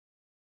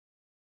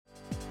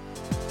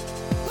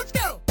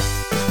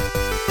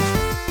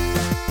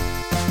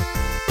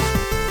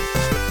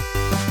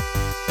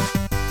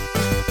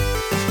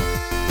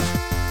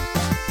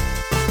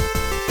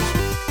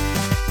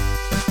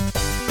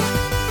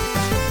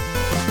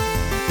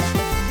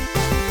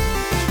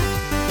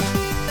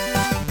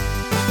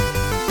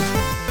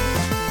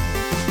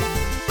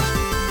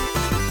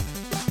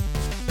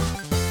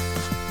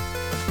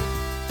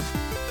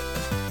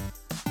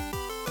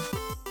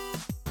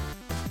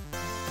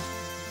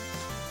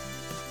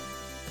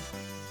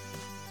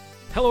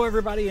Hello,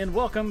 everybody, and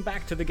welcome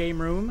back to the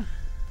Game Room.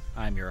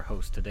 I'm your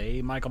host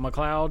today, Michael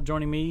McLeod.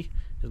 Joining me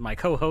is my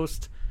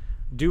co-host,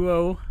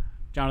 duo,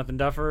 Jonathan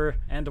Duffer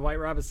and Dwight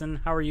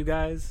Robinson. How are you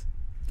guys?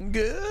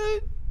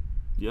 Good.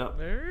 Yep.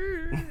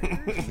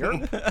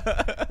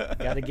 Yerp.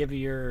 Gotta give you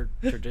your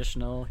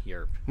traditional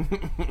yerp.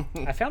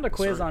 I found a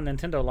quiz on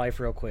Nintendo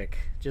Life real quick,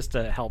 just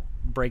to help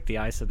break the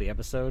ice of the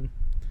episode.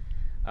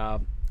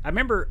 I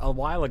remember a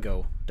while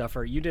ago,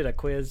 Duffer, you did a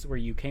quiz where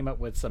you came up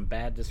with some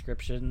bad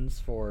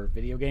descriptions for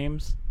video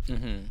games.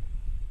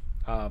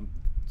 Mm-hmm.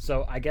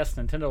 So I guess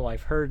Nintendo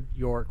Life heard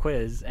your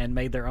quiz and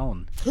made their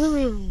own.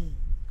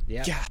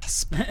 Yeah.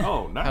 Gasp.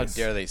 Oh, nice. How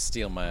dare they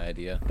steal my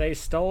idea? They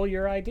stole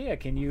your idea.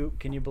 Can you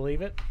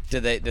believe it?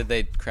 Did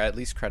they at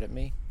least credit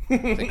me?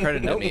 If they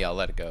credited me, I'll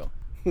let it go.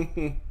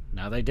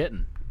 No, they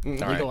didn't.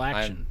 Legal right,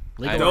 action.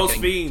 Those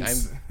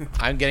fiends.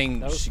 I'm getting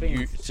Those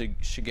fiends.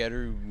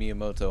 Shigeru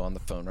Miyamoto on the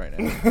phone right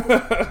now.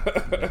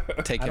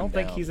 Take him I don't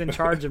think down. he's in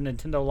charge of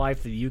Nintendo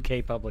Life, the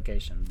UK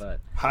publication, but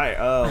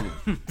Hi.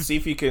 See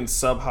if you can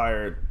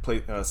sub-hire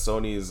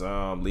Sony's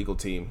legal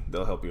team.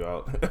 They'll help you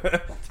out.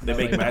 They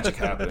make magic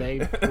happen.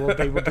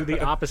 they will do the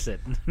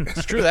opposite.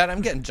 It's true that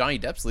I'm getting Johnny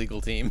Depp's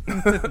legal team.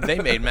 They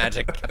made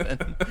magic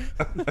happen.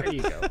 There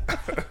you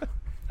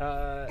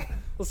go.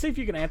 Let's see if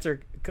you can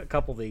answer a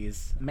couple of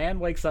these. A man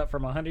wakes up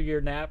from a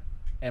 100-year nap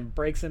and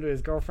breaks into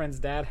his girlfriend's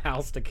dad's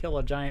house to kill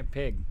a giant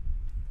pig.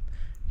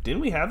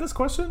 Didn't we have this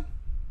question?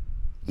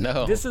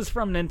 No. This is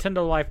from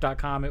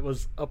NintendoLife.com. It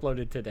was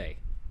uploaded today.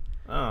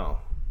 Oh.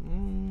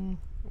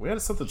 We had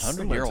something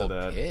similar to 100-year-old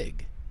that.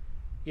 pig.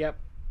 Yep.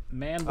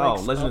 Man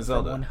wakes Legend up of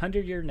Zelda. from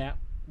 100-year nap.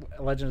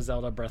 Legend of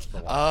Zelda Breath of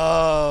the Wild.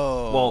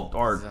 Oh. Well,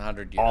 or It's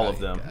 100-year. all of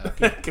them.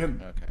 Okay.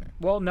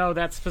 Well, no,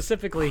 that's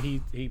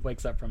specifically he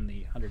wakes up from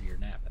the 100-year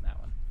nap in that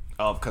one.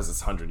 Oh, because it's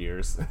 100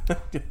 years.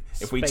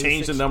 If we Space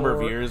change the number of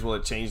Explorer. years, will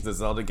it change the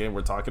Zelda game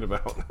we're talking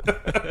about?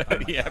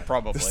 Yeah,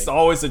 probably. There's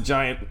always a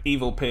giant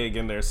evil pig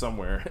in there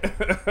somewhere.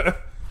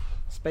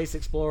 Space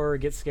Explorer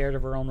gets scared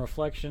of her own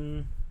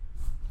reflection.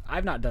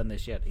 I've not done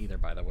this yet either,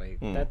 by the way.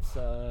 That's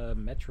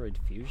Metroid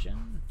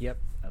Fusion. Yep,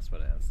 that's what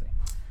it is.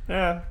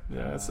 Yeah,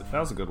 that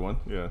was a good one.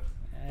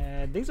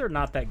 Yeah. These are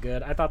not that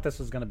good. I thought this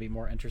was going to be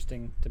more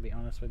interesting, to be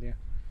honest with you.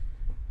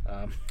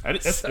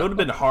 It would have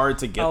been hard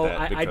to get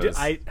that. Because...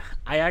 I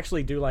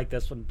actually do like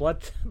this one.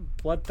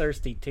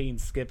 Bloodthirsty teen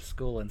skips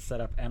school and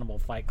set up Animal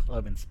Fight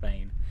Club in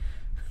Spain.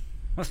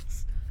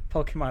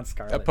 Pokemon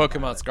Scarlet.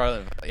 Pokemon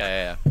Scarlet.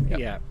 Yeah.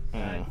 Yeah,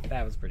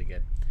 that was pretty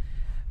good.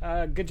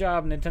 Good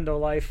job, Nintendo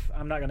Life.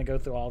 I'm not going to go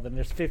through all of them.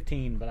 There's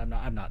 15, but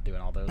I'm not doing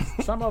all those.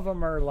 Some of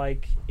them are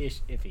like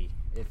iffy.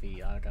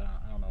 I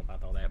don't know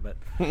about all that, but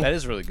That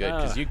is really good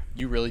because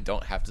you really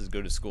don't have to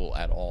go to school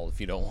at all if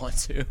you don't want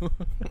to.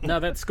 no,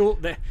 that school,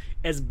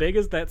 as big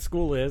as that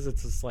school is,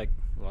 it's just like,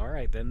 well, all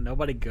right, then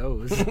nobody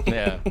goes.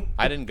 Yeah,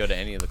 I didn't go to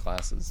any of the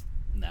classes.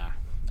 Nah.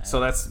 So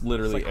that's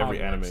literally It's like every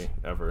Hogwarts. anime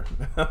ever.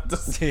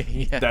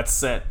 Yeah. That's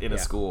set in a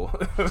Yeah. school.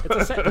 It's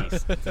a set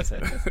piece. It's a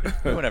set piece.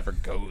 No one ever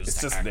goes It's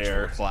to just actual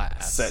there.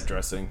 class. Set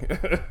dressing.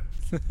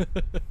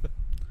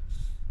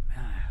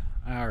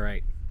 All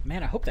right.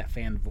 Man, I hope that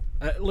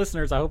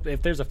listeners, I hope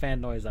if there's a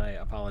fan noise, I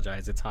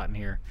apologize. It's hot in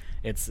here.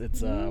 It's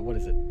what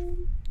is it?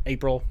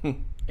 April.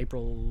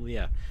 April,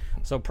 yeah.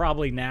 So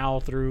probably now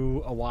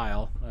through a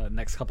while,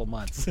 next couple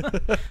months.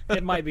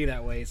 It might be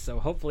that way, so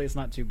hopefully it's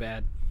not too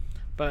bad.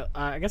 But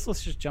I guess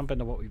let's just jump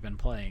into what we've been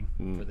playing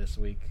for this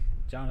week.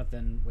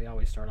 Jonathan, we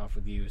always start off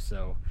with you,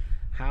 so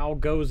how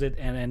goes it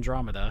in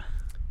Andromeda?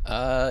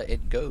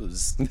 It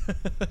goes.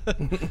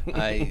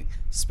 I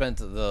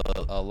spent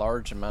a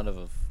large amount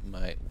of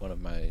my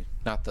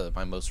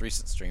my most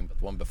recent stream, but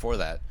the one before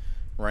that,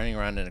 running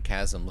around in a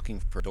chasm looking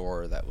for a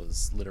door that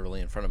was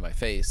literally in front of my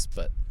face,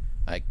 but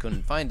I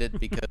couldn't find it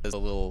because the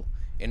little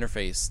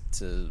interface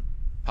to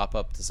pop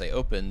up to say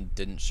open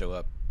didn't show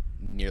up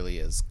nearly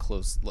as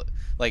close.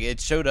 Like it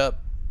showed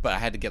up, but I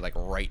had to get like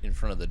right in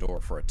front of the door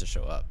for it to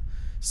show up.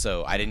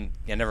 So I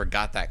never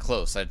got that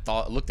close.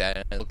 Looked at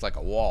it and it looked like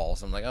a wall.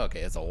 So I'm like, oh,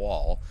 okay, it's a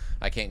wall.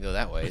 I can't go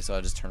that way. So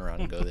I just turn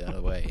around and go the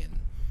other way. And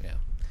yeah.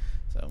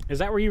 So. Is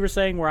that where you were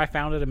saying where I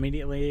found it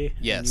immediately?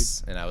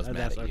 Yes, and I was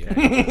mad at you.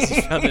 Okay.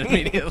 You found it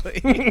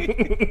immediately.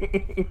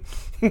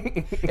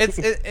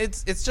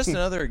 It's just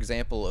another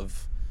example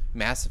of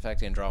Mass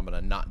Effect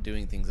Andromeda not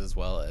doing things as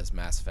well as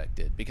Mass Effect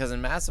did. Because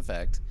in Mass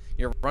Effect,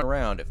 you're running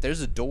around. If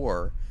there's a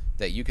door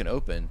that you can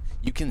open,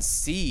 you can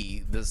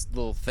see this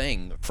little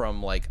thing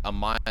from like a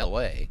mile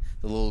away,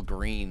 the little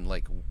green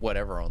like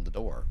whatever on the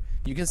door.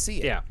 You can see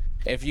it. Yeah.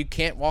 If you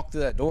can't walk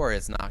through that door,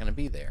 it's not going to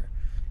be there.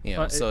 You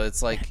know, so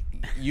it's like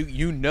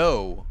you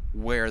know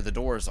where the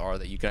doors are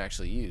that you can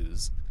actually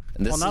use.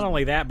 And this not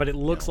only that, but it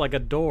looks like a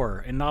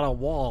door and not a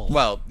wall.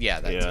 Well, yeah,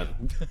 that Yeah.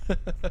 too.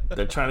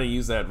 They're trying to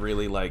use that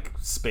really like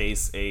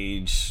space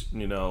age,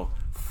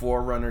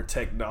 Forerunner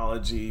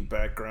technology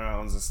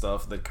backgrounds and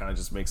stuff that kind of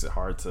just makes it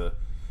hard to.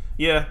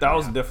 Yeah, that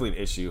was definitely an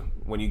issue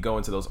when you go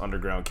into those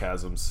underground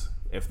chasms.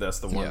 if that's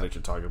the one that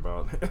you're talking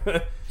about.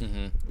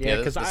 Yeah,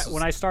 because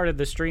when I started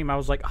the stream, I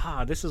was like,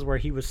 this is where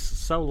he was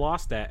so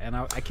lost at, and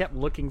I kept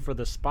looking for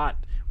the spot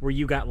where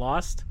you got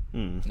lost,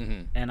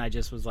 and I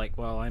just was like,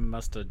 well, I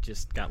must have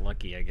just got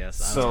lucky, I guess.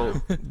 So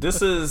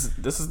this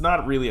is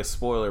not really a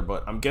spoiler,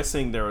 but I'm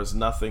guessing there was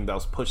nothing that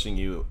was pushing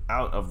you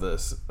out of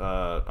this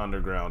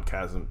underground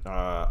chasm,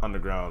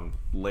 underground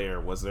layer,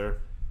 was there?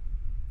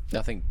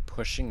 Nothing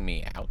pushing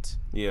me out.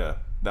 Yeah,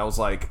 that was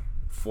like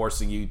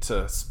forcing you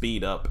to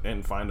speed up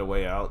and find a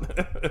way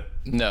out.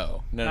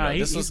 No.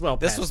 This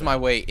was my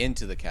way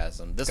into the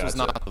chasm. This was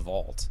not the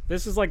vault.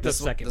 This is like the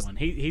second one.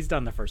 He's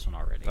done the first one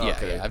already.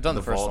 Yeah, I've done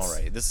the first one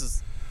already. This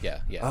is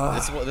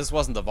this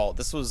wasn't the vault.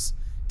 This was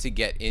to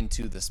get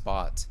into the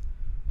spot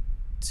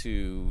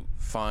to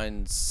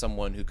find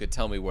someone who could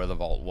tell me where the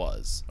vault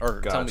was, or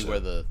tell me where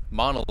the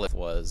monolith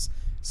was,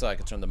 so I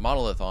could turn the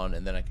monolith on,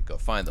 and then I could go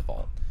find the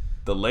vault.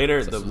 The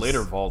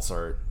later vaults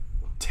are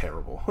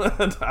terrible.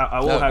 I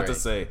will have to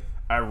say,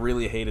 I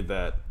really hated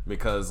that,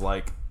 because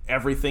like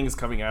everything's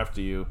coming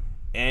after you,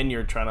 and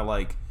you're trying to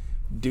like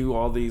do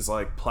all these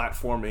like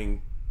platforming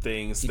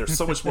things. There's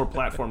so much more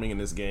platforming in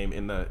this game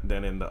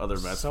than in the other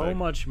Mass Effect. So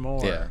much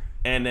more. Yeah.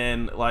 And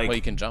then like, well,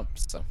 you can jump.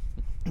 So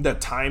the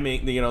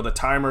timing, the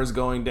timer's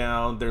going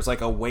down. There's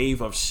like a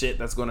wave of shit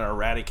that's going to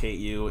eradicate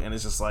you, and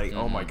it's just like,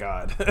 oh my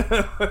god.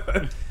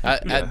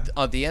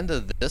 At the end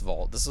of this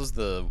vault, this was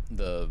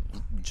the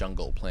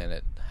jungle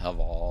planet Haval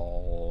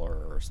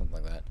or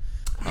something like that.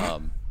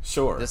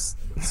 Sure.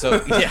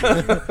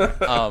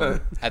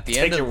 At the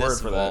end of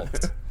this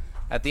vault,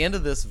 at the end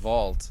of this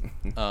vault,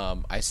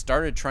 I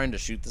started trying to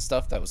shoot the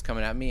stuff that was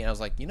coming at me, and I was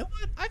like, you know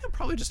what? I could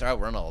probably just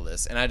outrun all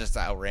this, and I just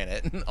outran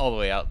it all the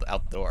way out the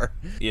door.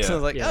 Yeah. So I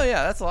was like, oh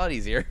yeah, that's a lot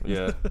easier.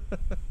 Yeah.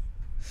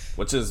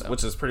 Which is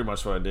pretty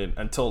much what I did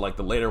until like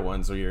the later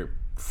ones where you're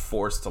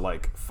forced to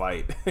like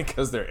fight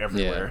because they're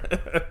everywhere.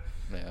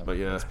 Yeah. But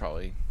yeah, it's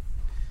probably.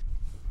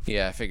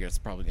 Yeah, I figure it's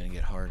probably gonna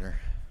get harder.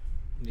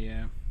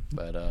 Yeah.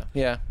 But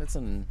yeah, it's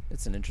an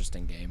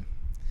interesting game.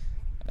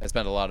 I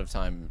spent a lot of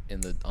time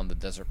on the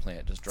desert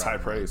planet just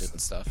driving around doing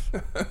stuff.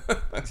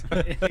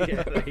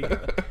 Yeah, there you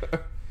go.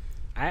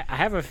 I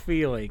have a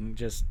feeling,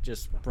 just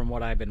from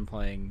what I've been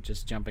playing,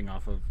 just jumping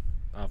off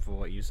of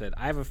what you said,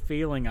 I have a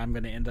feeling I'm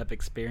going to end up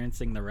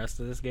experiencing the rest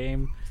of this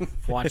game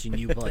watching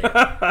you play it.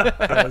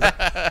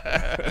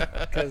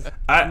 Because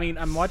I mean,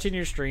 I'm watching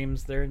your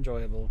streams; they're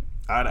enjoyable.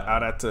 I'd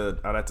have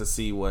to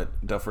see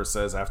what Duffer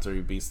says after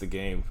he beats the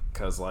game,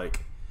 because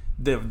like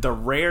the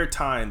rare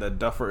time that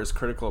Duffer is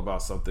critical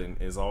about something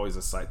is always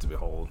a sight to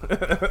behold.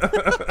 But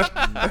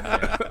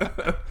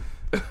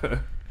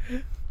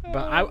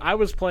I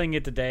was playing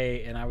it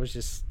today, and I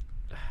was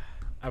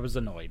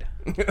annoyed.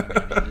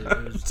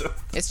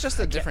 It's just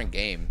a different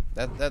game.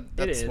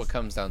 That's what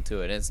comes down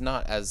to it. It's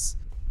not as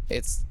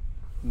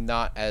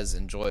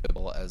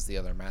enjoyable as the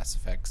other Mass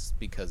Effects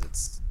because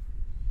it's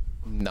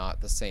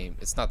not the same.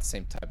 It's not the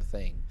same type of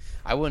thing.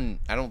 I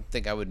don't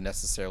think I would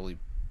necessarily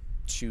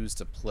choose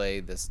to play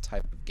this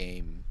type of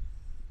game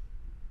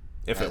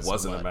if it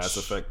wasn't a Mass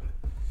Effect,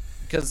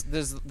 because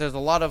there's a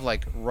lot of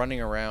like running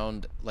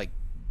around, like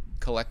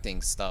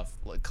collecting stuff,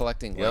 like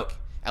collecting like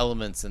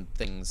elements and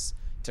things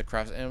to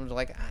craft, and I'm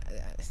like,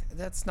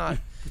 that's not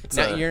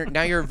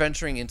now you're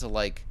venturing into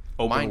like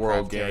open Minecraft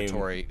world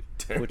territory,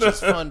 which is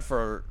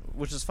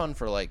fun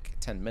for like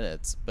 10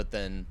 minutes, but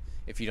then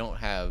if you don't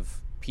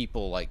have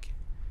people, like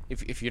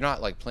if you're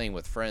not like playing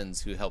with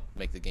friends who help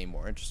make the game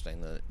more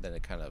interesting, then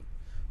it kind of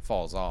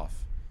falls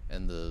off,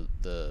 and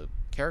the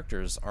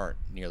characters aren't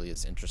nearly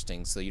as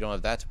interesting, so you don't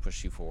have that to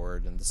push you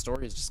forward, and the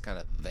story is just kind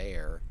of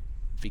there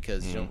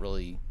because you don't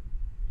really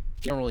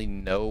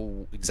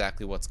know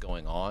exactly what's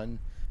going on.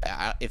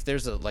 If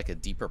there's a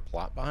deeper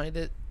plot behind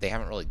it, they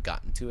haven't really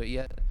gotten to it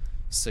yet,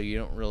 so you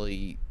don't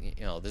really,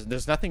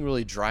 there's nothing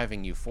really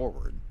driving you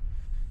forward,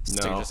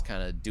 so you're just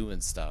kind of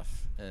doing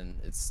stuff, and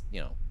it's,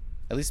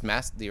 at least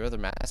the other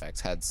Mass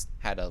Effects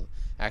had a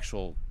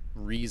actual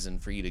reason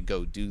for you to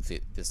go do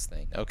this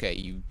thing. Okay,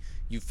 you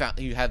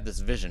have this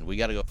vision. We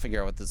got to go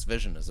figure out what this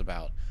vision is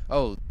about.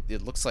 Oh,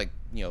 it looks like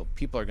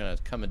people are gonna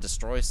come and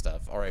destroy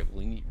stuff. All right,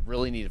 we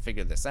really need to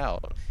figure this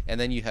out. And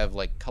then you have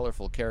like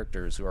colorful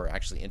characters who are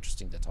actually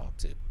interesting to talk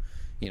to,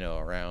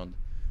 around.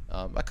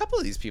 A couple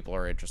of these people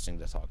are interesting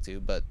to talk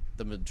to, but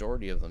the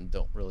majority of them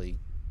don't really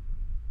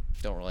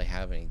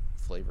have any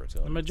flavor to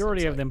them. The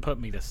majority of them put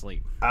me to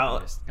sleep. I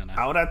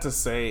would have to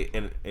say,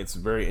 and it's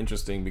very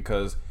interesting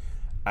because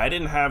I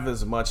didn't have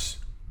as much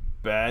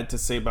bad to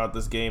say about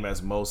this game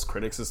as most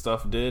critics and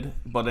stuff did.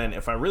 But then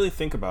if I really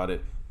think about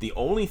it, the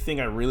only thing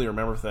I really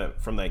remember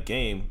from that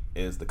game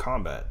is the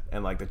combat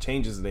and like the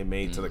changes they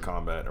made to the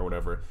combat or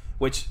whatever,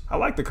 which I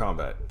like the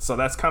combat. So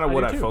that's kind of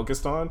what I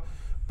focused on.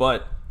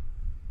 But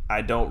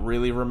I don't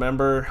really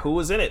remember who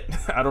was in it.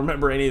 I don't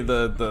remember any of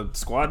the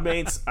squad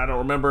mates. I don't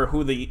remember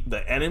who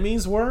the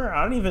enemies were.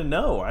 I don't even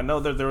know. I know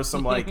that there was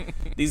some like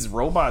these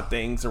robot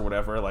things or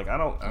whatever. Like I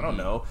don't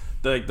know.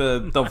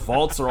 The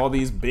vaults are all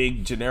these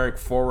big generic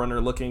Forerunner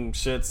looking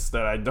shits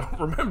that I don't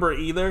remember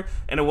either.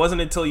 And it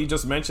wasn't until you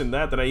just mentioned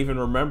that I even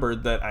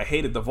remembered that I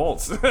hated the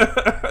vaults.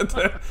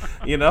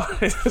 You know,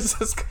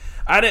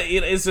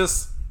 it's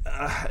just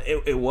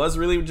it was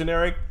really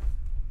generic.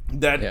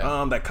 That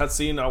that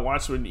cutscene I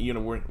watched when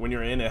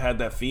you're in, it had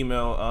that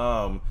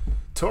female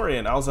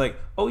Turian. I was like,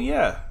 oh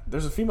yeah,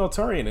 there's a female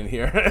Turian in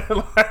here.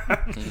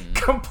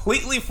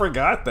 Completely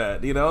forgot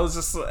that. You know, it's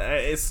just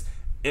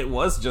it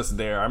was just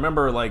there. I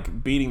remember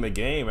like beating the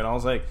game, and I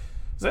was like,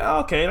 oh,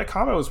 okay, that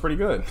combat was pretty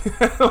good.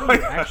 You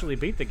actually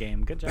beat the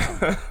game. Good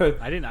job.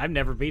 I've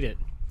never beat it.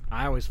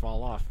 I always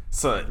fall off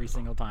every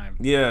single time.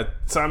 Yeah.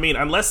 So I mean,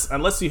 unless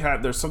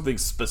there's something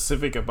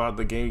specific about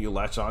the game you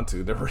latch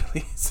onto, there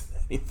really isn't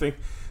anything.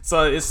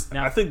 So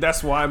I think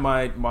that's why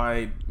my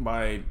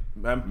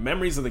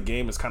memories of the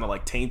game is kind of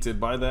like tainted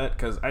by that,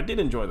 because I did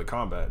enjoy the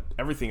combat.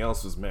 Everything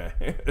else was meh.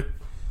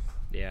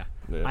 Yeah.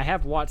 I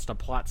have watched a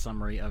plot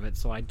summary of it,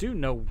 so I do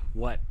know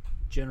what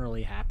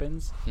generally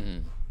happens.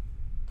 And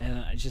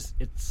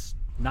it's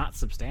not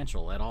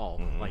substantial at all.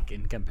 Like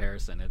in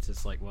comparison, it's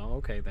just like, well,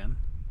 okay then.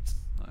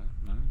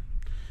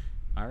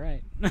 All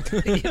right.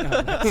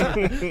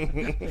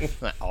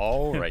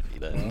 Alrighty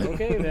then.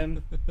 Okay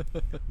then.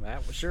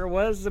 That sure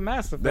was the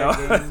Mass Effect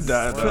games.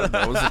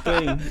 That was the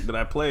thing that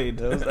I played.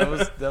 That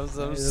was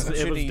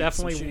definitely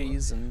some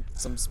shooties and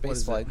some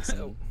space flights.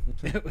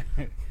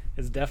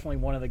 It's definitely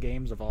one of the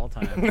games of all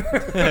time.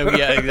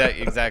 Yeah,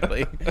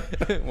 exactly.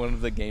 One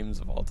of the games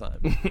of all time.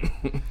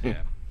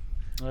 Yeah.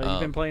 You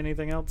been playing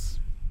anything else?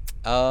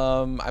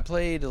 I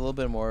played a little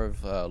bit more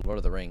of Lord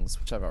of the Rings,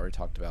 which I've already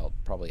talked about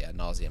probably ad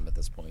nauseum at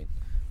this point.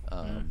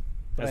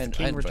 Has the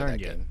King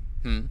returned yet?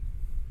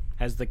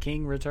 Has the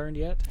King returned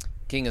yet?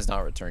 King has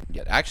not returned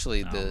yet.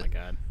 Actually, oh my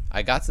God.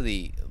 I got to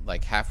the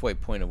like halfway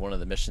point of one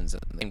of the missions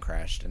and the game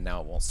crashed, and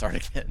now it won't start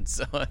again.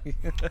 So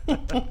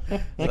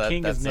the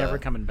King is never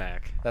coming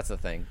back. That's the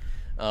thing.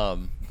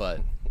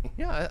 But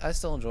yeah, I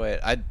still enjoy it.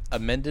 I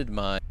amended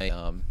my. This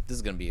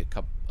is going to be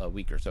a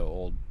week or so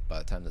old by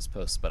the time this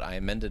posts, but I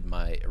amended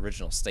my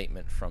original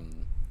statement from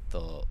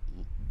the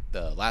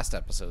last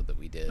episode that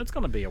we did. It's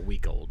going to be a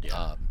week old.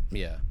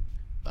 Yeah.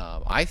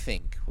 I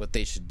think what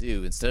they should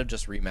do, instead of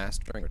just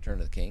remastering Return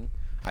of the King,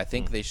 I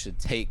think they should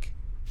take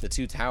the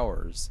Two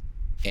Towers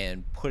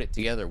and put it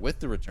together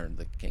with the Return of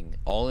the King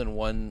all in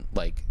one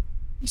like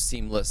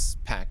seamless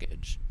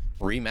package.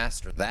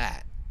 Remaster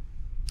that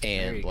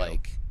and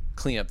like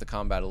clean up the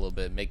combat a little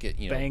bit, make it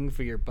bang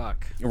for your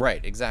buck.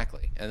 Right,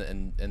 exactly.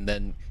 And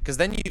then because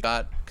then you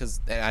got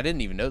and I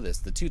didn't even know this,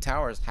 the Two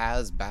Towers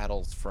has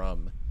battles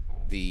from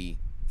the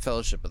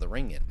Fellowship of the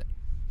Ring in it.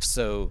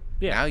 So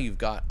now you've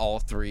got all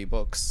three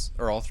books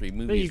or all three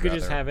movies. So you could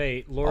just have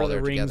a Lord of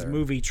the Rings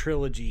movie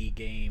trilogy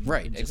game.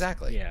 Right,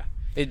 exactly. Yeah.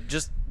 It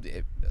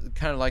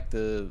kind of like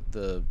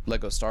the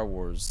Lego Star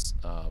Wars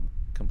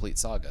complete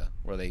saga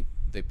where they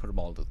put them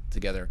all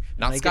together.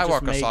 Not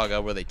Skywalker Saga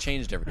where they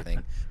changed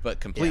everything, but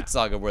complete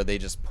saga where they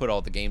just put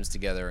all the games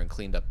together and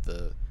cleaned up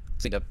the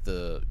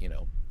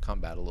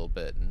combat a little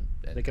bit. And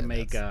they can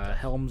make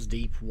Helm's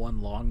Deep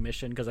one long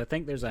mission, because I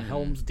think there's a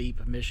Helm's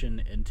Deep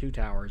mission in Two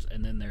Towers,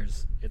 and then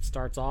it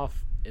starts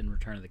off in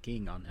Return of the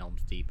King on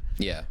Helm's Deep.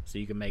 Yeah. So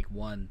you can make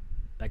one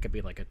that could be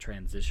like a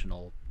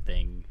transitional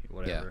thing,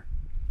 whatever.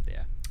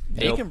 Yeah.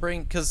 And you can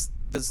bring, because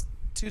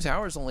Two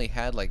Towers only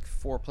had like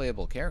 4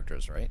 playable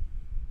characters, right?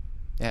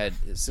 It had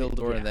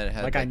Isildur, and then it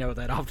had I know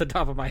that off the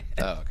top of my head.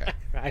 Oh, okay.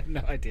 I have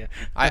no idea.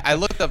 I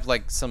looked up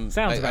like some.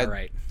 Sounds about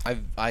right.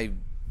 I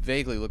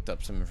vaguely looked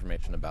up some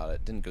information about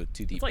it. Didn't go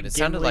too deep, like but it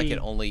sounded like it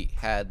only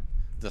had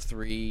the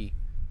 3,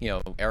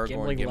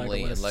 Aragorn,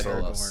 Gimli, and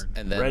Legolas,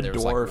 and then Red there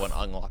was Dwarf, like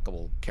one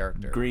unlockable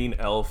character. Green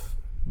Elf,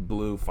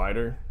 Blue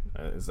Fighter.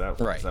 Is that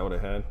right? Is that what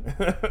it had?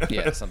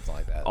 Yeah, something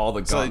like that. All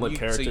the Gauntlet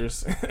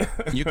characters.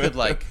 You could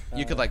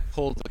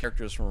pull the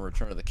characters from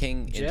Return of the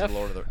King into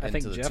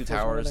the Two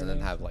Towers, and then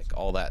have like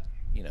all that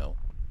Wait a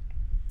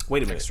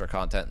minute. Extra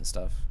content and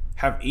stuff.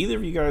 Have either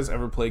of you guys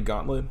ever played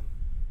Gauntlet?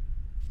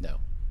 No.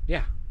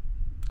 Yeah.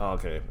 Oh,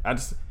 okay.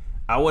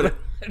 I would.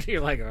 You're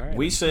like, all right.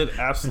 We should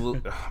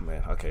absolutely. Oh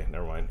man. Okay,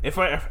 never mind. If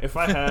I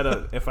had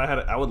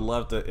I would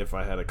love to if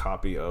I had a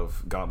copy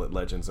of Gauntlet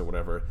Legends or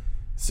whatever,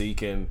 so you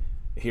can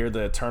hear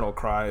the eternal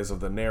cries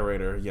of the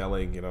narrator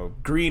yelling,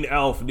 Green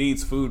Elf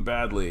needs food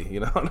badly,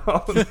 and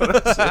all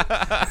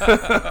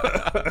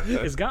that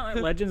shit. Is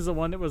Gauntlet Legends the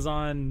one that was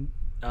on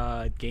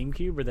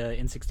GameCube or the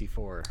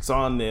N64? It's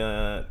on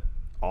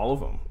all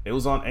of them. It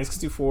was on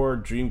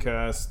N64,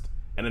 Dreamcast,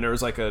 and then there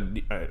was like a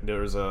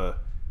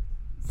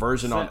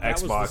version on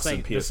Xbox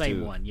and PS2. The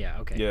same one,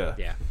 yeah. Okay,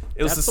 yeah.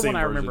 It was the same one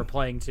I version. remember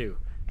playing too.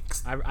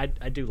 I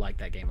do like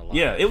that game a lot.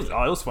 Yeah, it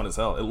was fun as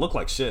hell. It looked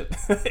like shit.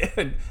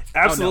 It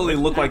absolutely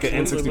looked like an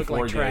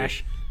N64 game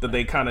that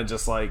they kind of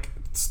just like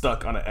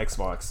stuck on an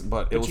Xbox.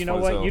 But it was. You know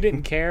fun what? as hell. You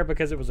didn't care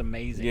because it was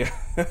amazing. Yeah,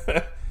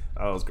 that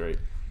was great.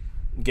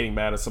 getting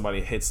mad if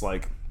somebody hits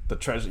like the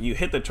treasure. You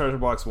hit the treasure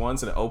box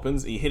once and it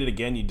opens. You hit it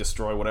again, you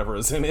destroy whatever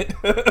is in it.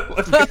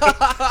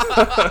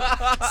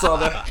 So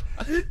that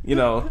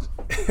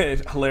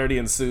hilarity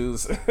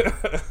ensues.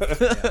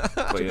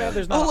 But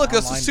yeah. Oh look,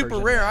 it's a super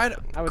rare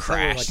item. I would Crash.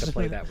 really like to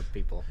play that with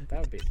people.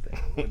 That would be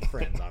with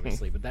friends,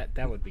 obviously, but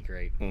that would be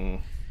great.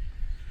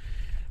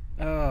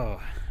 Oh,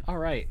 all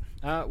right.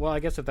 Well, I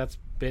guess if that's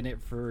been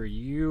it for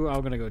you,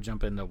 I'm gonna go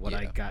jump into what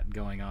I got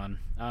going on.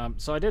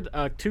 So I did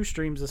 2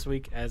 streams this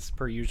week, as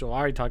per usual. I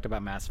already talked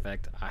about Mass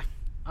Effect.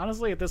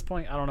 Honestly, at this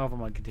point, I don't know if I'm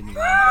gonna continue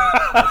on.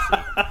 But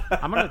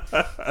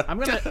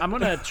we'll see. I'm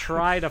gonna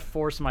try to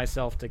force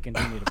myself to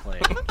continue to play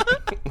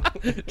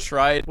it.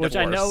 Try it. Which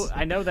I know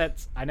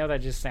that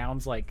just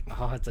sounds like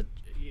it's a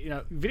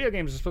video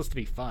games are supposed to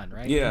be fun,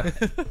 right? Yeah.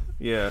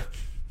 Yeah.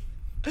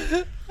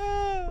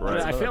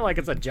 Right. I feel like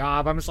it's a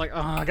job. I'm just like,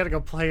 I gotta go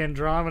play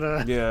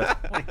Andromeda. Yeah,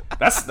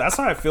 that's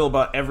how I feel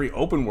about every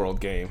open world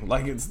game.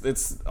 Like it's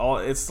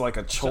like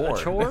a chore.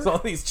 There's all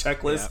these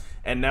checklists,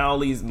 and now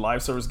these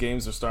live service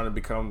games are starting to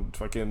become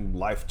fucking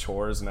life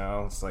chores.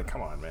 Now it's like,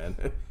 come on, man,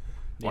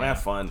 want to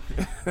have fun.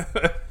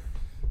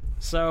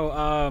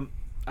 So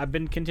I've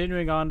been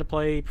continuing on to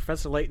play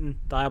Professor Layton,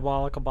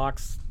 Diabolical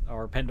Box,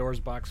 or Pandora's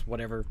Box,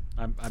 whatever.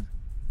 I'm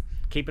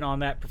keeping on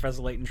that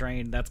Professor Layton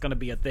train. That's going to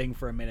be a thing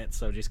for a minute,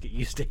 so just get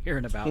used to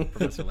hearing about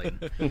Professor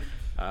Layton.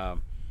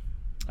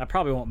 I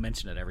probably won't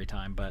mention it every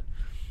time, but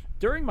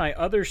during my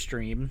other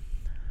stream,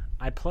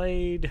 I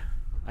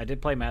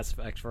did play Mass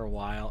Effect for a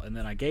while, and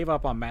then I gave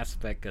up on Mass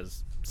Effect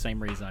because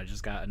same reason, I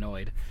just got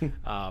annoyed.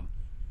 And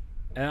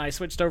I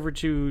switched over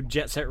to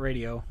Jet Set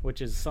Radio,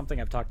 which is something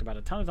I've talked about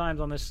a ton of times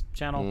on this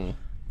channel.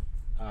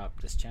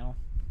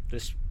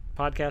 This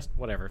podcast,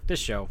 whatever, this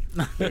show.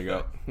 There you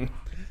go.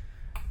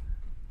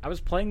 I was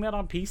playing that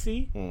on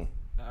PC.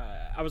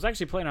 I was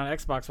actually playing on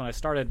Xbox when I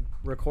started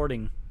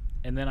recording,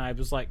 and then I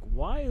was like,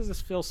 why does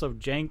this feel so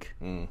jank?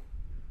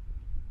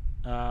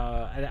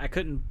 I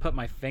couldn't put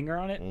my finger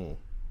on it,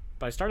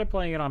 but I started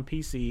playing it on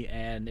PC,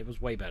 and it was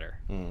way better.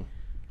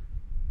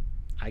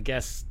 I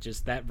guess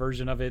just that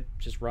version of it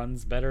just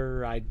runs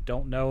better. I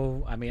don't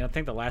know. I mean, I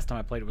think the last time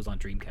I played it was on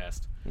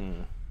Dreamcast.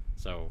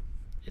 So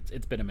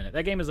it's been a minute.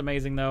 That game is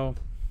amazing, though.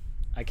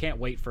 I can't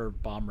wait for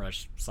Bomb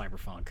Rush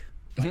Cyberpunk.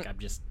 Like,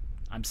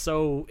 I'm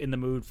so in the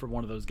mood for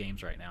one of those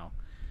games right now.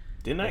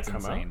 Didn't that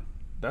come out?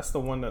 That's the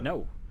one that...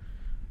 No.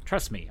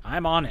 Trust me,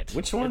 I'm on it.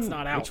 Which one? It's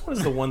not out. Which one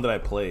is the one that I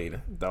played?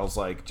 That was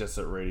like Jet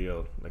Set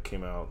Radio that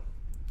came out.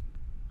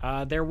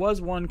 There was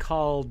one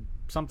called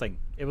something.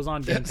 It was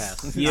on Game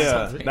Pass.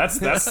 Yeah,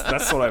 that's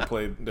what I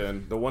played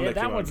then. The one that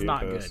came out on Game Pass.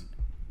 That one's not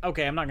good.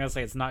 Okay, I'm not gonna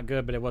say it's not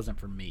good, but it wasn't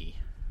for me.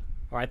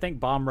 Or I think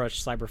Bomb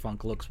Rush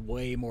Cyberpunk looks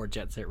way more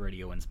Jet Set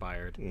Radio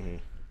inspired,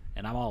 and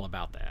I'm all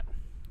about that.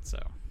 So.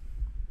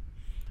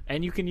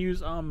 And you can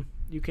use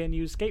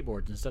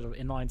skateboards instead of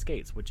inline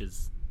skates, which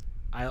is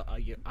I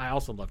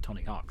also love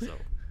Tony Hawk, so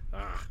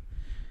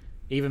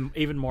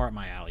even more at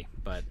my alley.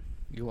 But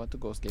you want to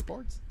go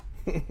skateboards?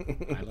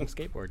 I love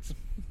skateboards.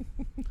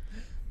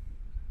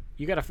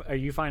 Are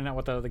you finding out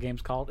what the other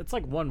game's called? It's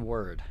like one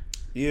word.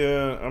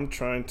 Yeah, I'm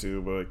trying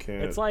to, but I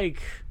can't. It's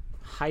like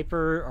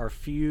hyper or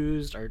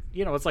fused or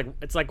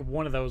it's like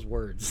one of those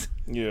words.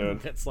 Yeah.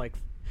 It's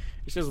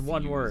just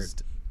one word.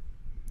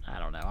 I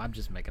don't know. I'm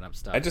just making up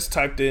stuff. I just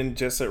typed in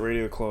Jet Set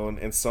Radio clone,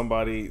 and some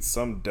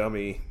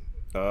dummy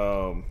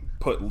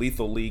put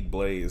Lethal League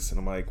Blaze, and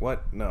I'm like,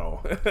 what?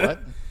 No. What?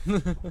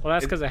 Well,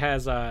 that's because it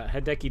has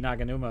Hideki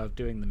Naganuma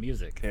doing the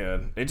music. Yeah,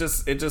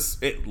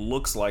 it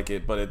looks like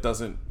it, but it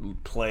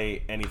doesn't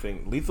play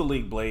anything. Lethal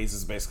League Blaze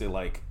is basically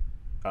like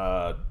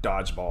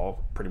dodgeball,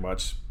 pretty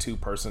much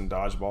 2-person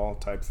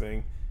dodgeball type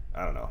thing.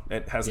 I don't know.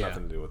 It has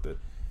nothing to do with it.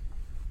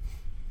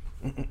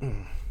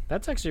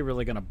 That's actually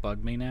really going to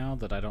bug me now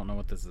that I don't know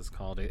what this is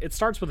called. It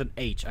starts with an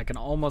H. I can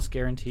almost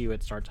guarantee you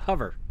it starts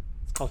Hover.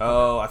 It's called Hover.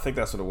 Oh, I think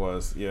that's what it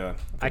was. Yeah.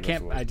 I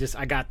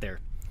got there.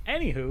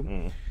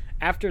 Anywho,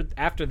 after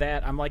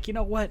that, I'm like, you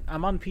know what?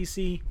 I'm on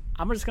PC.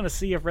 I'm just going to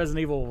see if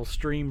Resident Evil will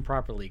stream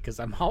properly because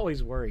I'm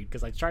always worried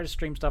because I try to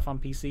stream stuff on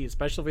PC,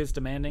 especially if it's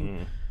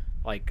demanding.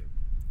 Like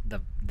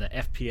the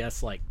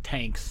FPS like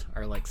tanks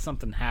or like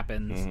something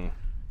happens.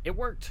 It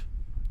worked.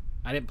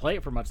 I didn't play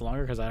it for much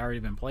longer because I'd already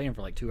been playing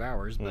for like 2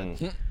 hours,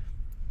 but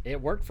it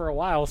worked for a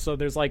while. So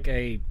there's like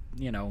a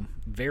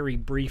very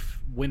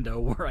brief window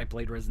where I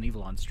played Resident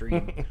Evil on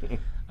stream.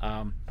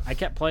 I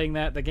kept playing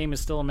that. The game is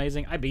still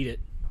amazing. I beat it.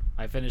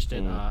 I finished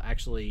it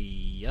actually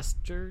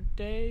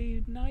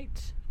yesterday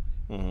night,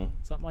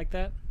 something like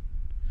that.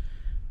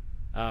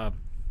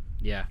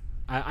 Yeah,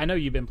 I know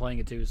you've been playing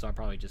it too, so I'll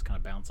probably just kind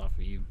of bounce off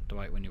of you,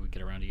 Dwight, when you would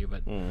get around to you.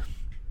 But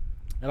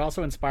it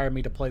also inspired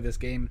me to play this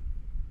game,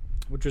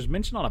 which was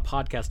mentioned on a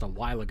podcast a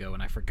while ago,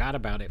 and I forgot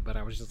about it, but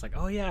I was just like,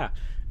 oh yeah,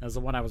 that was the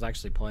one I was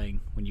actually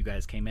playing when you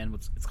guys came in.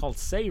 It's called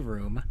Save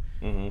Room.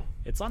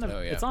 It's on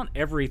it's on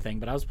everything,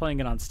 but I was playing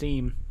it on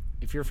Steam.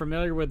 If you're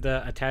familiar with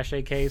the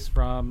attaché case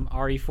from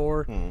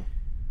RE4,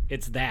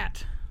 it's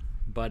that,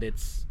 but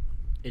it's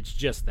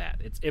just that.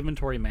 It's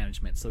inventory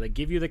management. So they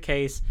give you the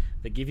case,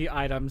 they give you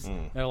items,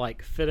 they're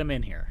like, fit them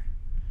in here.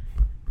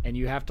 and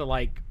you have to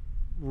like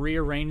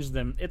rearrange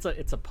them. It's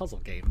a puzzle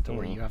game to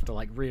where you have to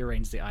like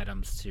rearrange the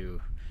items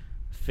to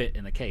fit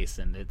in the case,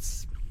 and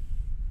it's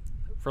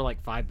for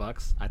like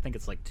 $5. I think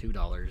it's like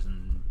 $2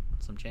 and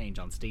some change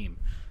on Steam.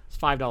 It's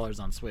 $5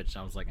 on Switch.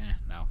 I was like,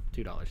 no,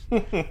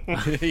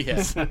 $2.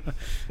 Yes.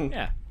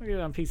 Yeah, I'll get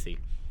it on PC.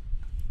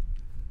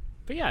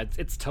 But yeah,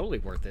 it's totally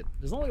worth it.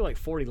 There's only like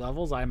 40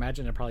 levels. I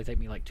imagine it'd probably take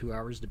me like 2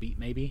 hours to beat,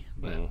 maybe.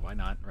 But why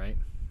not, right?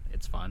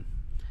 It's fun.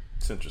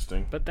 It's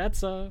interesting. But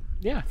that's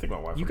yeah. I think my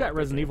wife. You got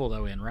Resident Evil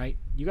though in, right?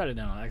 You got it in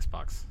on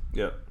Xbox.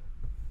 Yep.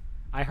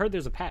 I heard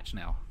there's a patch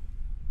now.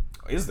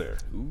 Is there?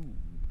 Ooh.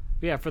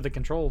 Yeah, for the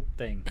control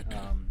thing.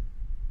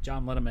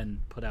 John Letterman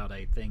put out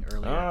a thing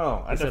earlier.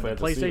 Oh, I He said definitely the have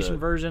to see PlayStation that.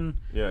 version.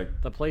 Yeah.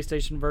 The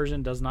PlayStation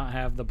version does not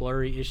have the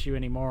blurry issue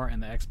anymore,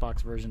 and the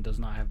Xbox version does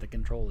not have the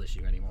control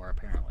issue anymore.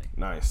 Apparently.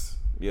 Nice.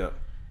 Yeah.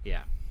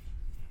 Yeah.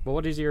 But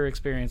what is your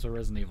experience with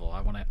Resident Evil?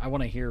 I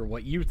want to hear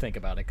what you think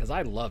about it because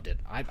I loved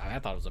it. I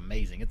thought it was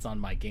amazing. It's on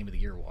my Game of the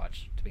Year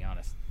watch, to be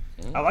honest.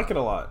 I like it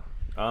a lot.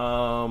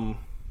 I'm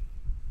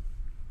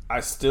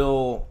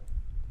still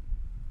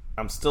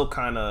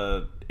kind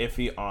of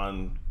iffy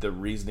on the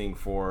reasoning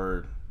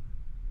for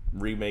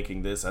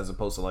remaking this as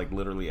opposed to like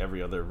literally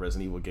every other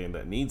Resident Evil game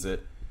that needs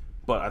it.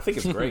 But I think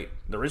it's great.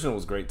 The original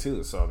was great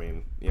too. So I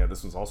mean, yeah,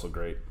 this one's also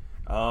great.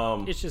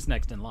 It's just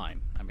next in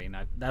line. I mean,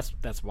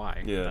 that's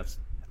why. Yeah,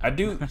 I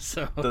do.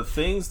 So the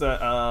things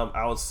that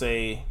I would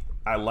say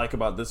I like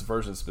about this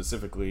version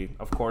specifically,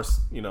 of course,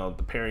 you know,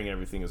 the pairing and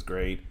everything is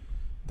great.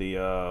 The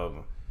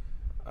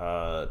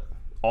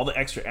all the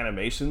extra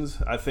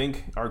animations I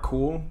think are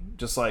cool.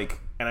 Just like,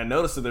 and I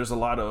noticed that there's a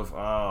lot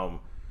of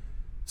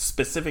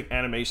specific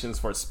animations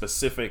for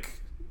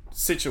specific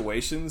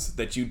situations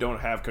that you don't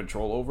have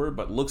control over,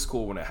 but looks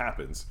cool when it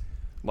happens.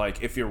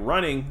 Like if you're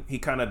running, he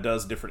kind of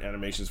does different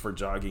animations for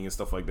jogging and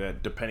stuff like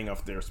that, depending on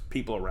if there's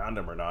people around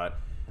him or not.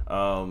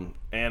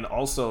 And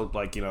also,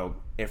 like, you know,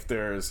 if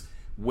there's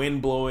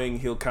wind blowing,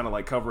 he'll kind of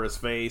like cover his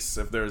face.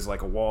 If there's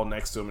like a wall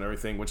next to him and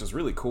everything, which is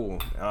really cool.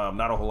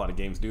 Not a whole lot of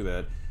games do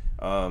that.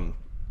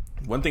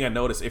 One thing I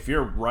noticed, if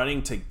you're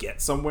running to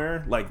get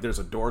somewhere, like there's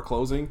a door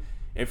closing,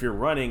 if you're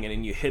running and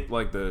then you hit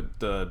like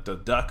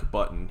the duck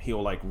button,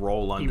 he'll like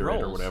roll under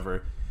it or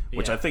whatever,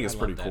 which I think is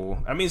pretty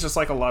cool. I mean, it's just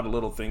like a lot of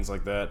little things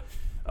like that.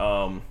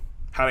 How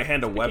they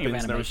handle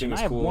weapons and everything is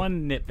cool. I have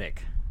one nitpick.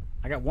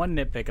 I got one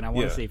nitpick, and I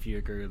want to see if you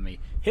agree with me.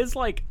 His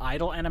like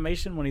idle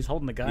animation when he's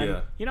holding the gun.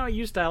 Yeah. You know, he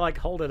used to like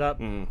hold it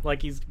up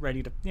like he's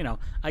ready to. You know,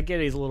 I get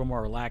he's a little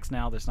more relaxed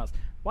now. There's not.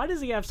 Why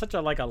does he have such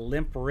a like a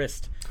limp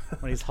wrist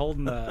when he's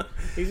holding the?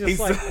 He's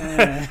just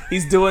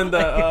he's doing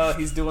the.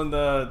 He's doing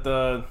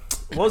the.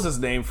 What was his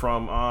name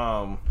from?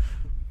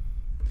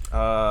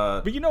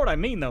 But you know what I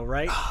mean, though,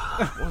 right?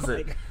 What was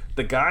it?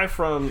 The guy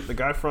from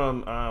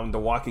The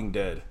Walking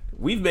Dead.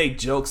 We've made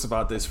jokes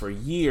about this for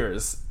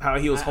years. How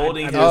he was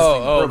holding his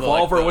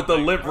revolver with the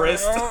limp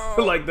wrist,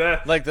 like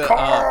that. Like the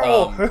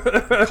Carl.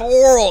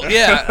 Coral.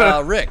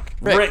 Yeah, Rick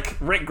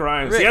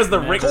Grimes. He has the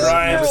Rick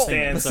Grimes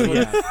stance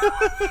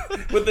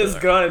with his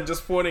gun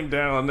just pointing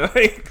down.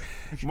 Like,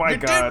 my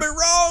God. You did me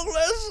wrong,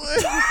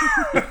 Leslie.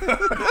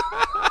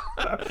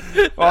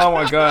 Oh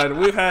my God,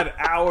 we've had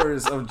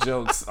hours of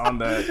jokes on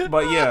that.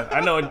 But yeah, I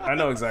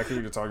know exactly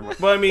what you're talking about.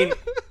 But I mean,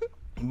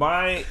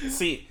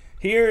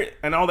 here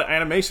and all the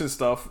animation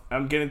stuff,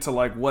 I'm getting to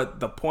like what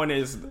the point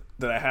is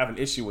that I have an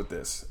issue with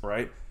this,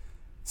 right?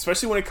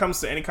 Especially when it comes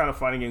to any kind of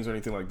fighting games or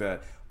anything like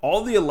that.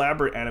 All the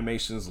elaborate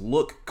animations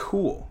look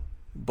cool,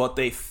 but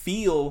they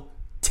feel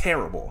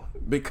terrible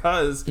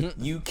because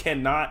you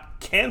cannot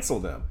cancel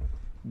them.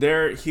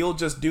 He'll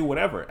just do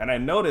whatever. And I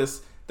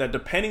noticed that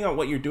depending on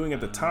what you're doing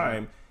at the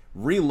time,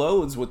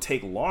 reloads would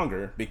take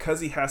longer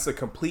because he has to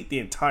complete the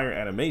entire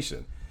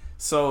animation.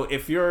 So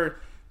if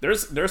you're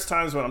there's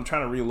times when I'm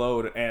trying to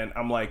reload and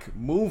I'm like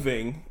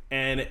moving,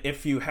 and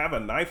if you have a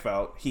knife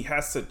out, he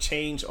has to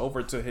change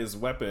over to his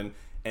weapon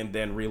and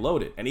then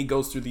reload it, and he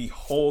goes through the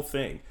whole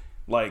thing,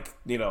 like,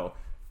 you know,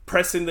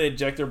 pressing the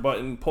ejector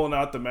button, pulling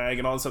out the mag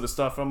and all this other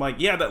stuff. I'm like,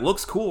 yeah, that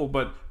looks cool,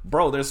 but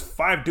bro, there's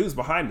 5 dudes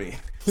behind me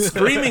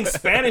screaming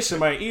Spanish in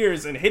my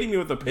ears and hitting me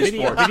with a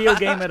pitchfork. Video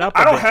game it up.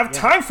 I don't have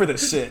time for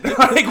this shit.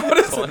 Like, what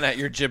is pulling at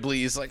your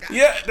Ghibli's like,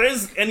 yeah,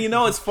 and you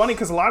know, it's funny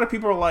because a lot of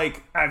people are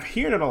like, I've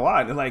heard it a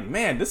lot. They're like,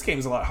 man, this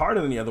game's a lot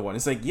harder than the other one.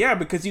 It's like, yeah,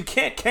 because you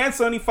can't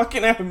cancel any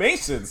fucking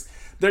animations.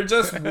 They're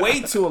just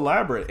way too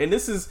elaborate. And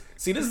this is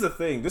the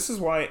thing. This is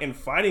why in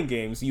fighting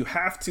games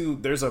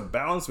there's a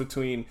balance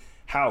between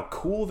how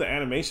cool the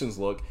animations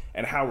look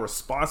and how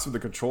responsive the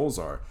controls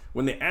are.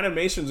 When the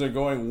animations are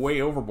going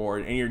way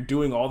overboard and you're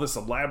doing all this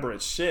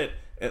elaborate shit,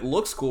 it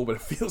looks cool, but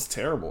it feels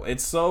terrible.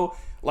 It's so,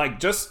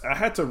 like, I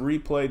had to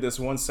replay this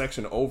one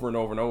section over and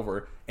over and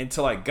over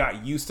until I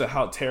got used to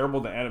how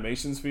terrible the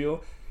animations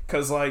feel.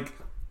 Because, like,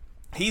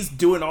 he's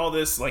doing all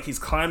this, like, he's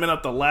climbing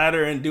up the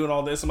ladder and doing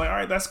all this. I'm like, all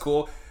right, that's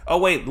cool. Oh,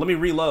 wait, let me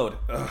reload.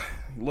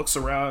 He looks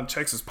around,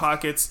 checks his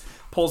pockets,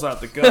 pulls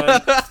out the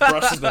gun,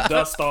 brushes the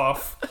dust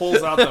off,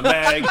 pulls out the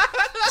mag,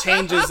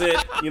 changes it,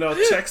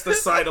 checks the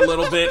sight a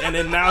little bit, and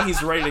then now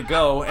he's ready to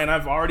go. And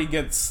I've already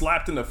get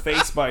slapped in the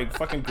face by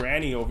fucking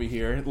Granny over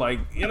here. Like,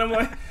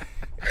 what?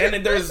 And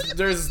then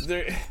there's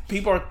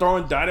people are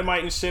throwing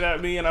dynamite and shit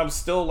at me, and I'm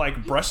still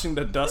like brushing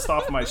the dust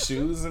off my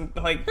shoes and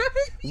like,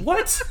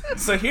 what?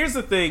 So here's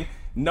the thing.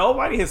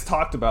 Nobody has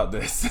talked about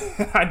this.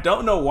 I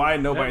don't know why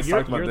nobody's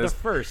talked about this. You're the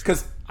first.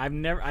 Because I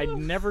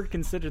never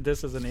considered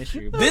this as an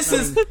issue. This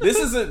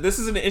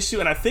is an issue,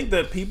 and I think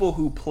that people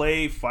who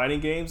play fighting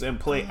games and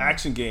play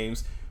action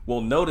games will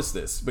notice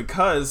this,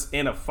 because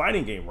in a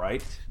fighting game,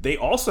 right, they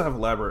also have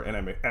elaborate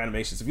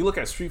animations. If you look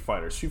at Street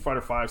Fighter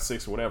 5,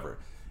 6, or whatever,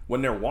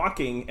 when they're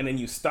walking and then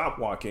you stop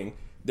walking,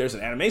 there's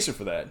an animation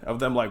for that of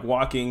them like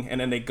walking, and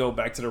then they go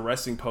back to the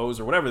resting pose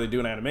or whatever, they do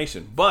an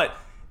animation. But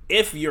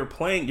if you're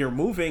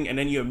moving and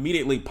then you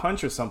immediately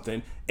punch or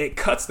something, it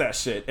cuts that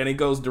shit and it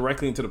goes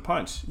directly into the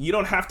punch. You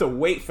don't have to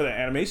wait for the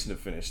animation to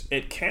finish.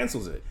 It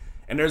cancels it.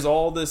 And there's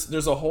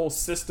a whole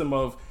system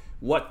of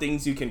what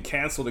things you can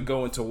cancel to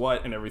go into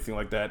what and everything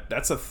like that.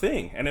 That's a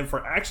thing. And then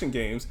for action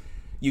games,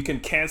 you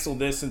can cancel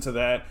this into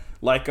that.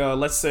 Like,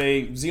 let's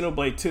say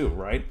Xenoblade 2,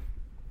 right?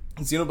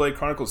 Xenoblade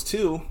Chronicles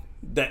 2,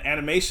 the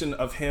animation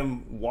of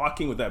him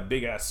walking with that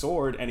big ass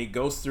sword and he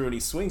goes through and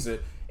he swings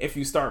it. If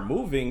you start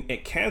moving,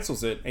 it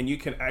cancels it, and you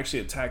can actually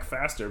attack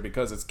faster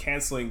because it's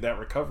canceling that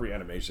recovery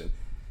animation.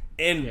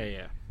 And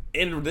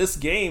in this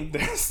game,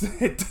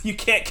 you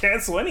can't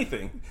cancel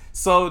anything,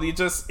 so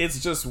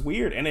it's just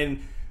weird. And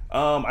then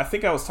I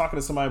think I was talking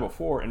to somebody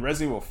before, in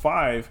Resident Evil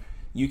 5,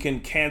 you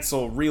can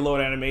cancel reload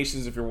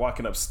animations if you're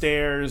walking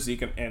upstairs. You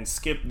can and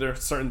skip there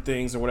certain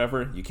things or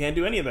whatever. You can't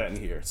do any of that in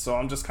here. So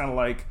I'm just kind of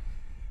like,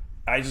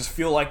 I just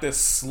feel like this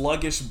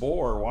sluggish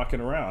boar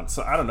walking around.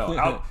 So I don't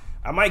know.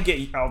 I'll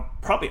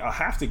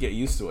have to get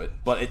used to it,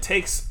 but it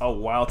takes a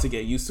while to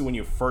get used to when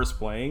you're first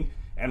playing.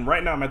 And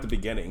right now I'm at the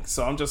beginning,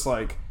 so I'm just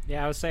like,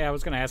 I was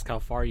going to ask how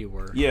far you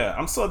were. Yeah,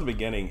 I'm still at the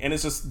beginning, and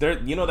it's just there.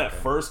 That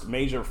first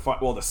major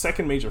fight, well, the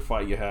second major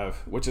fight you have,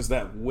 which is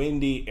that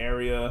windy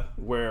area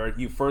where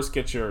you first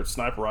get your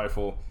sniper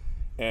rifle,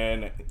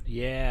 and and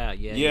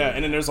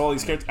then there's all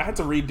these characters. I had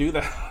to redo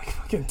that like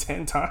fucking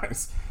 10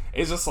 times.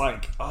 It's just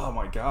like, oh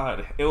my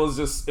god, it was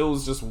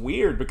just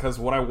weird because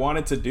what I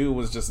wanted to do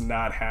was just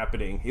not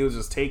happening. It was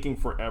just taking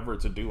forever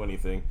to do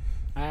anything.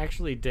 I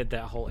actually did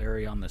that whole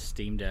area on the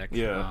Steam Deck.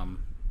 Yeah.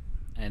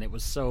 And it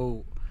was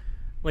so,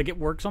 like, it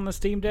works on the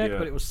Steam Deck,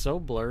 but it was so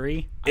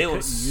blurry. I couldn't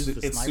use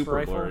the sniper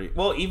rifle. Blurry.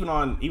 Well, even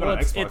on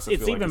Xbox,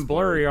 it's even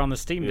blurrier on the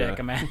Steam Deck.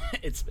 I mean,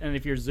 and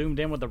if you're zoomed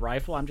in with the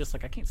rifle, I'm just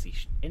like, I can't see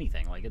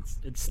anything. Like,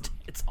 it's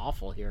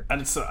awful here.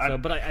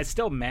 And but I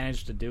still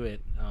managed to do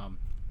it.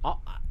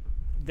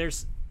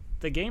 There's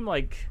the game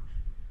like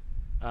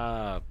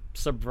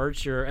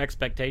subverts your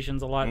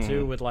expectations a lot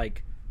too, with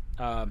like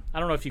I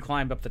don't know if you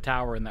climbed up the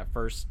tower in that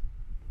first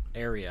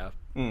area,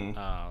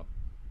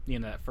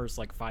 that first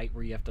like fight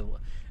where you have to,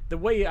 the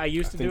way I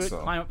used to do it,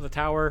 climb up the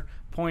tower,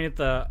 point at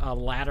the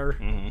ladder,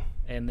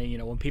 and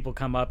then when people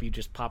come up, you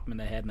just pop them in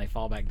the head and they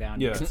fall back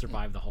down. You can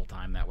survive the whole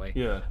time that way.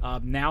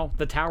 Now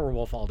the tower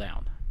will fall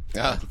down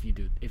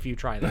if you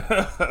try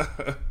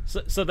that.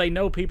 so they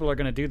know people are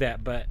going to do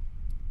that, but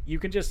you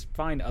can just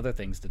find other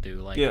things to do,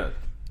 like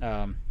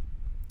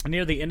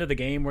near the end of the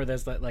game where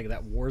there's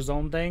that war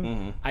zone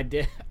thing. I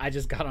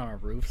just got on a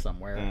roof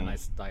somewhere and I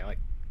like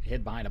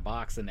hid behind a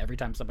box, and every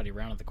time somebody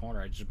rounded the corner,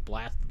 I just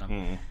blasted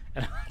them,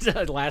 and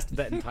I lasted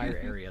that entire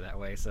area that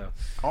way. So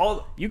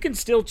you can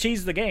still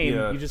cheese the game.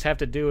 You just have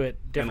to do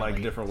it differently. In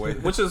like different ways,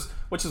 which is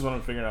what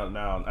I'm figuring out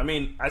now. I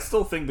mean, I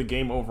still think the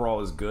game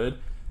overall is good.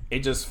 It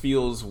just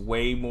feels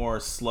way more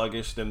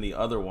sluggish than the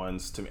other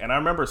ones to me. And I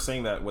remember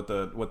saying that with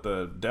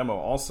the demo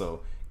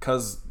also,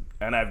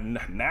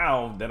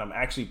 now that I'm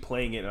actually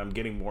playing it and I'm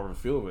getting more of a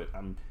feel of it,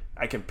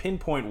 I can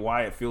pinpoint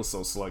why it feels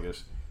so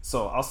sluggish.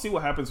 So I'll see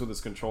what happens with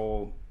this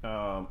control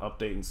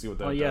update and see what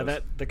that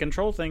does. The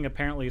control thing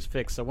apparently is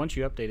fixed. So once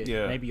you update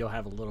it, maybe you'll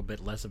have a little bit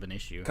less of an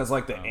issue. Because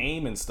like the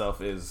aim and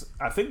stuff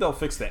I think they'll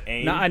fix the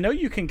aim. Now I know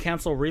you can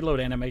cancel reload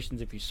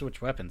animations if you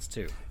switch weapons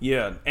too.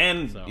 Yeah,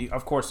 and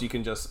of course you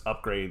can just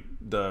upgrade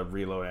the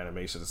reload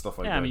animation and stuff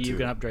like that. Yeah, I mean too. You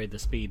can upgrade the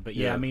speed, but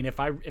I mean if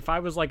I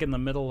was like in the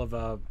middle of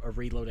a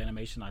reload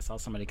animation, I saw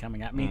somebody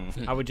coming at me,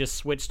 I would just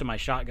switch to my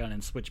shotgun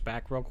and switch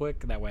back real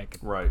quick. That way I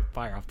could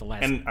fire off the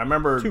last. And I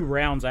remember 2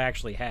 rounds I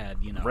actually had.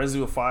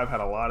 Resident Evil 5 had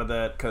a lot of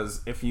that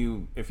because if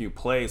you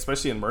play,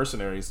 especially in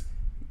Mercenaries,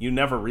 you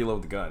never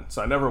reload the gun.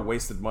 So I never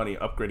wasted money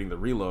upgrading the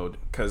reload,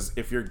 because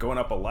if you're going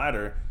up a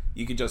ladder,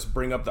 you could just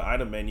bring up the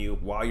item menu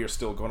while you're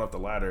still going up the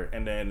ladder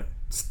and then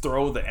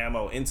throw the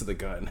ammo into the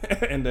gun.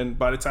 And then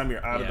by the time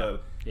you're out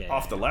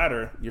of the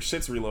ladder, your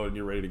shit's reloaded and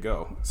you're ready to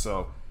go.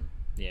 So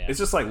it's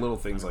just like little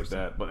things 100%. Like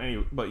that.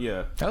 But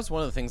yeah. That was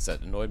one of the things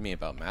that annoyed me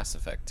about Mass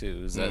Effect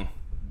too, is that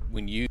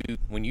when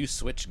you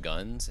switch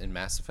guns in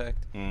Mass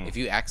Effect, if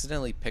you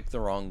accidentally pick the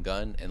wrong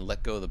gun and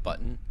let go of the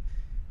button,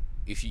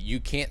 if you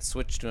can't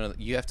switch to another,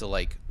 you have to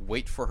like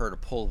wait for her to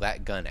pull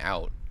that gun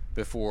out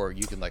before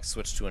you can like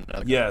switch to another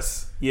gun.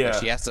 Yes, yeah.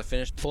 Like, she has to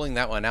finish pulling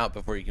that one out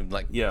before you can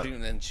like,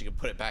 and then she can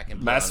put it back and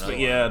pull another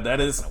yeah, one.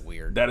 that is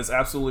weird. That is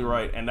absolutely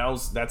right, and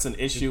that's an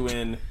issue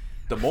in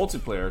the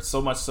multiplayer.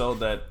 So much so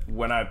that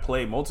when I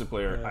play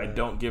multiplayer, I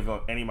don't give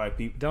any of my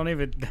people.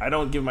 I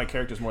don't give my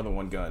characters more than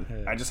one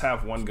gun. I just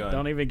have one gun.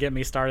 Don't even get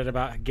me started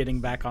about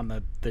getting back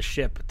on the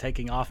ship,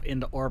 taking off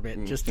into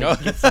orbit just to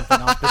get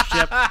something off the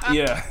ship.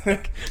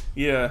 Yeah,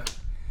 yeah.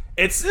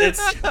 It's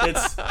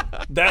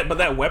that, but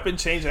that weapon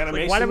change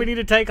animation. Like, why do we need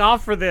to take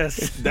off for this?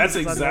 That's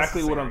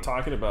exactly what I'm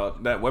talking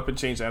about. That weapon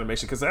change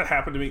animation, because that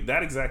happened to me.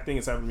 That exact thing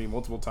has happened to me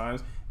multiple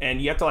times, and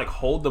you have to like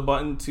hold the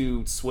button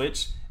to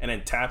switch and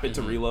then tap it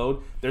to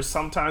reload. There's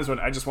sometimes when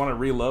I just want to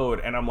reload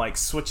and I'm like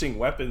switching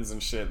weapons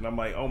and shit, and I'm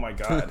like, oh my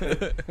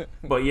god.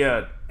 But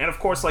yeah, and of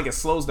course, like it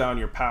slows down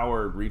your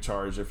power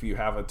recharge if you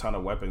have a ton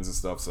of weapons and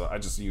stuff. So I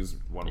just use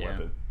one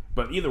weapon.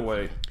 But either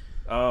way,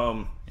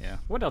 yeah.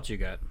 What else you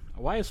got?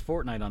 Why is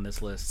Fortnite on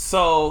this list?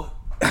 So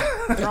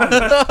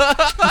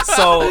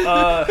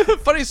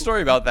funny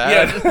story about that.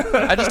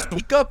 Yeah. I just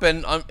woke up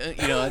and I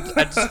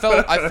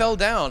fell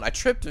down. I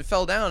tripped and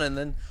fell down, and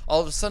then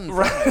all of a sudden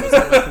Fortnite was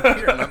on my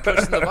computer and I'm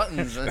pushing the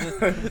buttons.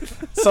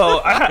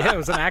 So it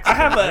was an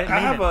accident. I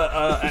have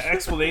an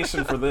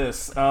explanation for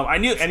this. I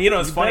knew, and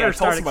it's funny. I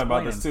told somebody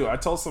about this too. I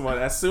told someone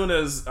as soon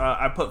as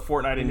I put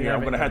Fortnite in here,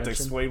 I'm gonna have to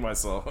explain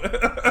myself.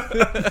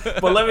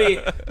 But let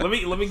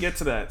me get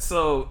to that.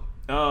 So.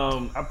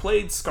 I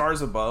played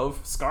Scars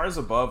Above. Scars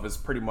Above is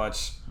pretty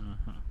much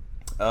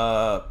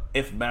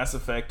if Mass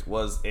Effect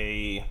was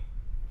a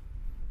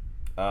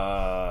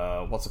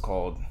what's it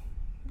called?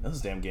 Those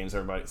damn games,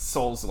 everybody.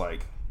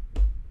 Souls-like.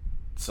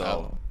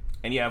 So,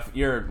 and you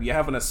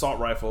have an assault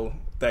rifle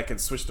that can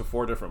switch to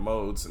 4 different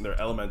modes, and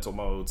they're elemental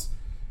modes: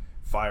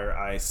 fire,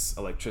 ice,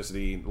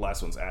 electricity. The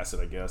last one's acid,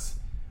 I guess.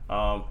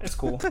 It's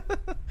cool.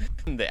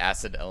 The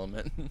acid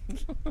element.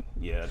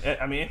 Yeah,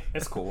 I mean,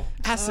 it's cool.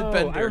 Acid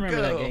bender. I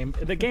remember that game.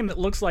 The game that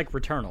looks like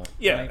Returnal.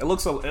 Yeah, right? it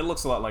looks a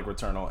lot like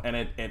Returnal, and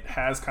it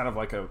has kind of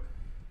like a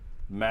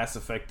Mass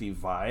Effect-y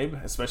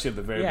vibe, especially at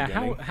the very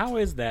beginning. How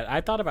is that?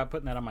 I thought about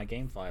putting that on my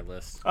GameFly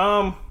list.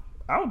 I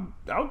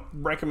would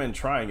recommend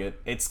trying it.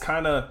 It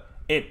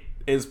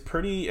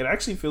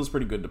actually feels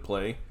pretty good to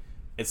play.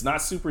 It's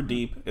not super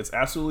deep. It's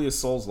absolutely a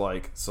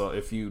Souls-like. So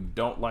if you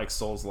don't like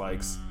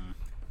Souls-likes,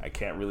 I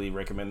can't really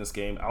recommend this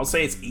game. I'll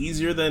say it's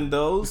easier than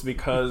those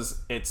because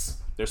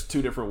there's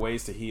 2 different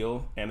ways to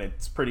heal, and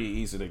it's pretty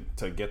easy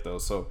to get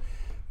those. So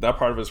that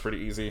part of it is pretty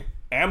easy.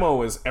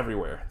 Ammo is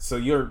everywhere, so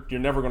you're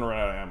never going to run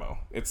out of ammo.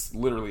 It's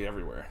literally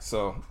everywhere,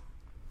 so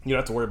you don't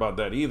have to worry about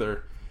that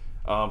either.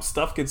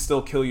 Stuff can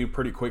still kill you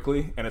pretty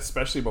quickly, and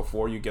especially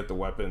before you get the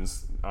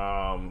weapons,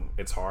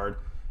 it's hard.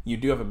 You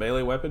do have a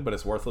melee weapon, but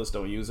it's worthless.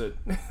 Don't use it.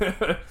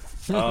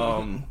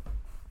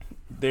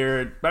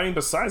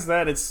 Besides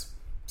that,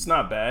 it's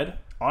not bad.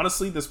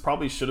 Honestly, this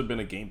probably should have been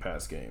a Game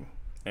Pass game.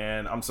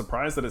 And I'm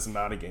surprised that it's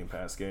not a Game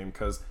Pass game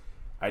because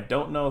I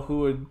don't know who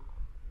would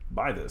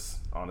buy this,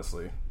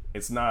 honestly.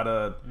 It's not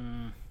a...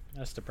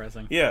 that's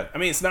depressing. Yeah, I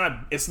mean, it's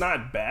not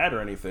bad or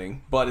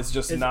anything, but it's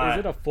just not...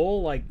 Is it a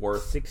full,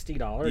 worth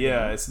 $60?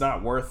 Yeah, it's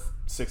not worth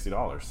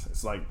 $60.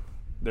 It's like,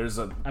 there's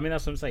a... I mean,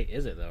 that's what I'm saying.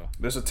 Is it, though?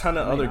 There's a ton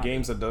of other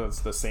games that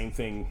does the same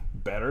thing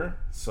better,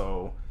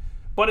 so...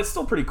 But it's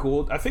still pretty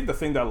cool. I think the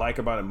thing that I like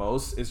about it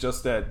most is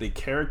just that the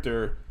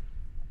character...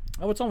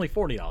 Oh, it's only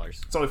 $40.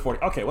 It's only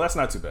 40. Okay, well, that's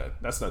not too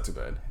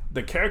bad.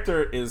 The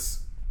character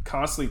is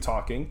constantly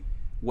talking,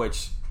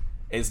 which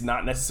is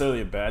not necessarily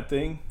a bad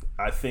thing.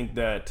 I think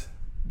that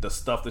the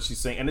stuff that she's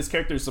saying... And this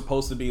character is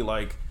supposed to be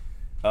like...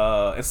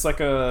 it's like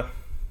a...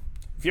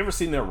 Have you ever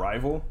seen The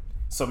Arrival?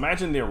 So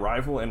imagine The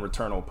Arrival and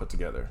Returnal put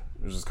together.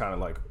 Which is kind of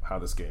like how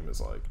this game is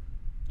like.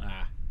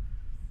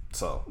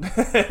 So, and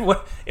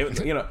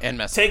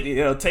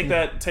take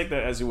that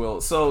as you will.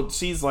 So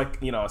she's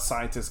like, a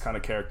scientist kind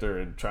of character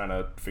and trying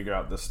to figure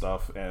out this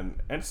stuff, and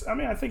it's, I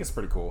mean, I think it's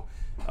pretty cool.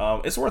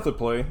 It's worth a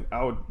play.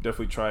 I would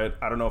definitely try it.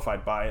 I don't know if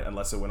I'd buy it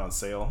unless it went on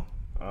sale.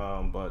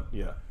 But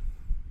yeah,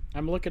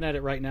 I'm looking at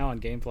it right now on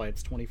GameFly.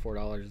 It's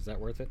 $24. Is that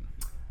worth it?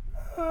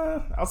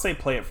 I'll say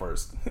play it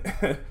first.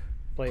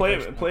 play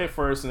it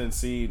first, and then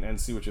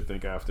see what you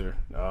think after.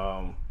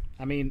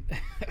 I mean,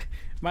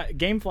 my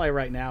GameFly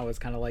right now is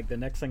kind of like the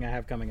next thing I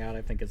have coming out.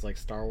 I think is like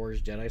Star Wars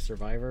Jedi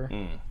Survivor.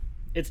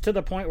 It's to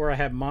the point where I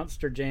have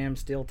Monster Jam,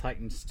 Steel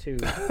Titans 2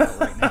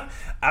 right now.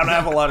 I don't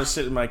have a lot of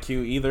shit in my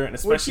queue either, and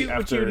especially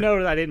which you know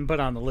that I didn't put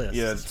on the list.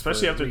 Yeah,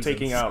 especially after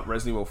taking out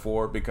Resident Evil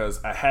 4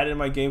 because I had it in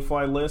my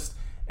GameFly list,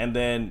 and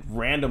then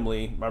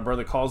randomly my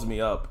brother calls me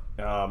up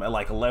at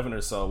like 11 or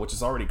so, which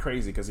is already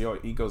crazy because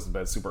he goes to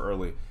bed super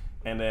early.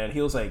 And then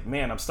he was like,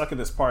 man, I'm stuck in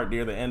this part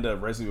near the end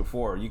of Resident Evil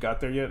 4. You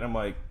got there yet? And I'm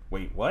like,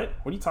 wait, what?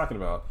 What are you talking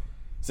about?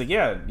 He's like,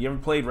 yeah, you ever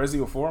played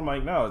Resident Evil 4? I'm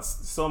like, no, it's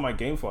still in my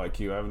GameFly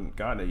queue. I haven't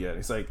gotten it yet.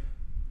 He's like,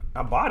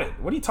 I bought it.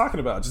 What are you talking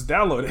about? Just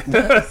download it.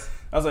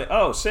 I was like,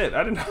 oh, shit.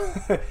 I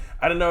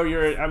didn't know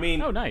you're... I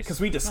mean, oh, nice.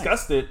 Because we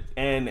discussed it,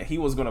 and he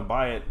was going to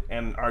buy it,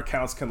 and our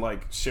accounts can,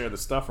 like, share the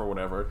stuff or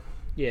whatever.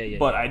 Yeah.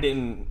 But I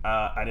didn't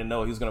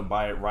know he was gonna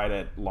buy it right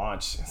at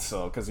launch.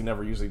 So because he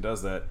never usually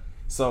does that.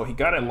 So he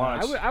got it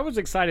launch. I was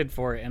excited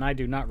for it, and I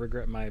do not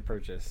regret my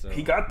purchase. So.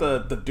 He got the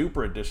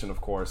Duper edition,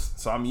 of course.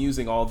 So I'm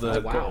using all the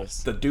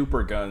the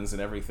Duper guns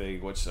and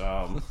everything, which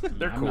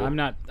they're cool. I'm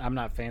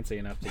not fancy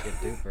enough to get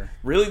Duper.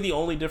 Really, the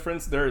only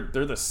difference they're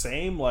the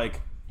same like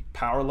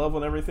power level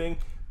and everything,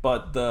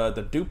 but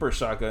the Duper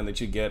shotgun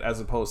that you get as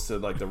opposed to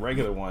like the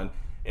regular one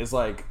is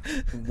like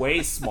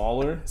way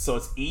smaller, so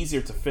it's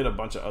easier to fit a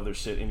bunch of other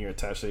shit in your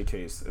attaché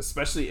case,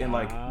 especially in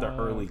like the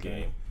early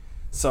game.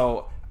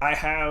 So I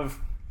have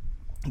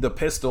the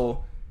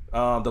pistol,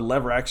 the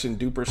lever action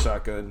Duper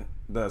shotgun,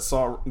 the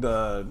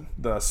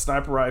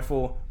sniper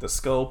rifle, the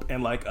scope,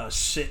 and like a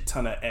shit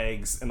ton of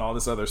eggs and all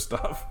this other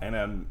stuff. And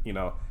then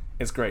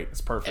it's great. It's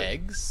perfect.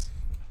 Eggs?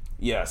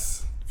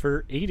 Yes.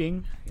 For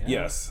eating. Yeah.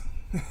 Yes.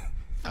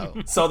 Oh.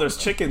 So there's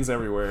chickens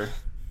everywhere.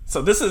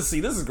 So this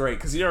is great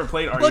because you never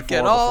played RE4 Look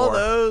at all before.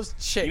 those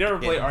chickens. You never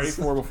played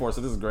RE4 before, so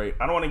this is great.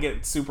 I don't want to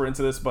get super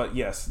into this, but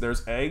yes,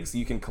 there's eggs.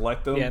 You can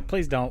collect them. Yeah,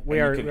 please don't.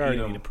 We already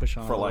need to push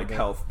on for a little like bit.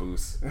 health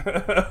boosts.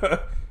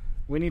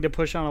 We need to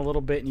push on a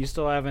little bit, and you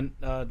still have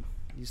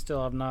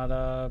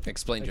not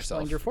Explained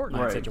yourself. your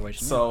Fortnite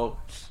situation. So,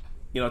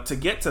 to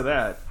get to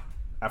that,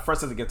 I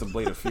first had to get to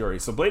Blade of Fury.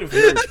 So Blade of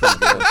Fury is pretty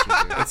good.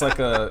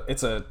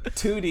 It's a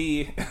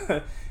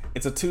 2D.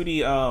 It's a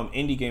 2D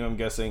indie game, I'm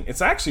guessing.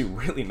 It's actually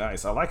really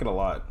nice. I like it a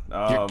lot.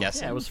 You're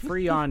guessing? Yeah, it was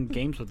free on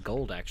Games with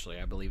Gold, actually,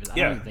 I believe. I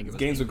don't even think it was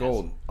Games with Game Pass.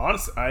 Gold.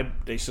 Honestly,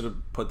 they should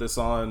have put this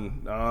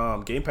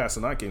on Game Pass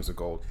and not Games with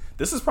Gold.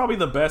 This is probably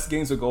the best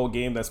Games with Gold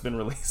game that's been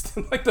released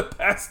in like the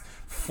past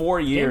 4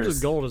 years. Games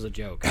with Gold is a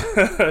joke.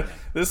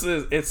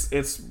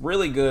 It's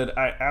really good.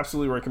 I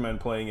absolutely recommend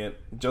playing it.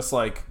 Just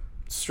like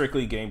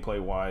strictly gameplay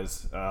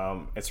wise,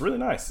 it's really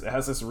nice. It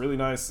has this really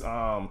nice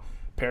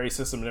parry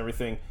system and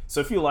everything. So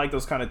if you like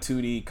those kind of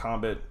 2D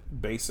combat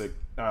basic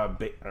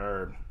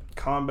or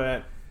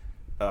combat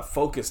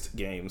focused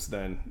games,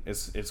 then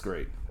it's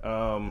great.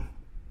 All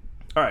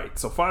right,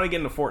 so finally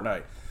getting to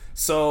Fortnite.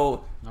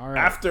 So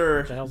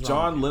after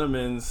John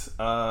Linneman's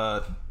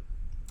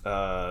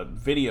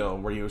video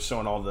where he was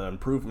showing all the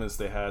improvements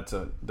they had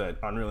to that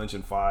Unreal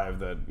Engine 5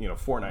 that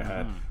Fortnite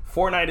had.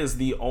 Fortnite is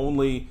the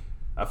only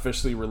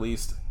officially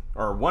released,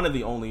 or one of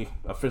the only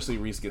officially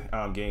released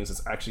games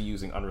that's actually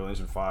using Unreal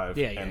Engine 5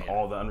 and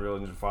all the Unreal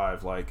Engine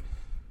 5 like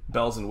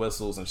bells and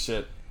whistles and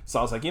shit. So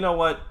I was like, you know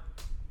what?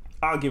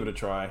 I'll give it a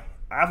try.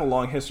 I have a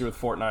long history with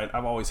Fortnite.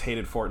 I've always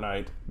hated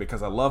Fortnite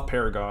because I love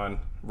Paragon,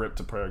 rip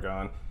to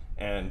Paragon,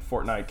 and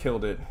Fortnite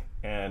killed it.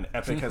 And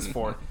Epic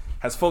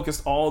has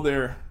focused all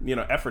their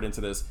effort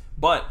into this.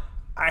 But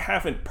I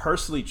haven't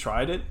personally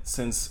tried it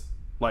since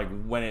like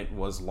when it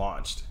was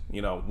launched.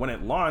 When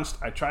it launched,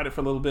 I tried it for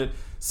a little bit,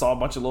 saw a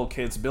bunch of little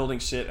kids building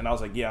shit, and I was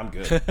like, yeah, I'm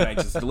good. And I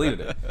just deleted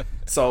it.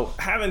 So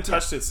haven't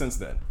touched it since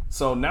then.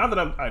 So now that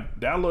I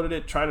downloaded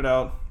it, tried it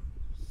out,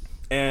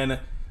 and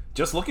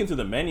just looking through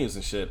the menus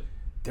and shit,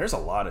 there's a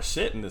lot of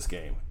shit in this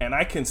game. And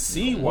I can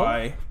see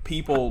why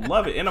people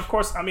love it. And of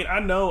course, I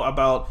know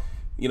about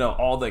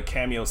all the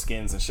cameo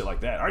skins and shit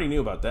like that. I already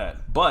knew about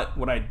that. But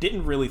what I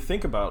didn't really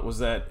think about was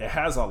that it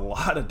has a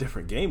lot of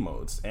different game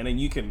modes. And then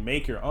you can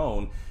make your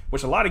own,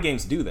 which a lot of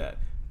games do that.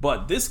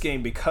 But this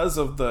game, because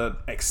of the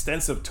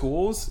extensive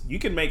tools, you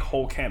can make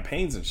whole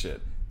campaigns and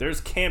shit. There's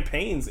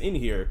campaigns in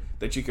here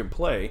that you can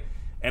play.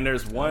 And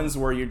there's ones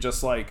where you're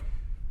just like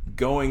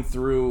going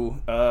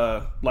through,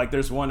 like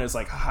there's one that's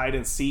like hide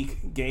and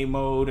seek game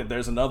mode. And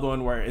there's another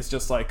one where it's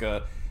just like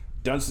a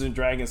Dungeons and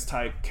Dragons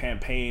type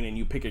campaign, and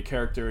you pick a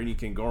character and you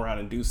can go around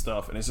and do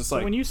stuff, and it's just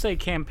like, when you say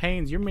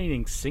campaigns, you're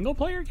meaning single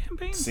player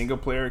campaigns? Single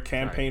player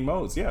campaign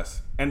modes,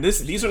 yes. And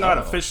these are not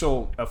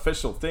official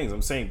things.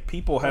 I'm saying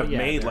people have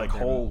made like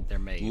whole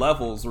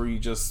levels where you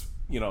just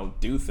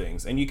do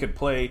things, and you could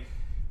play.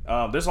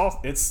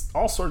 It's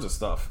all sorts of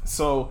stuff.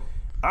 So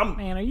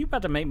man, are you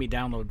about to make me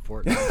download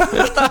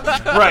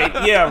Fortnite?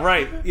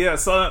 Right. Yeah.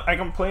 So I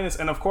can play this,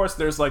 and of course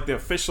there's like the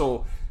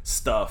official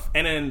stuff,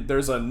 and then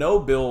there's a no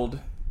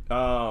build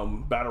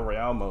battle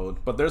royale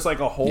mode, but there's like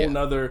a whole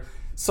nother.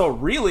 So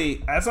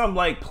really, as I'm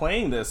like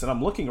playing this and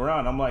I'm looking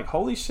around, I'm like,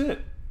 holy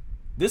shit,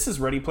 this is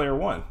Ready Player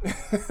One.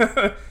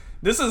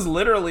 This is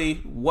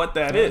literally what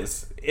that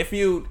is.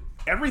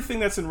 Everything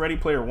that's in Ready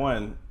Player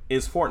One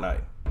is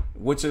Fortnite,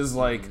 which is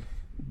like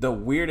the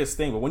weirdest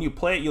thing. But when you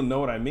play it, you'll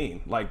know what I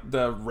mean. Like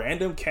the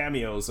random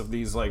cameos of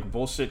these like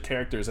bullshit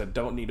characters that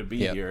don't need to be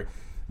here,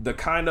 the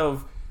kind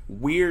of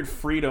weird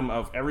freedom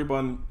of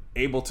everyone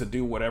able to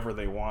do whatever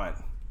they want.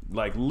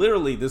 Like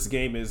literally this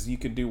game is you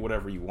can do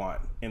whatever you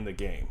want in the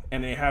game,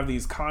 and they have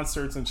these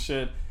concerts and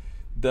shit.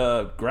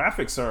 The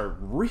graphics are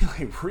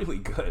really, really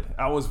good.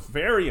 I was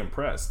very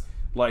impressed.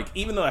 Like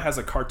even though it has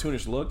a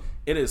cartoonish look,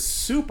 it is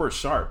super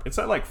sharp. It's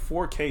at like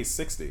 4K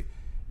 60,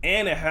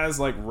 and it has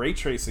like ray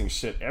tracing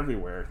shit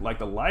everywhere. Like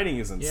the lighting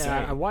is insane.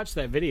 Yeah, I watched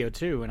that video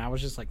too, and I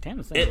was just like,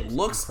 damn, it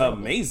looks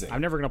amazing.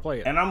 I'm never gonna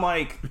play it. And I'm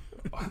like,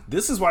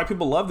 this is why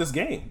people love this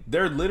game.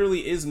 There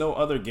literally is no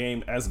other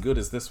game as good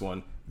as this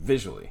one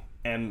visually.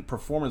 and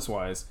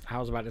performance-wise. I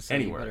was about to say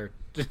anywhere.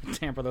 You better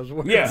tamper those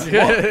words. Yeah,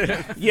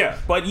 well, yeah,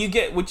 but you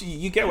get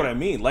what I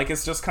mean. Like,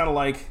 it's just kind of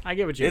like I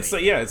get what you mean.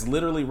 It's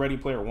literally Ready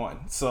Player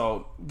One.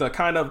 So the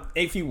kind of,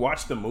 if you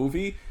watch the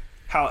movie,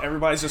 how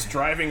everybody's just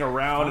driving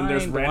around and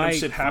there's random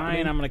shit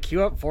happening. I'm gonna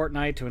queue up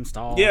Fortnite to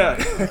install. Yeah,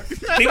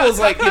 people's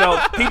like,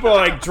 people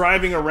are like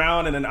driving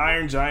around and an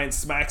Iron Giant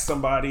smacks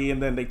somebody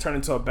and then they turn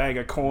into a bag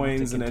of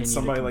coins and then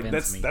somebody like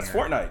that's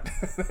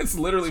Fortnite. That's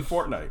literally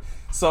Fortnite.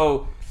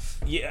 So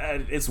yeah,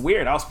 it's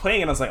weird. I was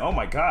playing and I was like, oh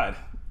my god,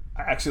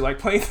 I actually like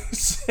playing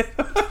this shit.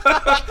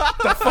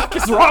 The fuck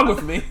is wrong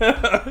with me?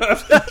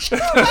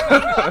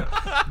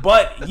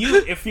 But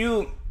if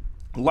you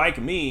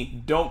like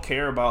me, don't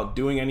care about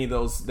doing any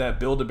of that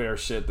Build-A-Bear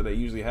shit that they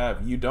usually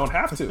have. You don't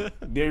have to.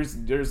 There's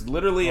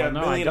literally a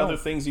million other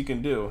things you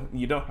can do.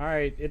 You don't. All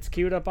right, it's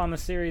queued up on the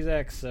Series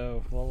X,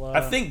 so we'll.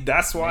 I think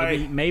that's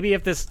why. Maybe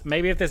if this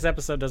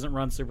episode doesn't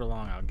run super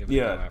long, I'll give it.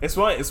 Yeah, it's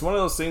one of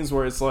those things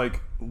where it's like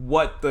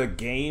what the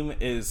game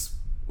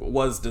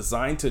was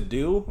designed to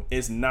do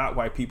is not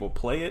why people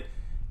play it,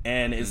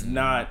 and is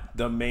not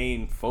the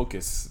main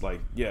focus.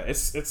 Like, yeah,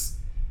 it's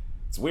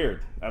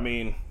weird. I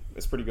mean,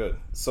 it's pretty good.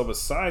 So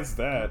besides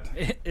that,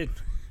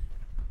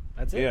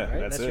 that's it. Yeah, right?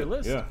 that's your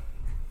list. Yeah.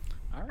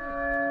 All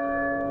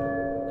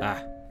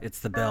right. It's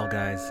the bell,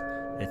 guys.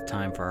 It's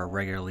time for our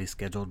regularly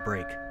scheduled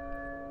break.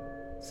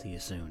 See you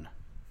soon.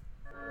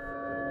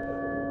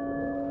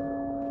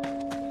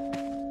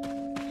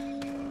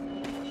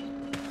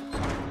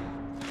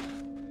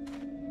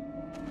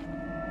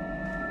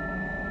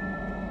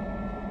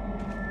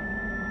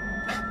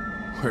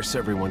 Where's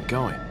everyone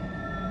going?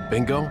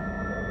 Bingo?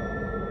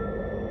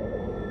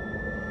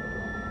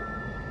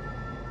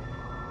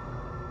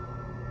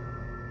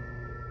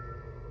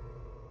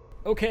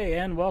 Okay,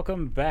 and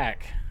welcome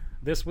back.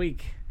 This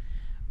week,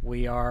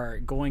 we are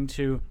going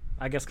to,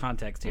 I guess,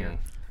 context here.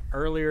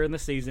 Earlier in the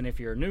season, if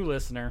you're a new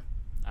listener,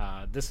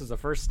 this is the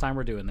first time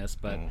we're doing this,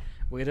 but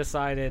we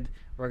decided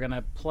we're going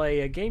to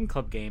play a game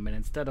club game, and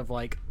instead of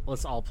like,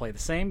 let's all play the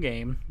same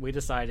game, we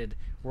decided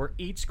we're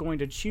each going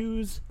to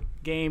choose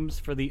games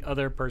for the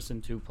other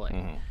person to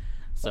play.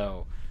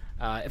 So,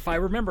 if I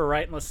remember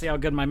right, and let's see how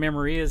good my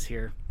memory is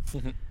here.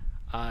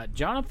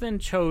 Jonathan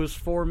chose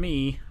for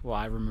me. Well,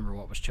 I remember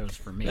what was chose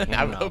for me.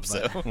 I would hope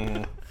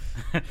so.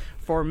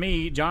 For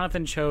me,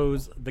 Jonathan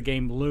chose the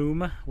game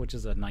Loom, which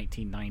is a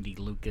 1990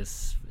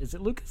 Lucas. Is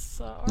it Lucas?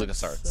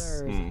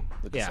 LucasArts.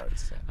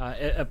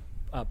 LucasArts.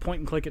 A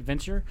point-and-click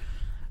adventure.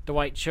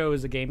 Dwight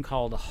chose a game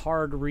called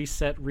Hard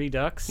Reset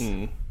Redux.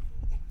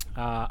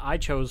 I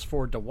chose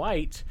for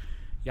Dwight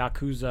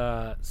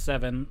Yakuza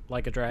 7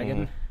 Like a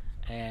Dragon.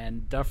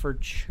 And Duffer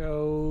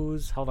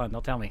chose... Hold on,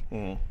 don't tell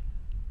me.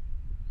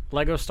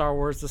 Lego Star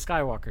Wars The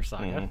Skywalker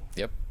Saga.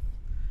 Yep.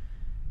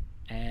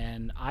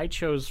 And I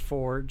chose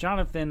for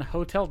Jonathan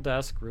Hotel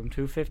Dusk, Room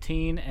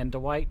 215, and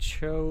Dwight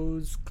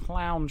chose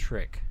Clown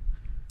Trick.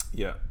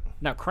 Yeah.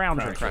 No, Crown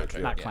Trick.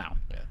 Not yeah. Clown.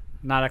 Yeah.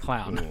 Not a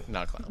clown.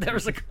 Not a clown. There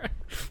was a...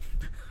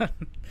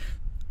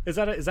 Is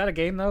that a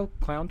game, though?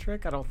 Clown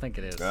Trick? I don't think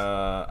it is.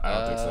 I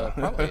don't think so.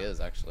 Probably is,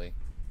 actually.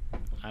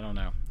 I don't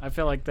know. I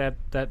feel like that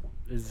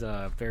is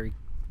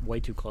way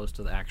too close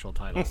to the actual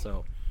title,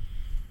 so...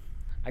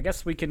 I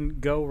guess we can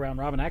go round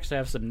robin. I actually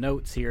have some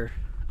notes here.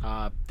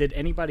 Did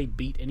anybody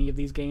beat any of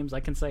these games? I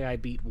can say I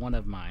beat one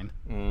of mine.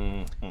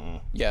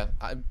 Yeah,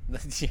 I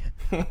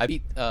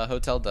beat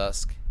Hotel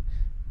Dusk,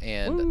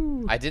 and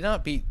Woo. I did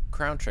not beat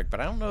Crown Trick. But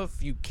I don't know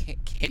if you can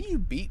you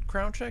beat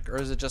Crown Trick, or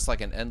is it just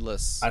like an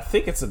endless? I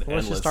think it's an endless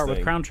Let's just start thing.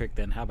 with Crown Trick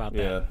then. How about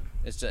that?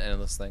 It's just an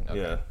endless thing. Okay.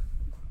 Yeah.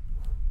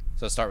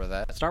 So start with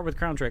that. Start with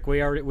Crown Trick.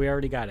 We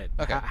already got it.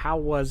 Okay. How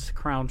was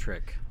Crown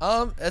Trick?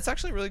 It's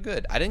actually really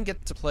good. I didn't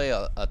get to play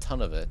a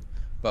ton of it,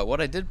 but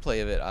what I did play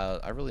of it,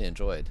 I really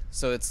enjoyed.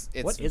 So it's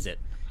what is it?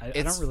 I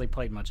don't really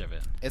play much of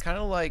it. It's kind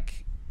of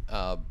like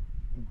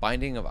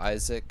Binding of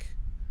Isaac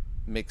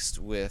mixed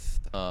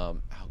with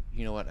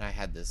you know what? I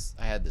had this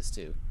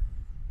too.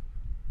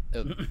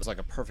 It was like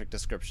a perfect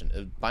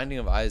description. Binding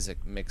of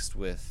Isaac mixed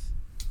with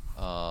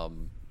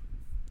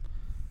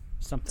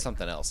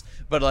something else.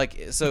 But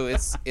like, so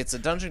it's a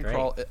dungeon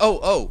crawl.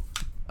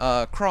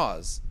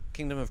 Kraws,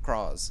 Kingdom of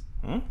Kraws.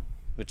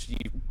 Which you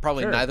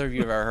probably neither of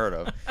you have ever heard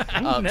of.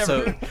 Never.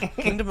 So,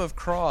 Kingdom of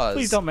Kraws.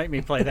 Please don't make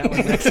me play that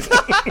one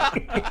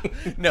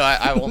next. No,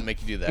 I won't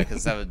make you do that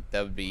because that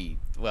would be,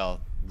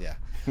 well, yeah.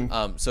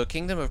 So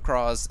Kingdom of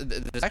Kraws,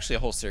 there's actually a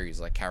whole series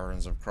like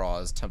Caverns of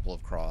Kraws, Temple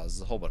of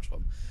Kraws, a whole bunch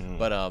of them.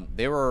 But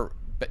they were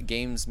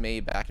games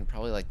made back in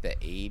probably like the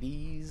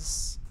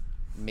 80s,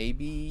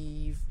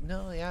 maybe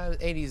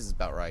 80s is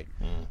about right.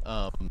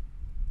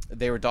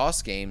 They were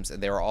DOS games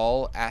and they were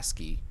all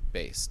ASCII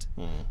based.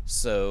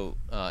 So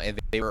and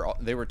they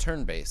were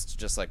turn based,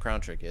 just like Crown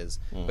Trick is.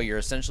 But you're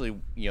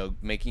essentially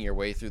making your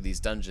way through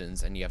these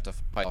dungeons and you have to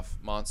fight off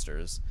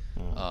monsters.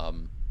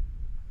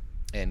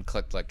 And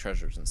collect like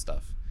treasures and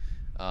stuff.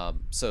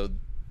 So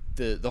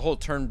the whole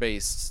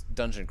turn-based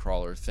dungeon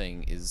crawler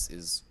thing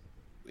is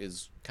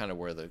kind of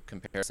where the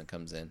comparison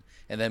comes in.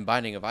 And then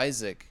Binding of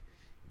Isaac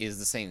is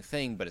the same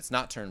thing, but it's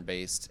not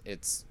turn-based.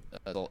 It's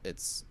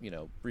it's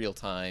real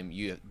time.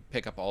 You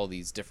pick up all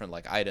these different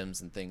like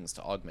items and things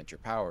to augment your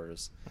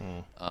powers,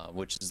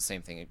 which is the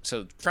same thing.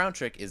 So Crown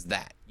Trick is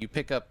that you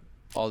pick up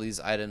all these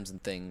items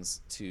and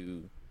things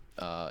to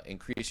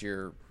increase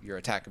your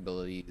attack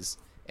abilities,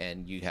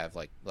 and you have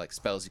like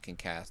spells you can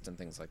cast and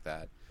things like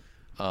that.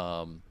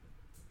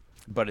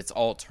 But it's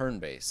all turn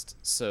based,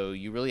 so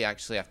you really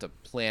actually have to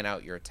plan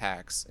out your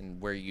attacks and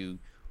when you.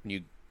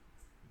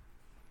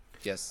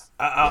 Yes.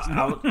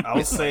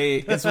 I'll say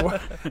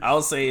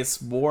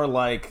it's more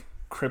like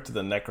Crypt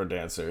the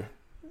Necrodancer,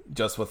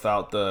 just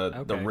without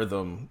the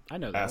rhythm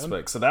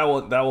aspect. So that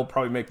will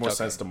probably make more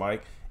sense to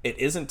Mike. It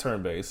isn't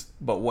turn based,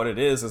 but what it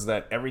is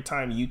that every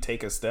time you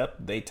take a step,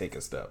 they take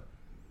a step.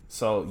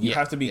 So you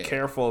have to be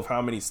careful of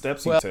how many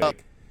steps you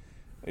take.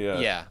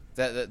 Yeah.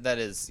 That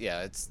is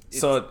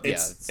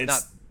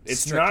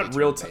it's not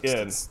real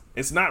time.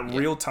 It's not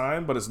real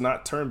time, but it's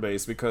not turn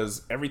based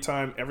because every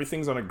time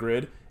everything's on a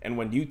grid, and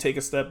when you take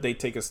a step, they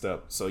take a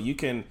step. So you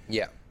can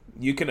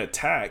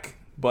attack,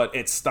 but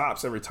it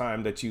stops every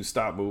time that you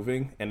stop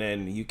moving, and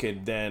then you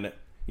can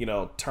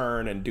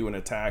turn and do an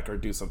attack or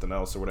do something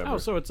else or whatever. Oh,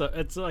 so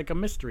it's like a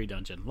mystery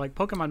dungeon, like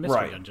Pokemon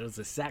Mystery Dungeon. It's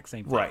the exact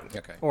same thing. Right.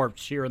 Okay. Or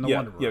Sheer in the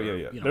Wonder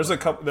World. Yeah. There's a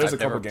couple games like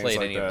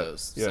that.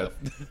 Those, yeah.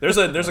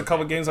 So. There's a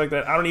couple games like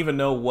that. I don't even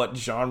know what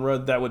genre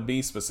that would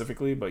be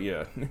specifically, but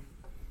yeah.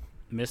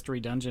 Mystery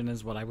dungeon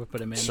is what I would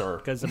put him in. Sure.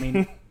 Because I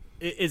mean,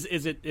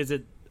 is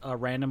it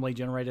randomly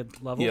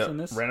generated levels in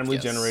this? Randomly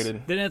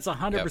generated. Then it's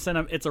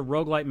 100%. It's a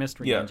roguelike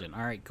mystery dungeon.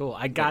 All right, cool.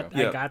 I got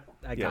it.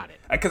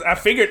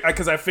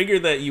 Because I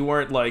figured that you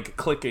weren't like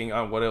clicking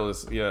on what it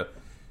was. Yeah.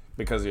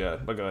 Because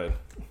but go ahead.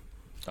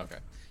 Okay.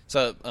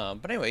 So,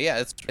 but anyway,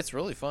 it's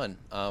really fun.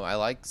 I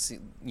like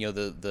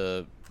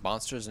the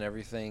monsters and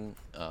everything.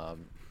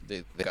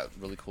 They got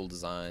really cool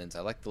designs. I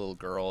like the little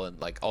girl and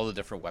like all the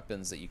different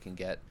weapons that you can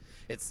get.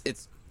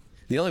 It's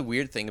the only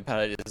weird thing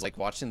about it is like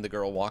watching the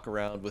girl walk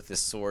around with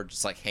this sword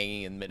just like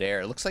hanging in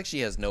midair. It looks like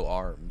she has no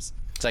arms.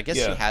 So I guess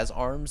she has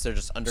arms. They're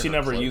just under. She her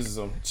never cloak. uses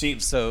them. She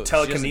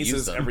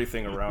telekinesis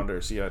everything around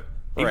her.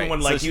 Even when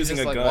like using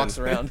a gun, walks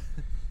around.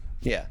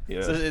 Yeah.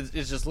 So it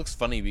just looks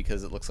funny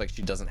because it looks like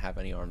she doesn't have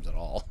any arms at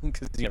all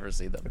because you never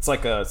see them. It's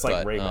like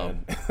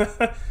Rayman.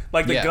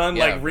 Like the gun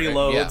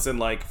reloads and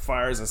like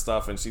fires and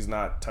stuff, and she's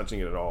not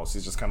touching it at all.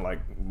 She's just kind of like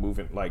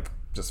moving, like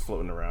just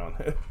floating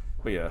around.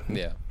 But yeah.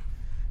 Yeah.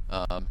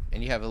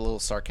 And you have a little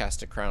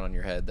sarcastic crown on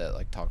your head that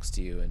like talks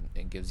to you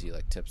and gives you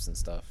like tips and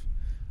stuff.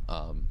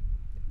 I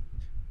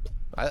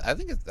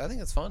think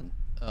it's fun.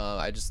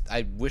 I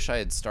wish I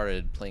had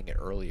started playing it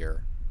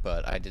earlier,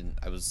 but I didn't.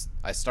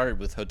 I started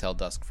with Hotel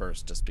Dusk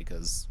first just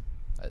because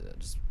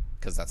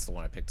that's the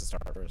one I picked to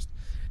start first.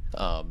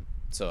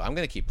 So I'm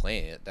gonna keep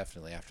playing it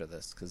definitely after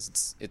this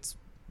because it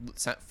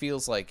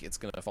feels like it's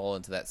gonna fall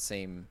into that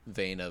same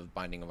vein of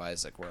Binding of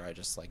Isaac where I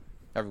just like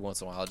every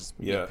once in a while I'll just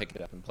pick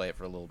it up and play it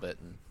for a little bit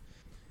and.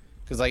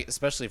 Because like,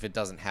 especially if it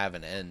doesn't have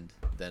an end,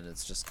 then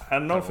it's just. I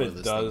don't know if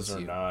it does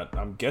or not.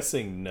 I'm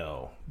guessing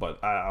no,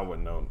 but I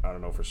wouldn't know. I don't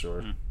know for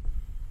sure.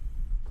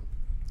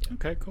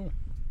 Okay, cool.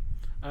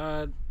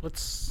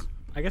 Let's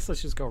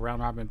just go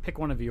round robin. Pick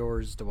one of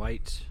yours,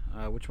 Dwight.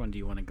 Which one do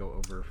you want to go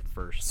over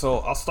first? So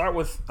I'll start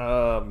with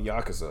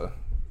Yakuza,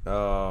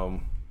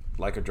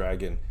 Like a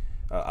Dragon.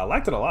 I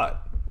liked it a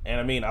lot, and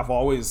I mean I've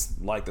always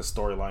liked the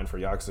storyline for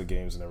Yakuza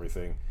games and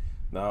everything.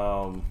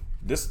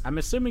 I'm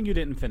assuming you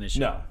didn't finish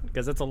it. No,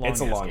 because it's a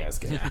long ass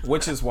game.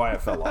 Which is why I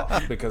fell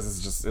off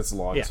because it's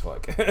long as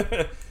fuck.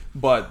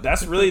 But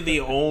that's really the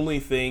only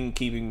thing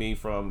keeping me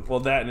from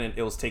that, and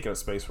it was taking up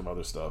space from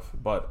other stuff.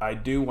 But I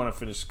do want to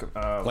finish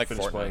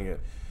playing it.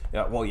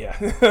 Yeah, well, yeah.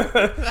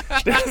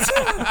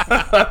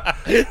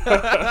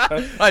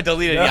 I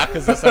deleted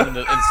Yakuza 7 to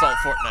install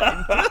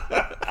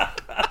Fortnite.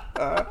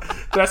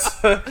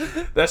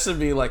 That should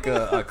be like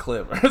a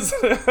clip.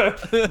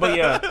 But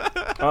yeah,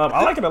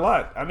 I like it a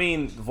lot. I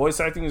mean,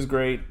 voice acting is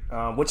great.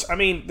 Which I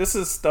mean, this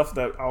is stuff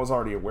that I was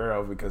already aware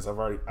of because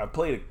I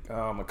played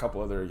a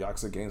couple other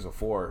Yakuza games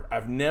before.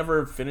 I've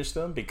never finished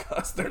them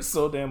because they're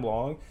so damn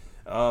long.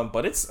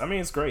 But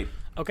it's great.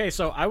 Okay,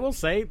 so I will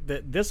say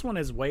that this one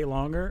is way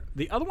longer.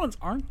 The other ones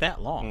aren't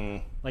that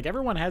long. Like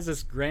everyone has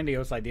this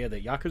grandiose idea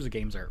that Yakuza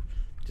games are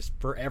just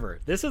forever.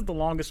 This is the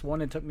longest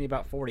one. It took me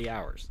about 40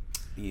 hours.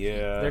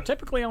 Yeah, they're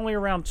typically only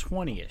around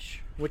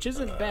 20-ish, which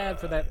isn't bad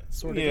for that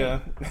sort of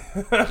game.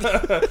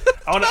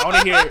 I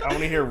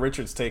want to hear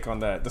Richard's take on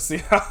that to see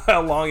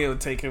how long it would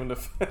take him to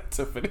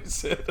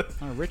finish it.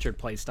 Richard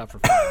plays stuff for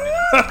 5 minutes,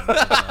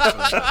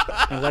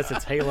 unless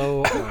it's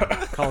Halo or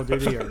Call of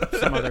Duty or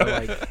some other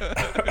like.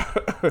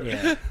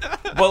 Yeah,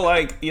 but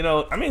like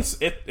I mean,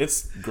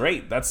 it's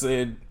great. That's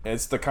it.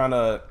 It's the kind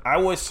of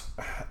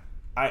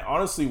I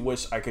honestly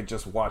wish I could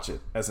just watch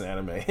it as an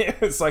anime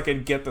so I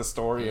could get the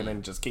story and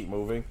then just keep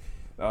moving.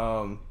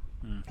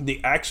 The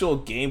actual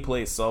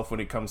gameplay itself when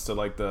it comes to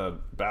like the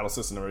battle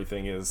system and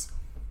everything is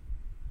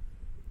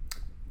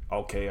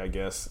okay, I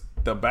guess.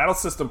 The battle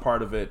system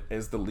part of it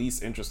is the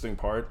least interesting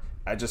part.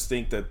 I just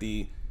think that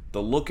the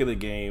look of the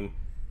game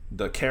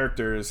the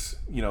characters,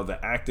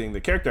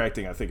 the character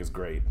acting, I think is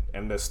great,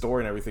 and the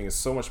story and everything is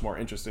so much more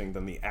interesting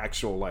than the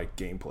actual like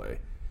gameplay.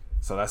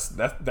 So I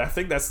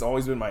think that's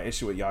always been my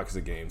issue with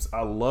Yakuza games.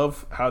 I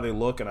love how they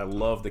look, and I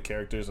love the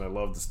characters, and I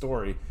love the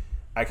story.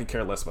 I could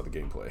care less about the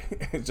gameplay.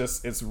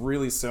 It's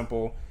really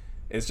simple.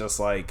 It's just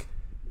like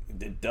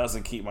it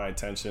doesn't keep my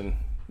attention.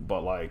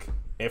 But like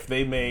if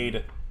they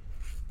made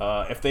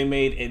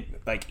it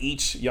like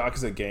each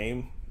Yakuza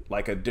game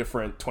like a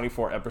different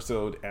 24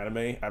 episode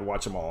anime, I'd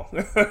watch them all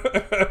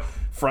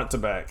front to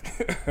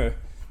back.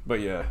 But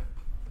yeah,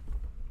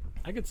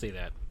 I could see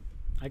that.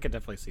 I could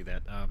definitely see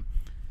that.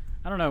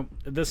 I don't know,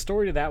 the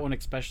story to that one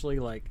especially,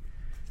 like,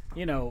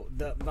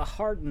 the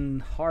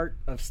hardened heart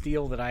of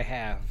steel that I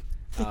have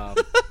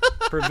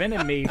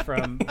prevented me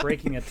from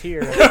breaking a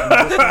tear in this game.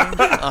 If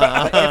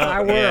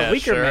I were a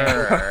weaker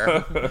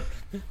man,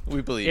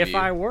 we believe if you.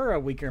 I were a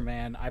weaker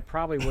man, I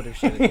probably would have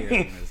shed a tear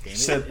in this game.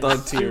 Shed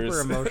thug tears.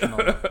 Super emotional.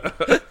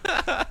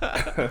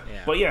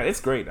 But yeah,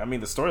 it's great. I mean,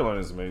 the storyline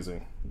is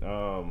amazing.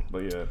 But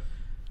yeah.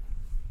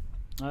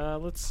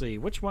 Let's see.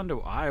 Which one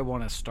do I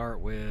want to start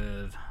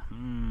with?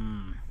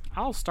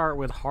 I'll start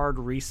with Hard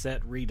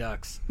Reset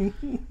Redux,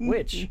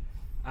 which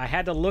I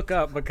had to look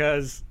up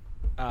because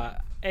A,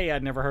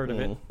 I'd never heard of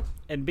it,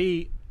 and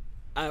B,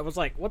 I was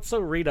like, what's so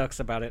Redux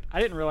about it? I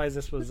didn't realize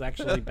this was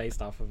actually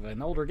based off of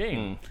an older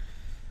game.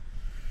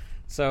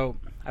 So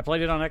I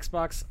played it on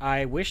Xbox.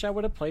 I wish I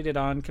would have played it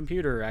on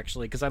computer,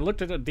 actually, because I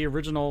looked at the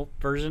original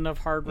version of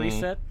Hard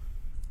Reset.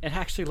 It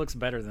actually looks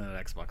better than an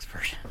Xbox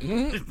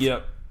version.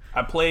 Yep.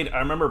 I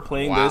remember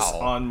playing this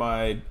on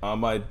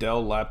my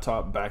Dell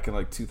laptop back in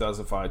like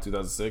 2005,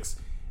 2006.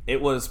 It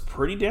was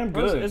pretty damn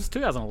good. It's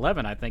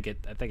 2011, I think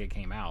it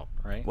came out,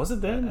 right? Was it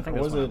then? I think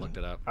that's when I looked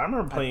it up. I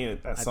remember playing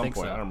it at some point.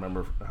 So. I don't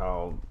remember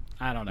how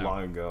I don't know.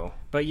 long ago.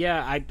 But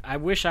yeah, I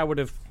wish I would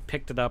have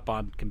picked it up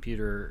on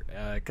computer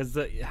because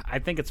I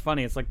think it's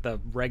funny. It's like the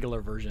regular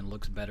version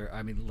looks better.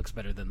 I mean, it looks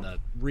better than the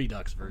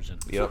Redux version.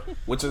 Yep.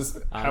 Which is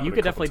you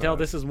could definitely tell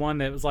this is one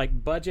that was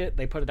like budget.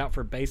 They put it out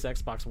for base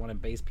Xbox One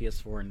and base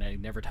PS4, and they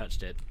never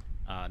touched it.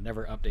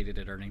 Never updated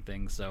it or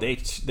anything. So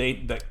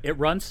it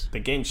runs. The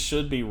game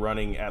should be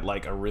running at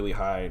like a really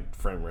high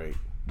frame rate.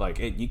 Like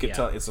you could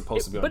tell it's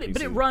supposed to be on PC.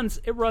 But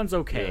it runs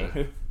okay.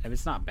 Yeah. And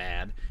it's not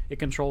bad. It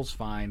controls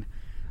fine.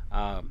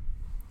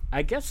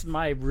 I guess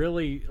my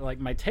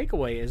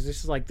takeaway is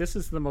this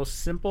is the most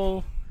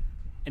simple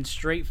and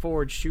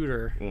straightforward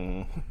shooter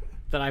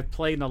that I've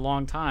played in a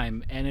long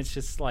time, and it's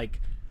just like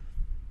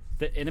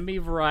the enemy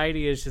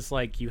variety is just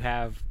like you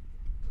have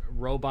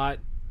robot.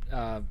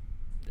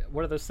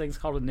 What are those things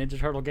called in Ninja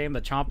Turtle game?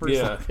 The chompers.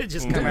 Yeah. They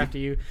just come after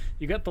you.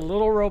 You got the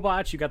little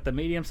robots, you got the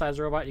medium-sized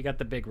robot, you got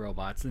the big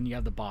robots, and then you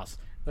have the boss.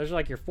 Those are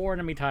like your 4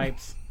 enemy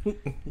types.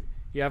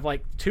 You have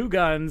like 2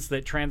 guns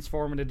that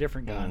transform into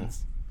different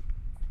guns.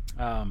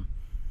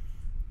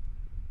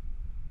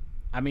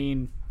 I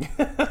mean,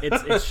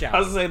 it's shallow. I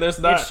was gonna say there's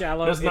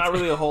not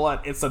really a whole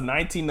lot. It's a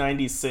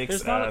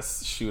 1996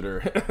 ass shooter.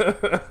 It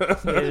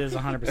is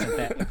 100%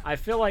 that. I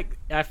feel like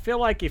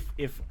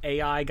if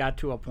AI got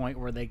to a point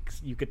where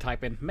you could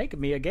type in "make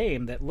me a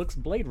game that looks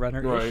Blade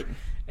Runner-ish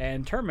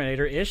and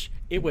Terminator-ish,"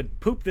 it would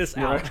poop this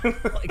out.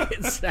 Like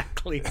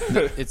exactly.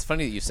 It's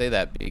funny that you say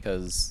that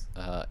because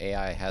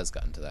AI has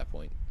gotten to that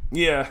point.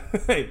 Yeah,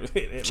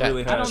 it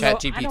really has.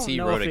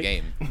 ChatGPT wrote a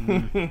game.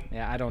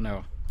 Yeah, I don't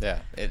know. Yeah,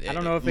 I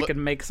don't know if it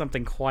can make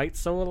something quite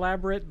so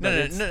elaborate.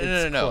 But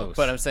No. Close.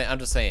 But I'm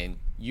just saying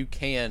you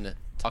can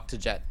talk to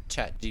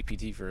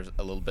ChatGPT for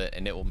a little bit,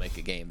 and it will make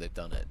a game. They've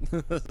done it.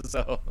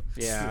 So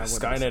yeah,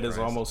 Skynet is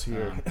almost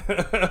here.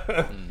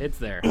 It's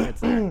there.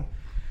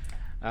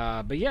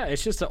 But yeah,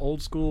 it's just an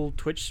old school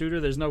Twitch shooter.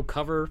 There's no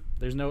cover.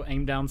 There's no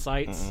aim down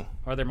sights,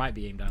 or there might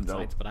be aim down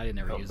sights, but I didn't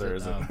ever use it.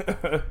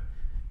 Isn't.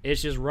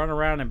 It's just run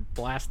around and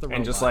blast the robots.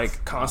 And just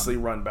like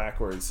constantly run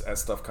backwards as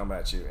stuff come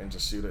at you and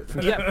just shoot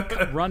it.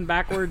 Yeah, run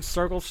backwards,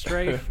 circle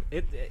strafe.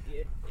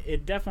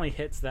 It definitely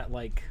hits that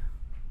like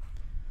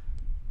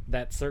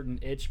that certain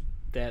itch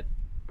that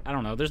I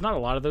don't know. There's not a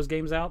lot of those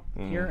games out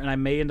here, and I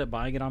may end up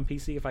buying it on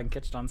PC if I can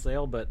catch it on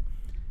sale. But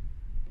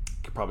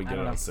could probably get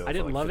it on sale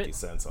for like 50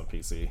 cents on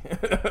PC.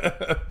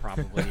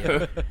 Probably,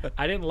 yeah.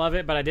 I didn't love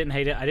it, but I didn't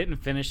hate it. I didn't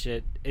finish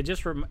it. It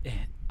just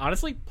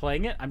honestly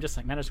playing it, I'm just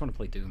like, man, I just want to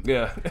play Doom.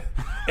 Yeah,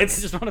 I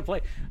just want to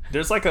play.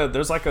 There's like a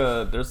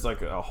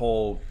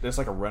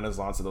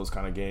renaissance of those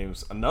kind of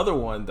games. Another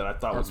one that I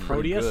thought was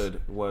pretty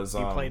good was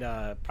you played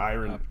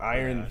Ion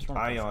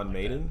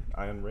Maiden.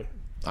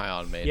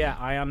 Yeah,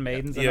 Ion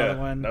Maiden's another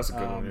one. That's a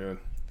good one.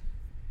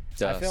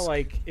 Yeah. I feel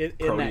like in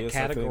Proteus, that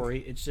category,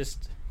 it's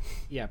just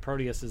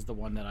Proteus is the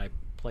one that I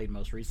played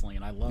most recently,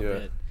 and I love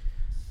it.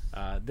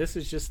 This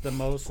is just the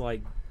most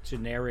like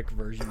generic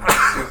version of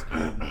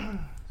it.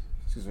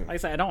 Excuse me. Like I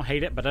said, I don't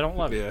hate it, but I don't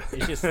love it.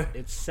 It's just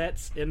it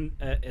sets in.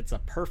 It's a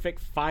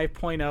perfect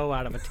 5.0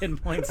 out of a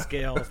 10-point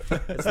scale.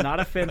 It's not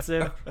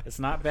offensive. It's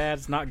not bad.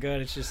 It's not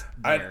good. It's just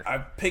there. I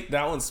picked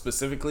that one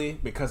specifically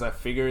because I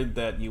figured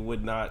that you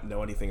would not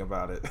know anything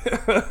about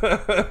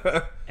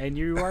it. And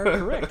you are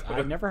correct.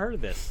 I've never heard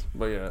of this.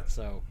 But yeah.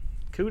 So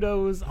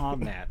Kudos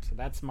on that.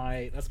 That's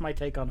my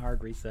take on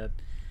Hard Reset.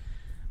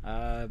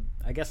 I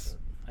guess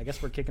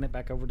we're kicking it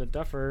back over to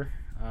Duffer.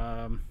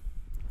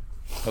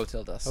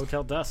 Hotel Dusk.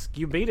 Hotel Dusk.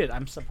 You beat it.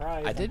 I'm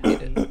surprised. I did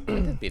beat it. I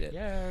did beat it.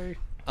 Yay.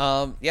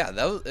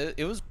 Yeah,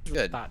 it was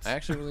good. Thoughts? I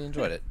actually really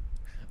enjoyed it.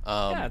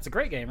 Yeah, it's a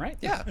great game, right?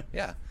 Yeah.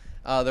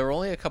 There were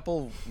only a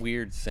couple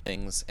weird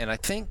things, and I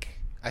think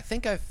I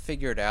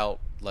figured out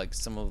like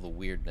some of the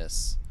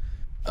weirdness.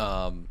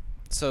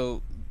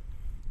 So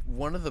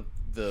one of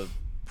the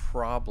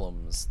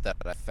problems that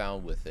I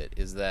found with it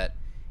is that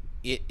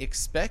it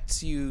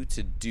expects you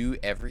to do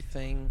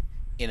everything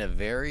in a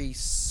very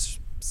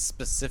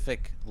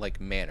specific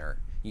like manner.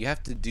 You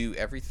have to do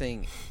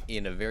everything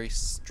in a very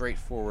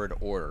straightforward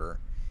order,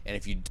 and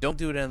if you don't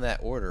do it in that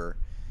order,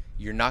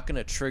 you're not going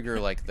to trigger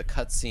like the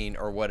cutscene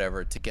or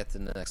whatever to get to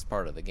the next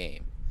part of the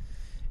game.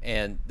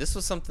 And this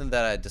was something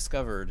that I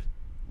discovered,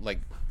 like,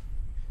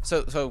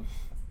 so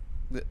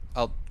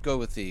I'll go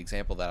with the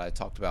example that I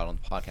talked about on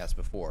the podcast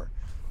before.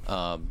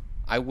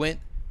 I went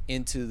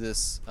into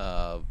this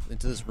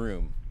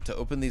room to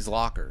open these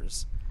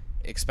lockers,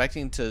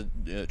 expecting to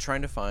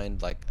trying to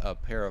find like a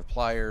pair of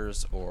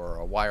pliers or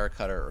a wire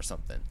cutter or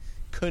something.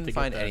 Couldn't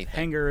find anything.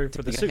 Hanger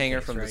for the suitcase,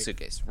 hanger from right? the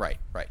suitcase. Right.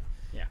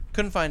 Yeah.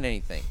 Couldn't find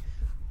anything.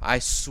 I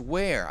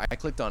swear I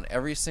clicked on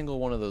every single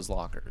one of those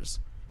lockers,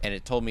 and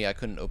it told me I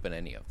couldn't open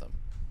any of them.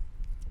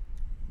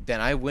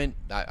 Then I went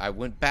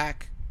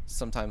back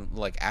sometime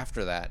like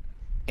after that,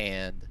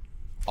 and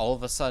all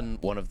of a sudden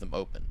one of them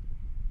opened.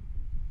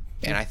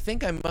 And I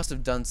think I must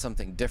have done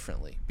something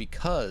differently,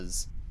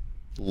 because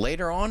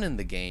later on in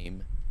the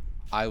game,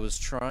 I was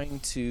trying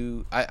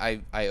to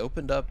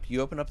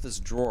you open up this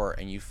drawer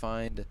and you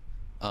find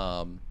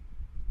a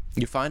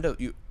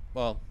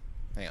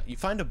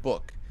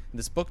book.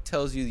 This book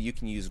tells you that you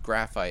can use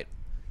graphite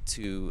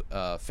to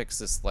fix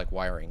this like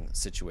wiring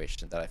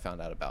situation that I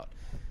found out about.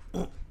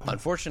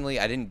 Unfortunately,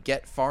 I didn't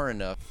get far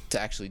enough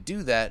to actually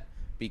do that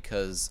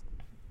because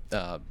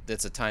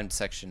it's a timed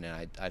section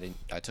and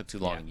I took too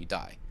long and you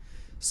die.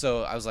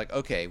 So I was like,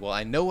 okay, well,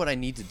 I know what I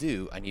need to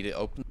do. I need to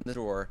open the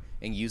drawer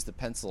and use the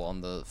pencil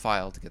on the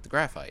file to get the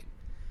graphite.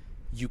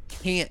 You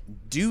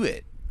can't do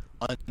it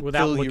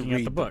until you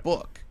read the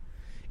book.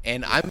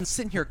 And I'm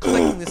sitting here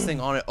clicking this thing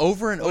on it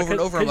over and over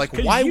and over. I'm like,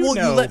 why won't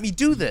you let me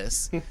do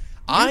this?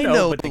 I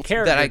know but the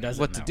character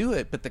what to do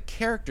it, but the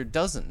character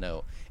doesn't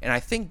know. And I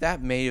think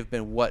that may have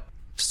been what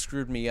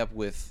screwed me up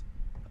with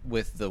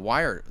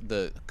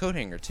the coat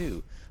hanger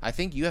too. I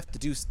think you have to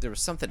do. There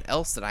was something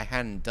else that I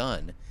hadn't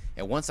done,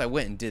 and once I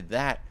went and did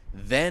that,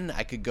 then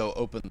I could go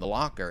open the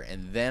locker,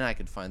 and then I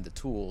could find the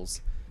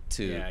tools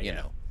to you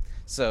know.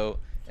 So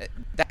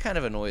that kind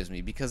of annoys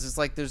me because it's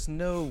like there's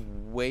no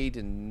way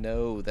to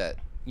know that.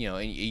 You know,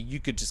 and you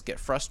could just get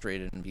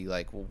frustrated and be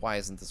like, well, why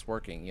isn't this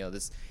working? You know,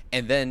 this,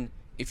 and then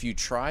if you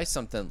try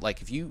something,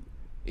 like if you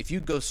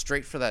go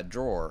straight for that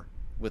drawer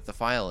with the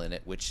file in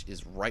it, which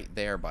is right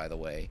there, by the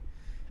way,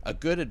 a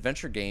good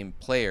adventure game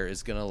player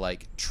is going to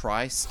like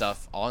try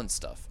stuff on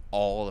stuff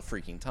all the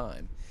freaking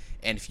time.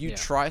 And if you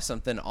try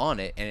something on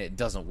it and it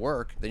doesn't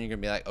work, then you're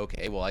going to be like,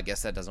 okay, well, I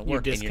guess that doesn't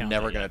work, and you're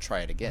never going to try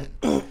it again.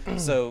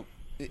 So,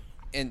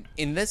 and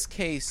in this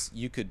case,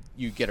 you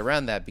get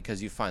around that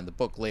because you find the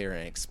book later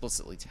and it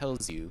explicitly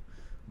tells you,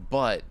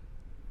 but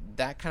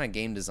that kind of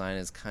game design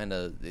is kind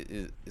of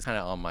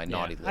on my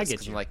naughty list. I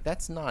get you. I'm like,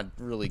 that's not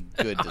really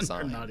good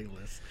design. On your naughty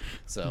list.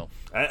 So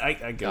I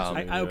get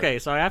you. Okay,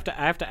 so I have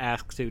to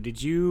ask too.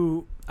 Did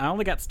you? I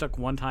only got stuck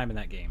one time in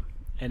that game,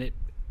 and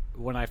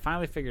when I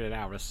finally figured it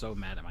out, I was so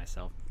mad at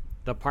myself.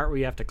 The part where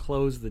you have to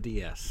close the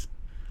DS.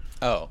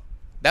 Oh,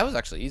 that was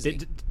actually easy.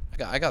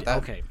 I got that.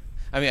 Okay.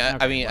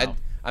 Wow.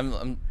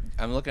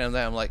 I'm looking at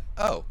that. I'm like,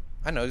 oh,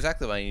 I know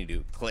exactly what I need to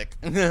do. Click.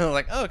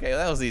 Like, oh, okay,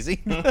 that was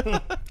easy.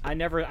 I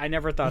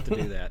never thought to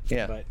do that.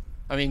 Yeah. But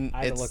I mean,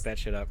 I had to look that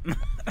shit up.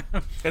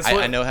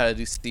 I know how to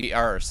do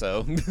CDR,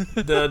 so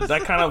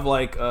that kind of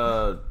like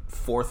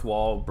fourth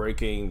wall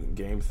breaking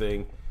game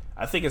thing,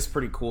 I think it's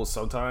pretty cool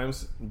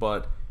sometimes.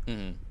 But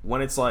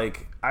when it's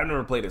like, I've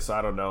never played it, so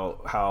I don't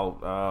know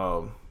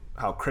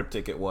how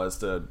cryptic it was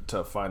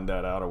to find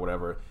that out or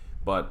whatever.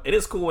 But it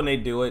is cool when they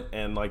do it,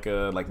 and like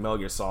Metal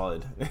Gear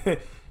Solid,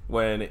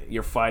 when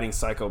you're fighting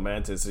Psycho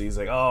Mantis, and he's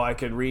like, "Oh, I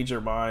can read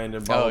your mind,"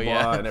 and blah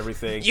blah and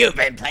everything. You've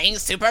been playing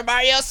Super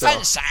Mario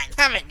Sunshine,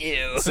 haven't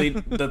you? See,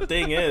 the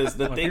thing is,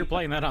 if you're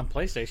playing that on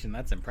PlayStation,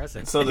 that's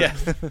impressive. So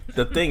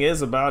the thing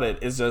is about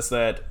it is just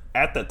that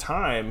at the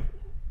time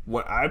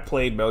when I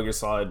played Metal Gear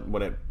Solid,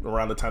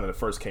 around the time that it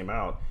first came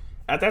out,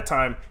 at that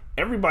time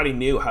everybody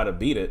knew how to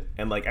beat it,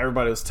 and like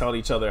everybody was telling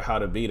each other how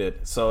to beat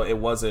it, so it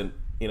wasn't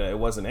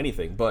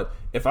anything. But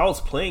if I was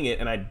playing it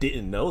and I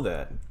didn't know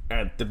that,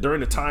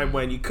 during the time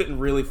when you couldn't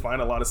really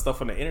find a lot of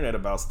stuff on the internet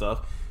about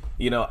stuff,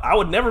 I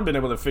would never been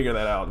able to figure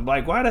that out.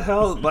 Like, why the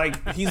hell? Like,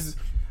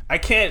 I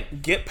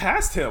can't get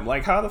past him.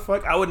 Like, how the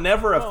fuck? I would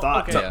never have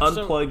thought to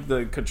unplug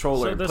the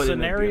controller. So and the put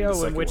scenario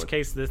it in in which one.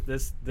 case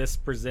this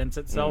presents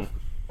itself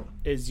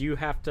is you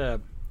have to.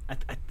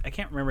 I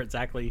can't remember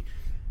exactly.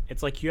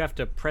 it's like you have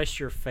to press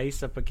your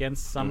face up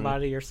against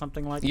somebody or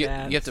something like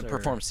that. You have to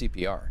perform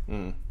CPR.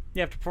 You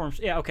have to perform.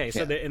 Yeah, okay.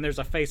 So Yeah. and there's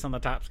a face on the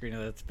top screen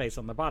and there's a face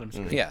on the bottom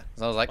screen. Yeah.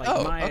 So I was like, Like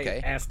oh, my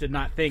okay. ass did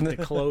not think to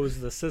close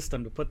the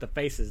system to put the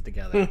faces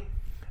together.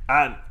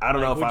 I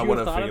don't know if would I you would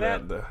have have thought of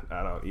figured that.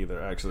 I don't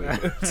either, actually.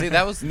 See,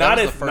 that was not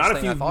the if first not thing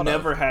if I you've thought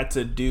never of. had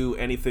to do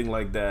anything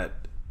like that,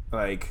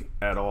 like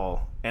at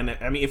all. And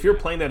I mean, if you're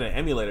playing that in an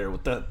emulator,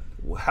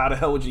 how the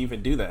hell would you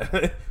even do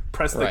that?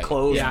 Press the Right.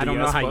 close. Yeah, I don't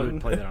know DS how you button?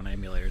 would play that on an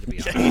emulator, to be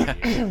honest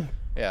with you.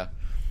 Yeah.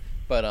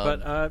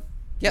 But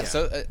Yeah.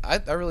 So I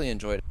really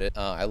enjoyed it.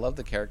 I love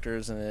the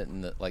characters in it,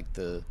 and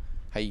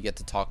how you get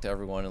to talk to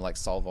everyone and like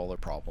solve all their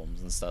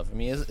problems and stuff. I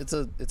mean, it's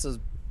a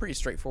pretty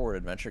straightforward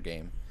adventure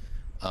game,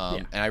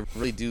 and I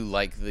really do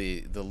like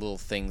the little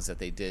things that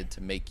they did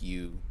to make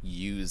you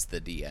use the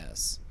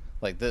DS.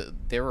 Like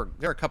there are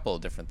a couple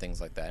of different things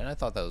like that, and I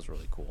thought that was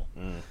really cool.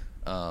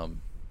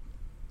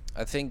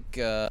 I think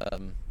there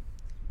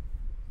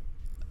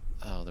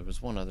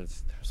was one other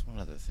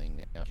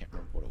thing. I can't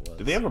remember what it was.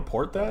 Did they ever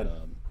port that?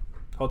 But,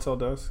 Hotel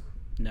does.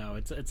 No,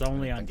 it's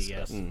only on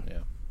DS. So. Yeah.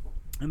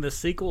 And the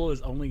sequel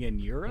is only in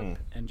Europe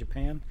and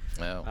Japan.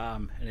 Oh.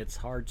 And it's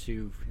hard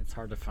to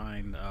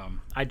find.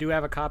 I do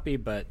have a copy,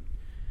 but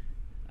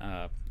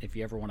if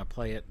you ever want to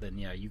play it, then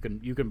yeah, you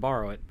can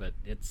borrow it. But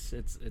it's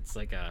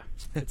like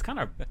it's kind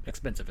of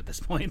expensive at this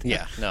point.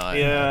 Yeah. No.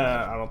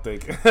 I don't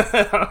think.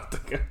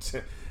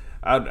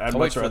 I'd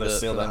much rather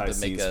sail the high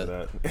seas for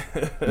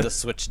that. The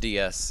Switch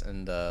DS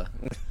and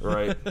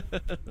Right.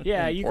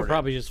 Yeah, you Import could it.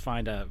 probably just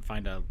find a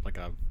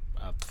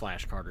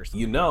flash card or something.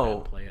 You like know, that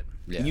and play it.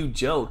 Yeah. You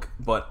joke,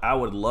 but I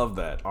would love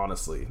that,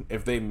 honestly.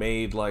 If they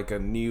made like a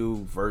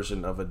new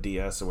version of a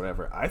DS or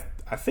whatever,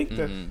 I think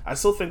that I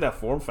still think that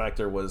form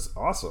factor was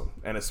awesome,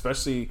 and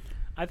especially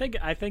I think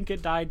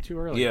it died too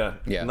early. Yeah.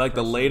 like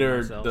the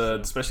later myself, so.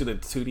 especially the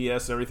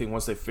 2DS and everything.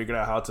 Once they figured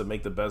out how to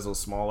make the bezel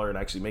smaller and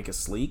actually make it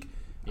sleek,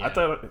 I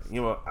thought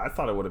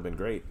it would have been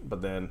great,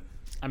 but then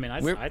I mean,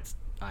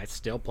 I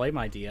still play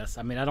my DS.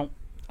 I mean, I don't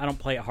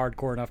play it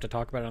hardcore enough to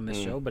talk about it on this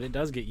show, but it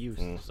does get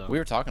used. So we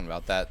were talking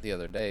about that the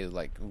other day.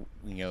 Like,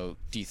 do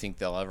you think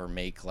they'll ever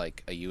make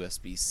like a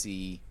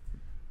USB-C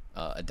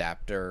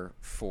adapter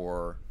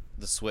for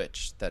the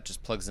Switch that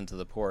just plugs into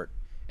the port,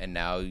 and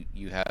now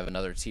you have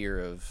another tier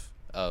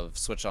of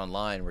Switch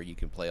Online where you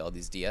can play all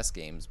these DS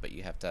games, but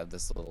you have to have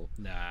this little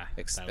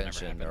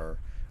expansion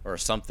or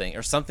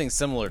something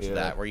similar to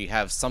that, where you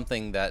have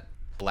something that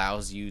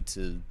allows you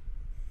to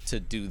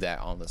do that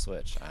on the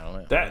Switch. I don't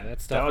know.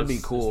 That would be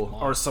cool.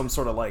 Or some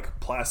sort of like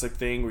plastic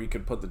thing where you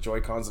could put the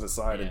Joy-Cons on the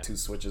side and two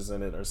switches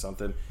in it or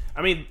something.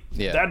 I mean,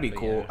 that'd be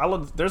cool.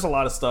 There's a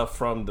lot of stuff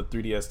from the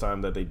 3DS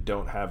time that they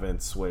don't have in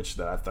Switch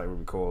that I thought would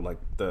be cool, like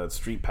the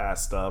Street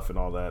Pass stuff and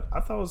all that. I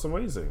thought it was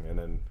amazing, and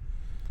then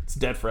it's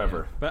dead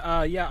forever. But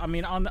I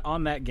mean,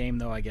 on that game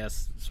though, I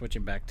guess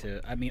switching back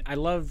to, I mean, I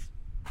love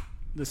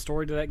the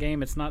story to that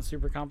game. It's not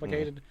super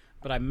complicated,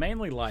 but I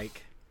mainly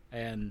like,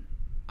 and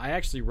I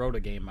actually wrote a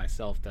game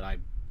myself that I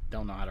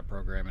don't know how to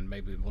program, and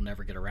maybe we'll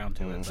never get around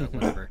to it, but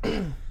whatever.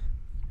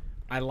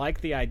 I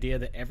like the idea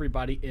that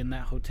everybody in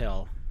that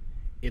hotel,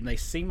 and they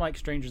seem like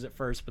strangers at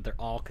first, but they're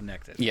all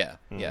connected. Yeah.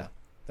 That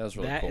was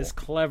really cool. That is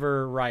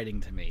clever writing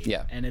to me.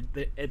 Yeah. And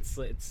it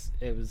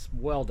was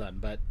well done,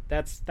 but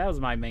that was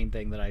my main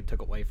thing that I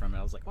took away from it.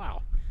 I was like,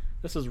 wow,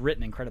 this was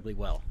written incredibly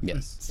well.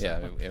 Yes. So- Yeah,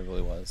 it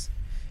really was.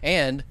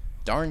 And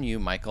darn you,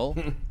 Michael,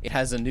 it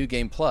has a new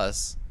game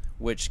plus,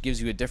 which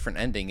gives you a different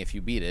ending if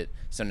you beat it.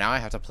 So now I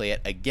have to play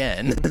it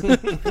again.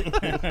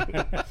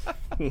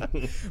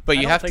 But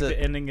you have to. I don't think the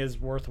ending is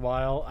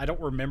worthwhile. I don't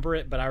remember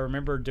it, but I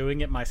remember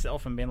doing it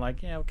myself and being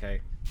like, yeah,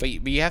 okay. But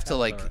you have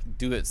to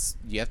do it.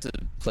 You have to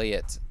play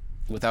it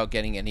without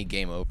getting any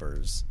game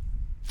overs,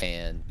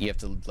 and you have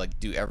to like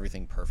do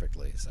everything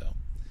perfectly. So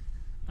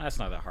that's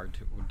not that hard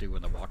to do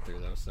in the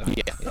walkthrough, though. So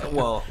yeah.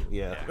 Well,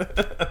 yeah.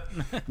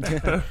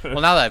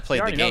 Well, now that I've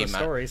played the game, know the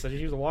story, so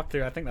just use a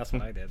walkthrough. I think that's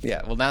what I did.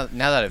 Yeah. Well, now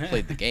that I've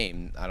played the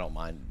game, I don't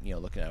mind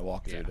looking at a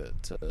walkthrough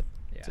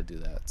to do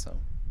that. So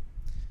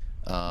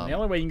the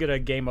only way you can get a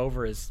game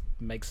over is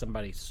make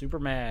somebody super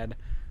mad,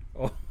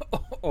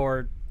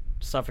 or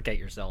suffocate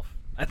yourself.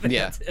 I think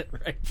that's it,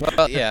 right?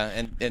 Well,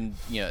 yeah, and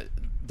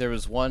there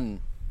was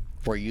one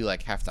where you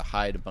like have to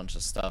hide a bunch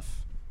of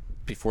stuff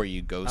before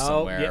you go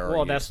somewhere. Oh, yeah.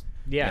 Well, that's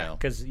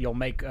because you'll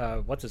make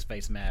what's his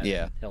face mad.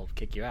 Yeah, and he'll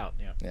kick you out.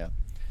 Yeah. Yeah.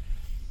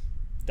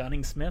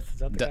 Dunning Smith, is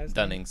that the guy's name?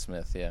 Dunning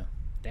Smith, yeah.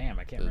 Damn,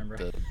 I can't remember.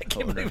 I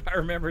can't believe I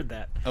remembered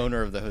that.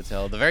 Owner of the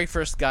hotel, the very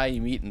first guy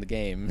you meet in the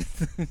game.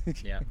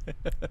 Yeah.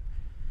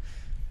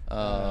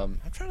 I'm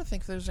trying to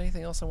think if there's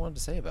anything else I wanted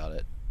to say about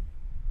it.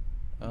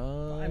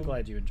 I'm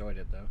glad you enjoyed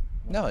it, though.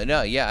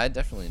 No, yeah, I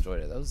definitely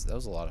enjoyed it. That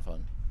was a lot of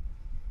fun.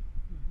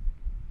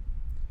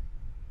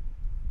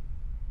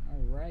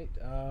 All right.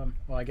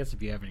 Well, I guess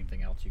if you have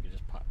anything else, you could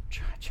just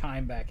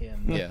chime back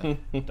in. Yeah.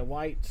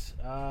 Dwight,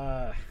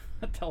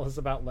 tell us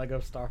about Lego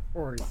Star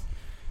Wars.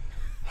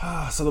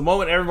 So the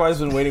moment everybody's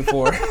been waiting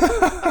for.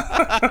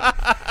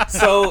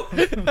 So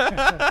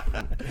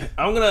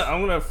I'm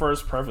gonna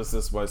first preface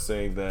this by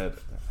saying that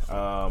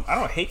I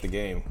don't hate the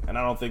game, and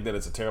I don't think that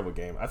it's a terrible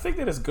game. I think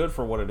that it's good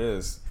for what it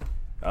is.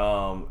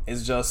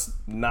 It's just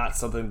not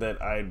something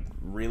that I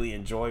really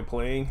enjoy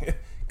playing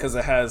because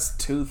it has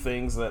two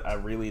things that I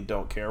really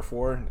don't care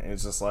for, and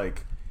it's just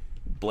like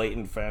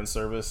blatant fan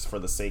service for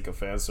the sake of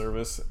fan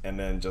service, and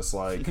then just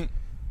like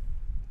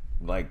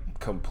like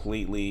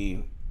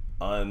completely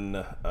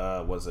like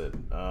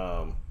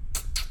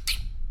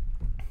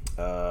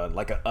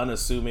an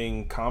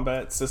unassuming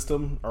combat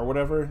system or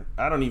whatever.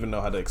 I don't even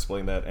know how to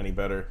explain that any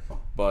better,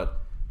 but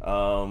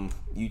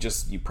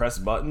you press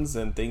buttons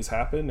and things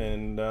happen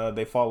and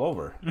they fall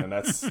over, and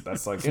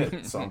that's like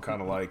it. So I'm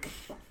kind of like,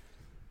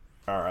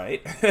 all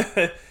right.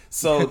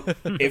 So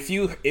if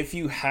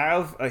you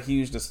have a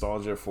huge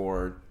nostalgia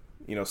for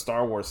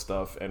Star Wars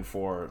stuff and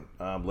for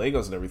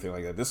Legos and everything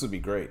like that, this would be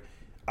great.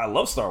 I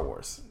love Star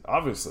Wars,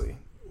 obviously,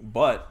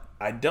 but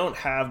I don't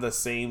have the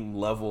same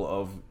level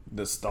of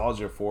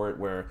nostalgia for it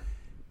where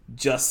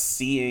just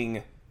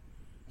seeing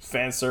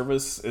fan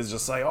service is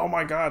just like, oh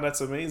my god, that's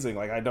amazing.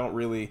 Like, I don't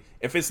really,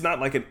 if it's not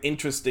like an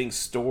interesting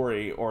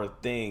story or a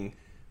thing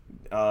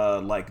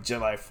like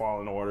Jedi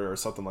Fallen Order or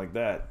something like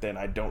that, then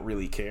I don't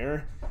really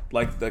care.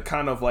 Like, the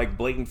kind of like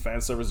blatant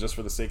fan service just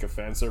for the sake of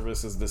fan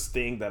service is this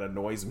thing that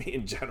annoys me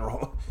in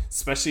general,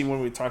 especially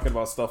when we're talking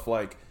about stuff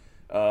like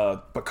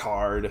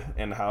Picard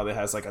and how it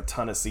has like a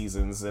ton of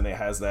seasons and it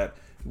has that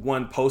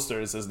one poster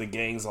that says the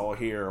gang's all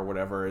here or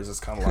whatever. Is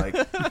just kind of like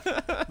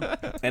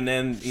and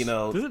then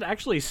does it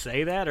actually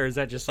say that, or is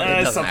that just like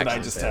it's something I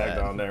just tagged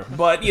on there,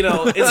 but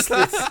it's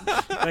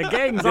the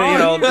gang's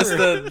all here.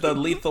 That's the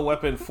Lethal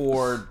Weapon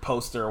 4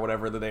 poster or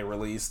whatever that they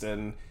released,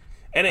 and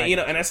and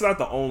that's not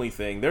the only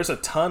thing. There's a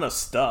ton of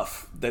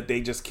stuff that they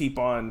just keep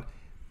on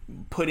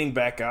putting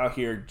back out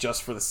here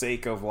just for the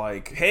sake of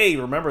like, hey,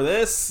 remember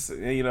this?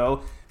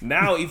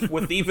 Now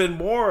with even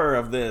more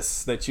of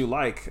this that you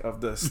like,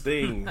 of this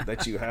thing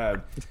that you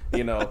have,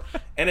 and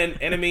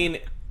I mean,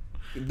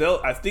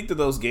 I think that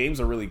those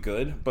games are really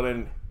good, but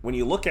then when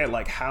you look at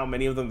like how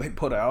many of them they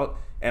put out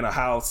and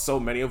how so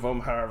many of them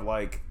have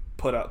like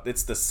put out,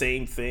 it's the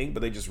same thing,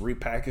 but they just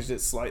repackaged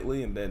it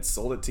slightly and then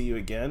sold it to you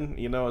again.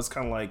 It's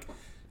kind of like,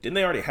 didn't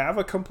they already have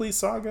a complete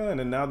saga, and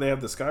then now they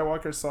have the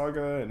Skywalker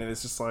saga, and then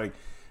it's just like,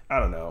 I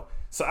don't know.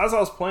 So as I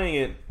was playing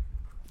it,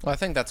 well, I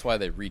think that's why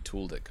they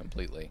retooled it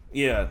completely.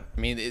 Yeah,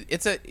 I mean,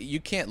 you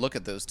can't look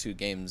at those two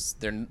games.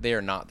 They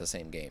are not the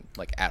same game,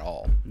 like, at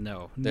all.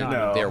 No, they're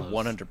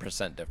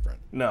 100% different.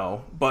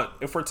 No, but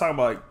if we're talking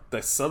about like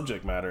the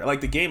subject matter,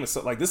 like the game is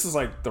like, this is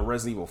like the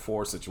Resident Evil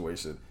 4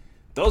 situation.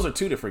 Those are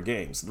two different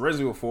games, the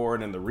Resident Evil 4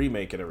 and then the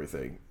remake and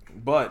everything.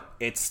 But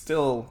it's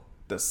still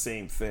the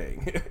same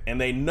thing, and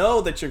they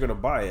know that you're gonna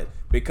buy it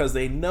because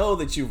they know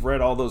that you've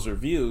read all those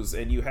reviews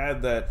and you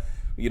had that.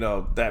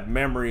 That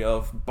memory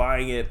of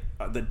buying it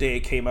the day it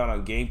came out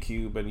on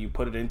GameCube, and you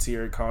put it into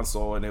your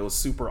console and it was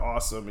super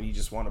awesome and you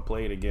just want to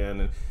play it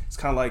again. And it's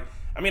kind of like,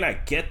 I mean, I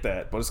get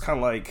that, but it's kind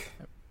of like,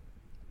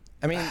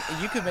 I mean,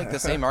 you could make the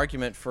same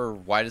argument for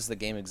why does the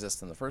game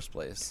exist in the first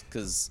place?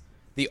 Because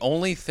the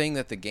only thing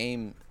that the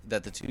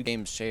two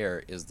games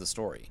share is the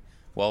story.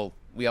 Well,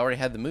 we already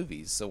had the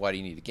movies, so why do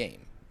you need a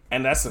game?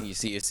 And that's you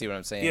see what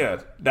I'm saying?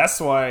 Yeah, that's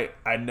why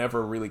I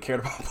never really cared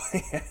about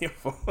playing any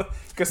of them,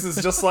 because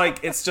it's just like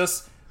it's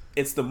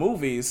the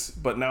movies,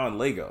 but now in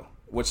Lego.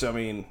 Which, I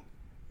mean,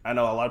 I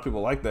know a lot of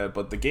people like that,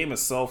 but the game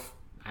itself,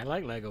 I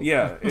like Lego.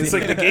 Yeah, it's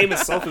like the game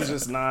itself is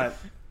just not.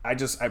 I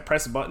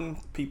press a button,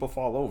 people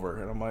fall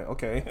over, and I'm like,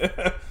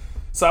 okay.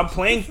 So I'm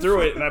playing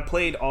through it, and I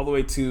played all the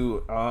way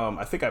to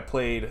I think I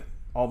played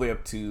all the way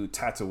up to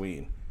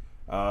Tatooine.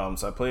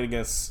 So I played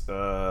against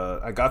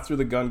I got through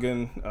the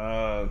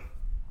Gungan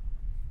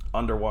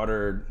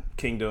underwater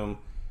kingdom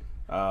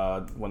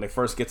when they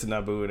first get to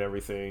Naboo and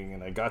everything,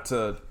 and I got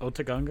to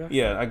Otagunga.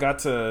 Yeah, I got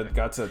to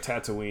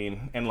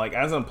Tatooine, and like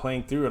as I'm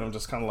playing through it, I'm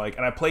just kind of like,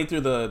 and I played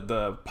through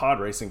the pod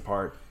racing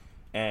part,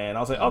 and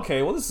I was like,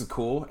 okay, well, this is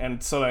cool.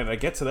 And so I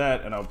get to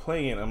that, and I'm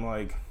playing it, and I'm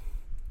like,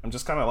 I'm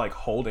just kind of like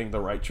holding the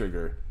right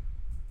trigger,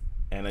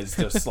 and it's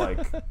just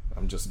like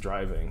I'm just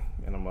driving,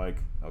 and I'm like,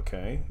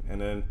 okay, and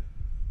then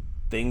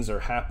things are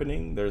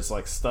happening. There's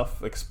like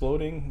stuff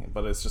exploding,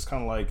 but it's just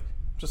kind of like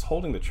just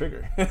holding the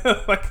trigger.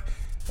 Like,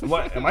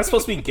 what am I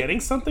supposed to be getting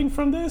something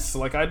from this?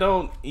 Like, I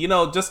don't,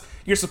 just,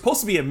 you're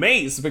supposed to be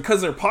amazed because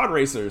they're pod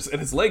racers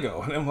and it's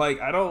Lego, and I'm like,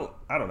 I don't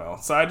know.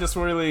 So I was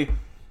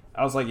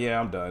like,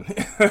 yeah, I'm done.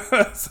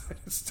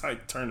 So I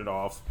turned it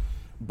off.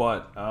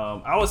 But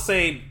I would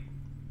say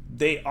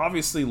they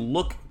obviously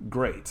look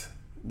great.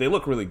 They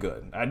look really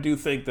good. I do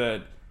think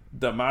that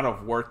the amount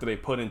of work that they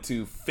put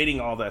into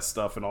fitting all that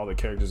stuff and all the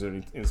characters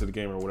into the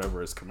game or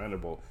whatever is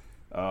commendable.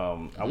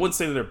 I wouldn't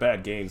say that they're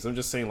bad games. I'm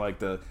just saying like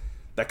that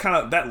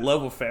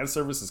level of fan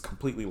service is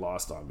completely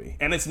lost on me.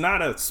 And it's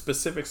not a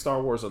specific Star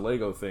Wars or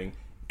Lego thing.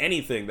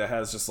 Anything that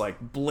has just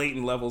like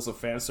blatant levels of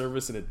fan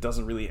service and it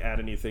doesn't really add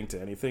anything to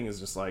anything is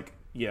just like,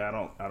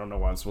 yeah, I don't know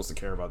why I'm supposed to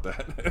care about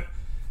that.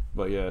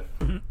 But yeah.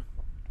 All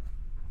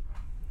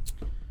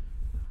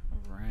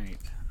right.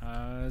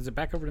 Is it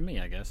back over to me,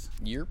 I guess?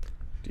 Yerp.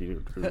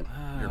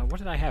 What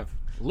did I have?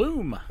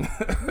 Loom.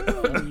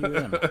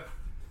 L-U-M.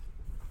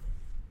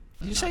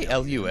 Did you say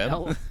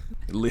L-U-M?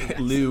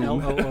 Loom.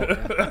 L-O-O,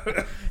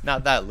 yeah.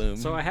 Not that Loom.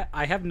 So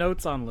I have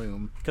notes on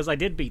Loom because I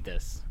did beat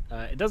this.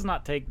 It does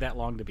not take that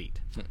long to beat.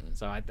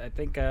 So I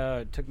think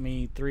it took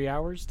me 3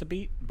 hours to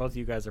beat. Both of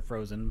you guys are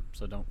frozen,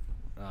 so don't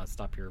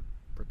stop your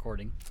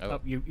recording. Oh,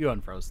 you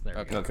unfroze. There.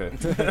 Okay.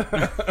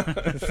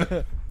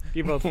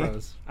 You both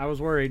froze. I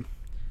was worried.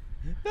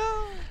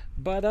 No.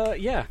 But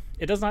yeah,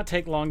 it does not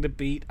take long to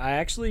beat. I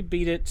actually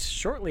beat it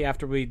shortly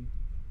after we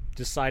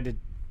decided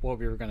what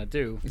we were going to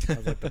do. It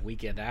was like the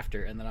weekend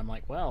after, and then I'm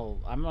like, well,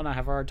 I'm going to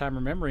have a hard time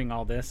remembering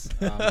all this.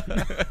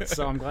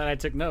 So I'm glad I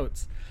took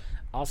notes.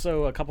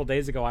 Also, a couple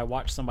days ago, I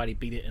watched somebody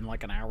beat it in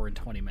like an hour and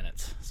 20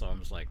 minutes. So I'm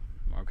just like,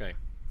 okay.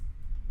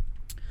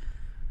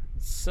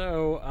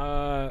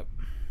 So,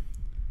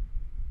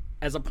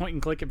 as a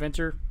point-and-click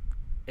adventure,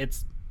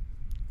 it's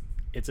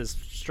as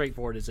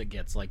straightforward as it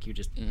gets. Like, you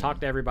just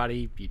talk to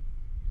everybody, you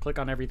click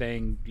on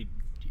everything, you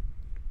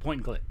point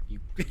and click.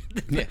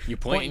 Yeah, you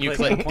point and you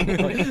click. Point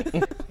and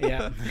click.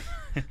 Yeah.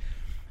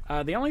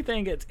 The only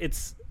thing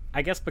it's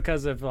I guess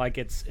because of like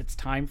its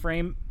time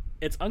frame,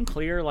 it's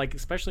unclear. Like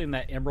especially in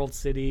that Emerald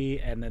City,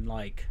 and then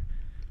like,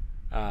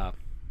 and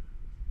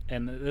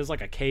there's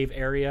like a cave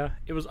area.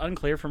 It was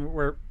unclear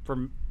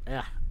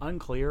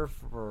unclear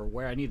for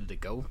where I needed to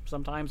go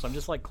sometimes. So I'm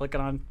just like clicking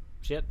on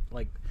shit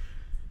like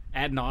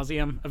ad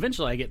nauseum.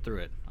 Eventually, I get through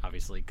it,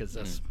 obviously,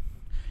 because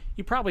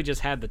you probably just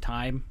had the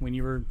time when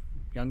you were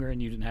younger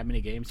and you didn't have many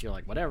games. You're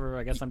like, whatever,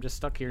 I guess I'm just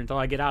stuck here until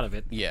I get out of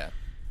it. Yeah.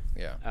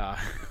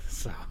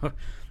 So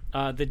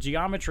the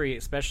geometry,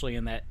 especially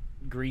in that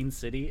green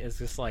city, is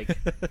just like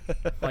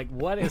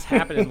what is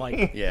happening?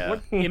 Like,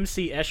 what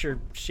MC Escher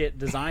shit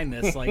designed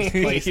this like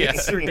place?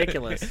 It's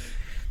ridiculous.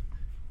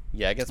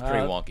 Yeah, it gets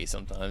pretty wonky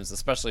sometimes,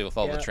 especially with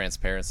all the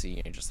transparency.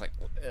 And you're just like,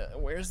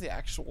 where's the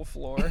actual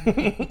floor?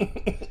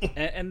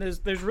 and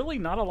there's really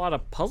not a lot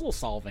of puzzle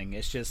solving.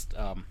 It's just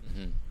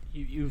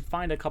you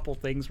find a couple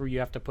things where you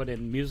have to put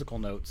in musical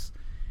notes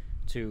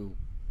to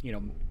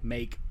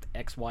make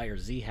X, Y, or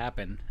Z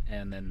happen,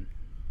 and then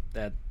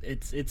that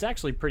it's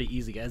actually pretty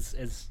easy.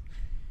 As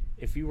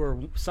if you were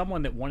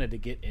someone that wanted to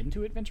get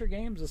into adventure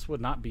games, this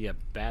would not be a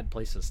bad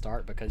place to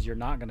start because you're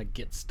not going to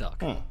get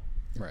stuck.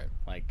 Right.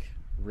 Like,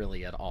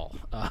 really at all.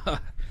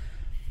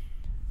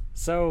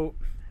 So,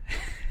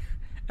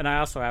 and I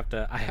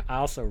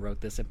also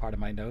wrote this in part of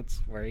my notes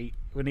where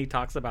when he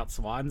talks about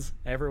swans,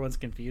 everyone's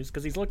confused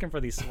because he's looking for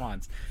these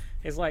swans.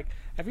 He's like,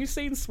 have you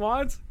seen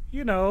swans?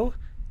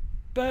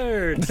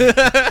 Birds.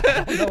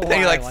 I don't know why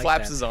he I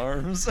flaps that. His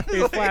arms.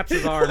 He flaps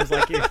his arms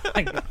like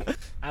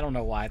I don't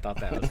know why I thought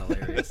that was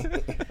hilarious.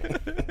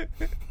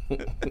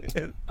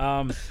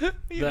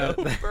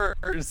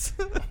 Birds.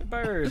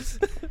 Birds.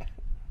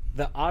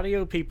 The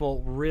audio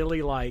people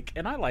really like,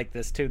 and I like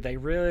this too, they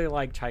really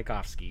like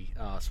Tchaikovsky,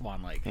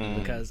 Swan Lake,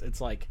 because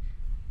it's like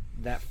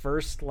that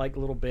first like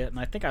little bit, and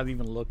I think I've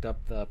even looked up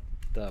the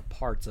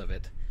parts of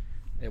it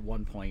at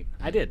one point.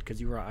 I did,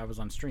 because I was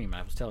on stream,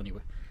 I was telling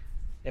you.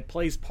 It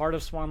plays part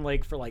of Swan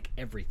Lake for like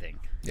everything.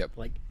 Yep.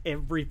 Like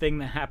everything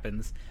that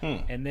happens.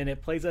 And then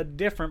it plays a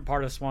different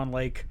part of Swan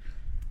Lake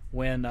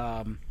when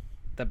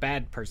the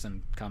bad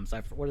person comes.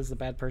 What is the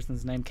bad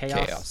person's name?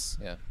 Chaos?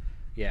 Yeah.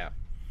 Yeah.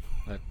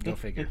 Go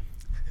figure.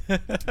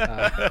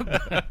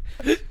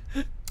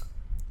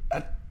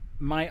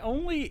 My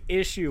only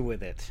issue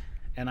with it,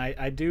 and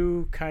I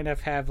do kind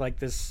of have like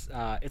this,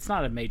 it's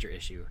not a major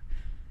issue.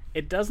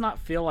 It does not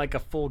feel like a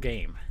full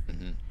game.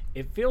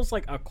 It feels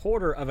like a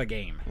quarter of a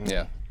game.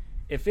 Yeah.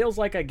 It feels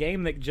like a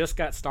game that just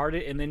got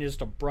started and then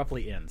just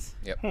abruptly ends.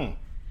 Yep.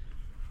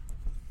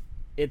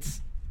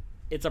 It's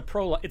a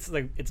prologue.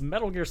 It's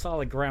Metal Gear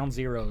Solid Ground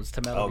Zeroes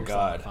to Metal Gear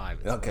Solid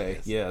 5. Okay.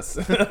 Yes.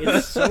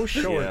 It's so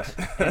short.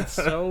 It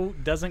so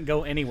doesn't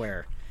go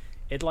anywhere.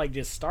 It like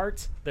just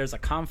starts. There's a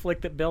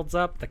conflict that builds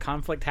up. The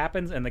conflict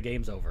happens and the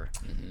game's over.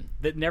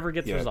 That never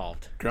gets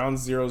resolved. Ground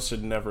Zeroes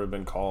should never have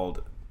been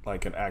called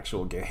like an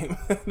actual game.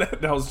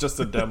 That was just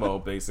a demo,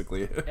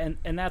 basically.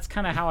 And that's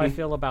kind of how I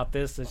feel about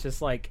this. It's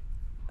just like,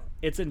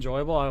 it's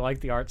enjoyable. I like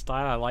the art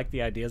style. I like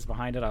the ideas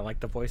behind it. I like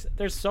the voice.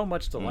 There's so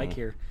much to like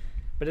here,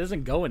 but it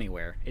doesn't go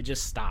anywhere. It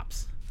just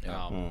stops.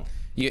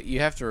 You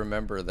have to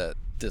remember that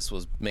this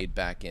was made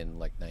back in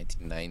like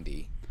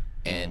 1990,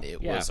 and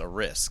it was a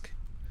risk.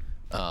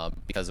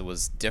 Because it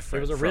was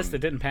different. It was a risk that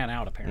didn't pan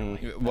out,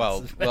 apparently. It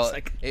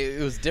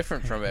was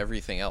different from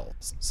everything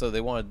else. So they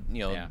wanted,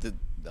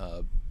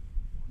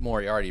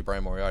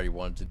 Brian Moriarty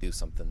wanted to do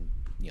something,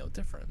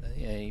 different,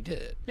 and he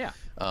did it. Yeah.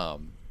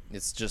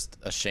 It's just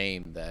a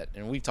shame that,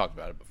 and we've talked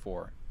about it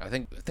before. I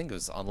think it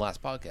was on the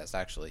last podcast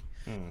actually.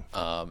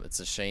 It's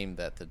a shame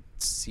that the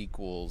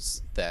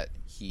sequels that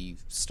he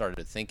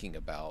started thinking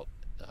about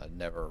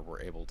never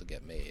were able to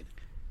get made.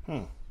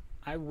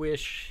 I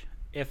wish,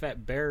 if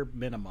at bare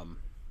minimum,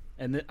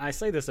 and I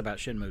say this about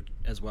Shenmue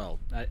as well.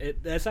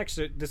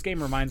 This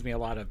game reminds me a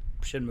lot of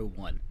Shenmue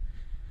 1.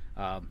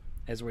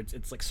 As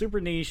it's like super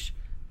niche.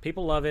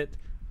 People love it,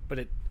 but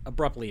it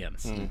abruptly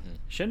ends.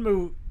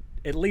 Shenmue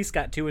at least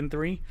got 2 and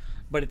 3,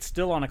 but it's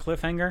still on a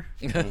cliffhanger.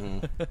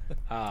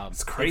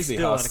 It's crazy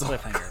still how on a it's still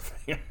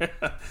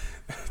cliffhanger.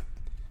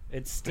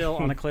 It's still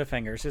on a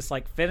cliffhanger. It's just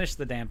like, finish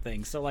the damn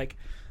thing. So like,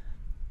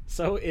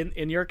 so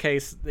in your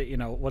case, you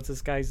know, what's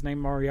this guy's name?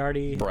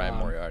 Moriarty. Brian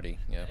Moriarty.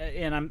 Yeah.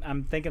 And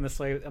I'm thinking this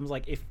way. I was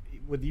like, if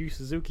with Yu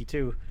Suzuki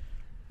too.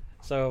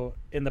 So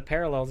in the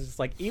parallels, it's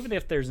like, even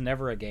if there's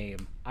never a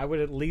game, I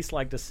would at least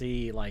like to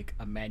see like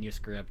a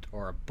manuscript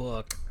or a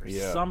book or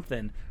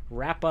something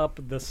wrap up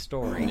the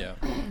story. Yeah.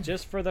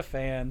 Just for the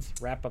fans,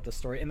 wrap up the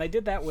story. And they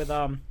did that with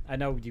I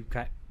know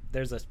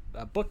there's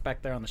a book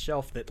back there on the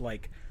shelf that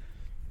like,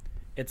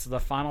 it's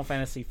the Final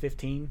Fantasy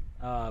 15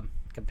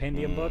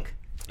 compendium book.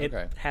 It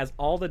has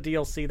all the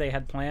DLC they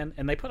had planned,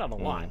 and they put out a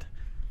lot.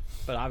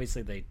 But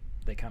obviously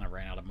they kind of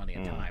ran out of money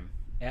and time.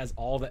 It has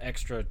all the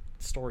extra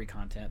story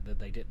content that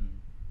they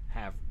didn't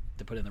have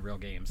to put in the real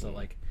game. So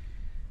like,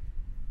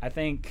 I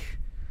think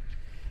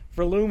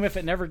for Loom, if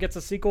it never gets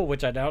a sequel,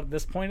 which I doubt at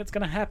this point it's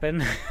going to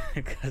happen,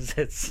 because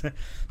it's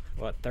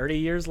 30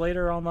 years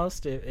later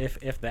almost,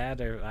 if that,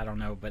 or I don't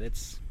know, but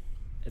it's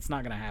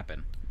not going to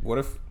happen. What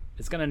if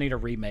it's going to need a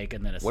remake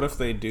and then a sequel? What if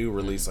they do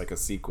release like a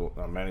sequel,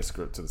 a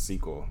manuscript to the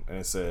sequel, and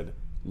it said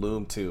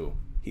Loom 2,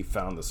 he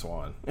found the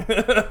swan?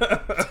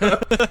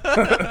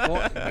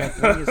 Well,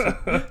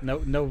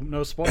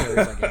 no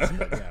spoilers, I guess.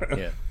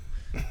 Yeah.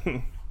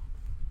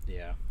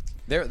 Yeah.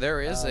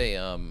 There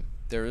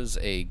is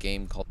a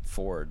game called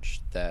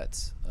Forge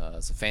that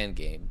is a fan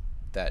game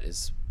that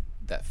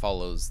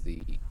follows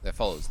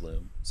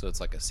Loom, so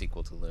it's like a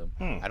sequel to Loom.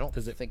 I don't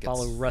Does it think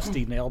follow it's...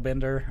 Rusty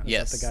Nailbender? Is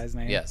Yes, that the guy's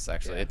name? Yes,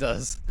 actually, it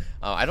does.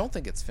 I don't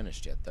think it's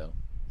finished yet, though.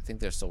 I think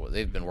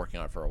they've been working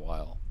on it for a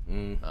while.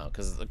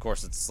 Because of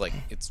course it's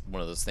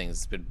one of those things.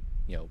 It's been,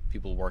 you know,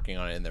 people working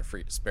on it in their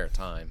spare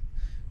time.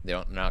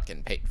 They're not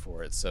getting paid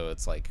for it, so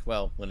it's like,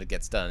 well, when it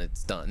gets done,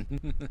 it's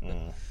done,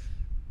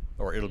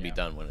 or it'll be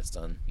done when it's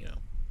done. You know,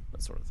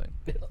 that sort of thing.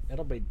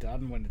 It'll be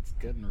done when it's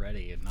good and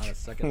ready, and not a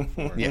second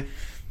before. Yeah.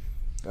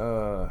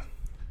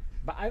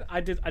 But I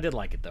did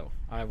like it, though.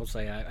 I will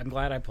say I'm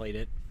glad I played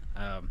it.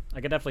 I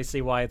can definitely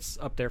see why it's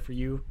up there for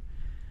you.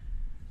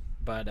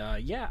 But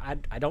I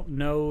don't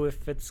know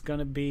if it's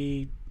gonna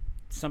be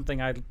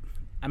something I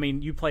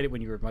mean, you played it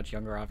when you were much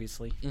younger,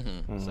 obviously.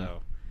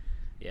 So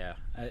yeah,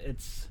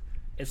 it's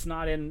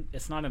not in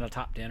a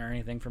top 10 or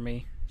anything for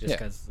me, just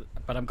because.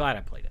 But I'm glad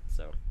I played it.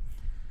 So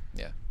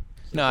yeah.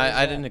 No,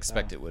 I didn't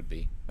expect it would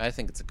be. I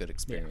think it's a good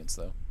experience,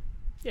 though.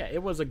 Yeah,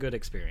 it was a good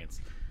experience.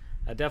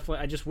 I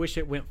just wish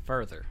it went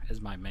further, is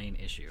my main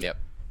issue. Yep.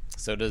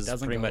 So does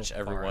pretty much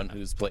everyone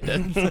who's played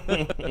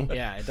it.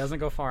 Yeah, it doesn't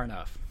go far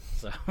enough.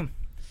 So,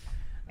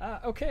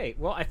 okay.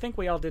 Well, I think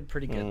we all did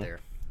pretty good there.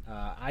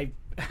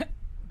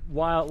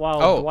 While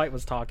Dwight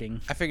was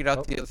talking, I figured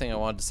out the other thing I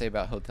wanted to say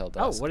about Hotel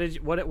Dusk. Oh,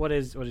 what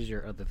is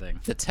your other thing?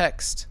 The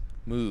text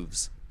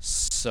moves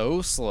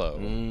so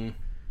slow,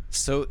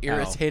 so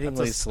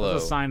irritatingly slow.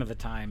 That's a sign of the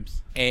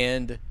times.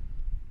 And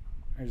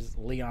there's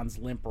Leon's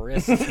limp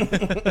wrist. And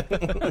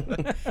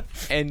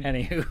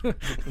anywho,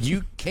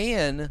 you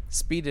can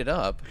speed it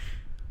up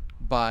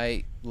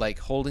by like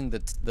holding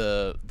the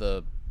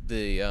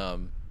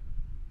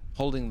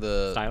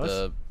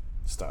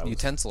Stylus.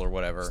 utensil or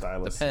whatever,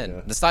 Stylus, the pen,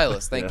 yeah. the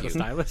stylus. Thank you.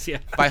 Stylus, yeah.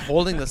 By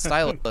holding the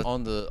stylus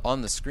on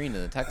the screen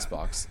in the text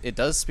box, it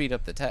does speed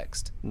up the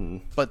text.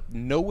 But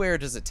nowhere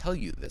does it tell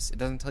you this. It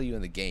doesn't tell you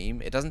in the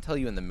game. It doesn't tell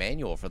you in the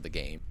manual for the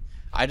game.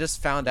 I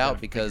just found out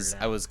because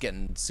I was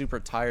getting super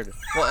tired.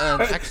 Well,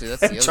 actually,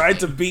 that's the other tried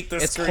thing. to beat the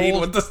screen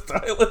with the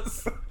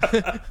stylus.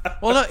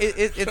 Well, no,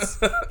 it's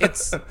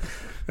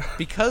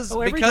because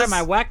every time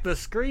I whack the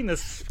screen, the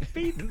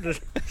speed the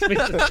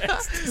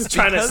text.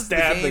 Trying to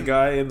stab the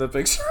guy in the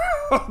picture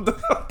on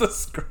the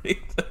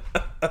screen.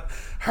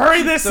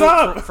 Hurry this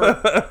up!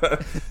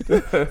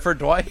 For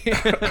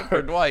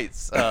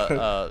Dwight's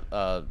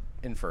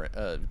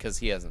because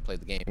he hasn't played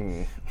the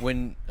game.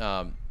 When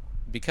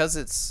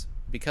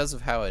because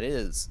of how it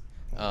is,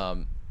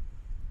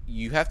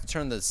 you have to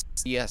turn the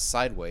CS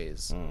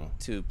sideways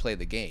to play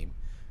the game,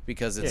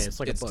 because it's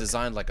like it's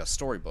designed like a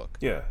storybook,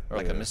 or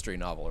like a mystery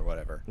novel or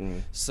whatever.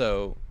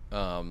 So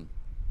the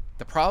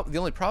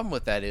only problem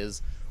with that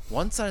is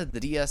one side of the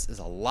DS is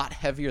a lot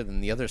heavier than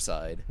the other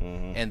side,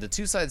 and the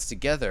two sides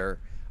together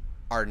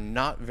are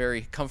not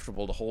very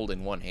comfortable to hold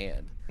in one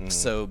hand.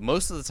 So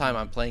most of the time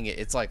I'm playing it,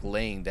 it's like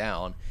laying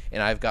down,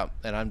 and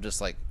I'm just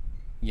like,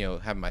 you know,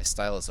 have my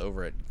stylus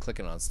over it,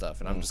 clicking on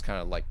stuff, and I'm just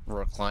kind of like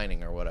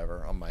reclining or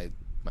whatever on my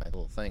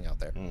little thing out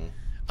there.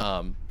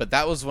 But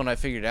that was when I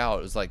figured out,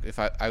 it was like, if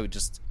I would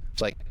just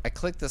like, I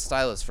clicked the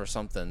stylus for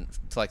something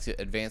to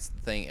advance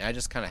the thing, and I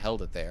just kind of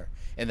held it there,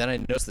 and then I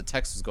noticed the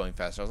text was going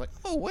faster. I was like,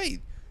 oh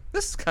wait,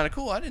 this is kind of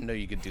cool. I didn't know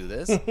you could do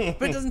this, but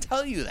it doesn't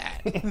tell you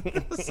that.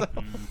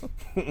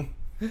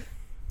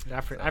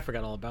 I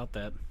forgot all about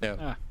that.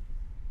 Yeah.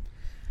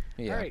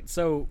 All right,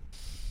 so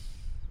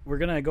we're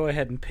gonna go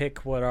ahead and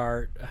pick what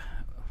our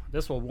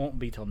this won't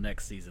be till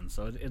next season,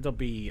 so it'll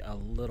be a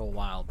little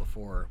while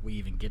before we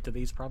even get to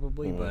these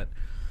probably. But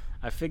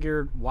I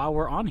figured while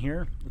we're on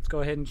here, let's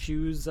go ahead and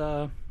choose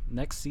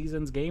next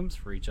season's games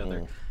for each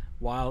other.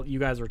 While you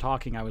guys were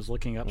talking, I was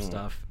looking up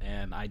stuff,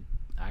 and I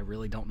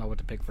really don't know what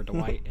to pick for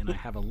Dwight, and I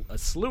have a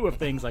slew of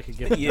things I could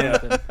give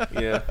Jonathan.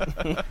 Yeah.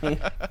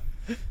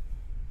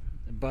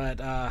 But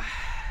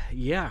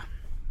yeah.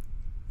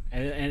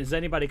 And has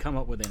anybody come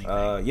up with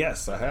anything?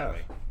 Yes, I have.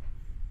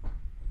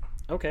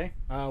 Okay.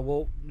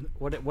 Well,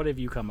 what have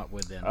you come up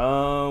with then?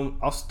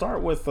 I'll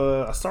start with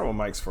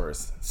Mike's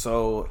first.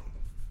 So,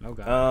 Oh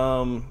God.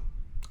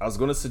 I was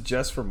going to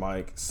suggest for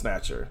Mike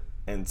Snatcher,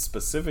 and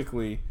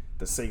specifically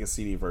the Sega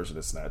CD version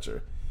of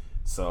Snatcher.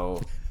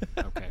 So,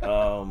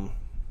 Okay.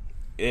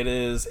 it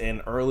is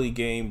an early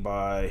game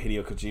by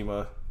Hideo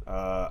Kojima.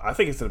 I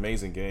think it's an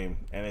amazing game,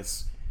 and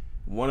it's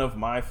one of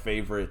my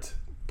favorite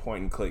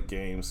point-and-click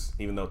games,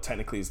 even though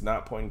technically it's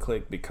not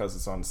point-and-click because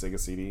it's on the Sega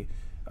CD.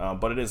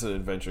 But it is an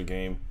adventure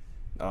game.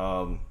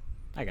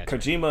 I got you.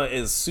 Kojima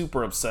is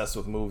super obsessed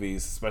with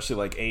movies, especially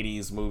like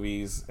 80s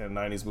movies and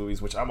 90s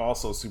movies, which I'm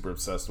also super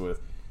obsessed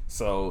with.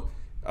 So,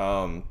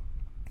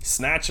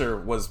 Snatcher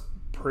was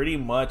pretty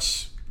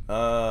much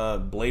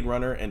Blade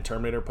Runner and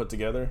Terminator put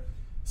together.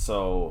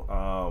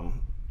 So,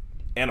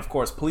 and of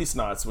course, Police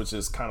Knots, which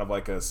is kind of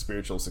like a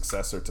spiritual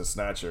successor to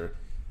Snatcher.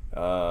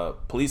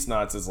 Police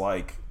Knots is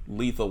like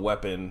Lethal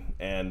Weapon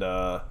and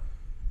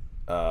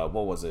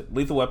what was it?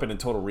 Lethal Weapon and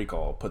Total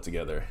Recall put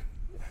together.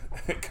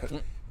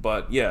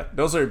 But yeah,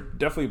 those are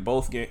definitely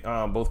both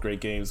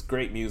great games.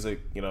 Great music,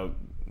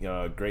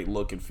 great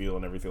look and feel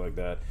and everything like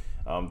that.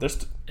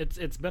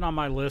 It's been on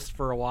my list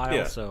for a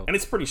while, so and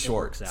it's pretty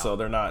short, works out. so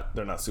they're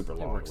not super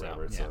long or works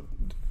whatever. out, So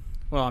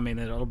well, I mean,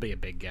 it'll be a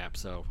big gap,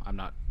 so I'm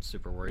not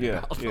super worried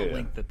about the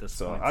length at this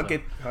point. I'll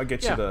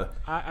get you the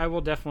I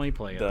will definitely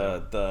play it.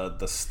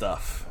 the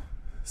stuff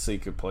so you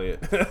could play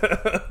it.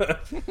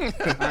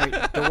 All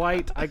right,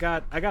 Dwight, I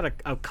got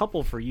a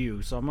couple for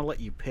you, so I'm gonna let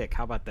you pick.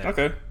 How about that?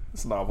 Okay,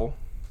 it's novel.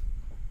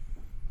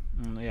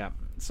 Yeah.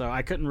 So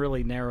I couldn't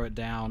really narrow it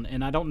down,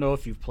 and I don't know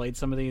if you've played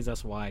some of these.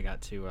 That's why I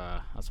got to.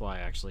 That's why I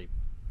actually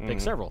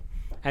picked several.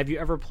 Have you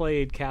ever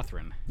played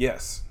Catherine?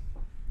 Yes.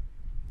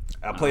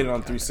 I played it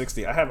on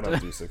 360. I have it on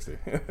 360.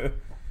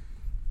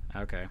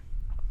 Okay.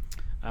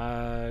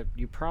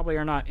 You probably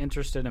are not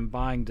interested in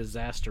buying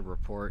Disaster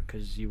Report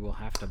because you will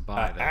have to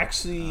buy that.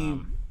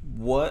 Actually,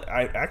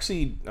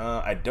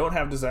 I don't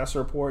have Disaster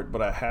Report,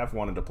 but I have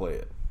wanted to play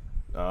it.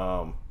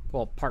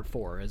 Well, Part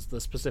 4 is the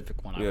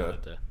specific one I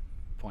wanted to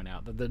point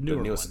out. The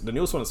newest one. The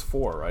newest one is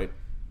 4, right?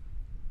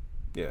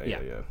 Yeah.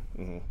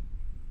 Mm-hmm.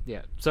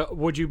 Yeah. So,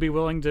 would you be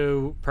willing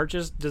to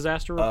purchase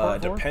Disaster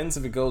Report? It depends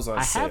if it goes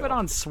on sale. I have it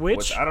on Switch.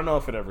 Which I don't know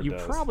if it ever does. You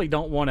probably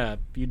don't want to.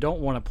 You don't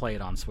want to play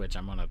it on Switch.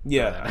 I'm gonna.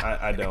 Yeah,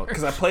 I don't,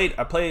 because I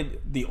played.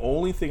 The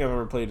only thing I've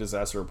ever played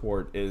Disaster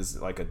Report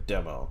is like a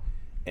demo,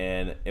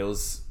 and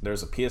there's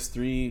a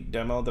PS3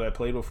 demo that I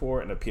played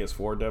before and a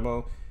PS4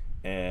 demo,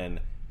 and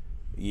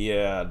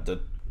yeah, the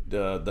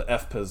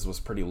FPS was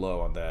pretty low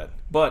on that.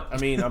 But I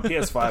mean, on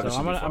PS5, so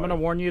I'm gonna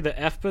warn you, the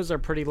FPS are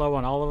pretty low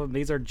on all of them.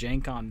 These are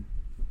jank on.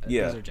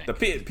 Yeah, the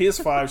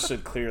PS5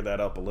 should clear that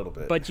up a little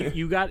bit. But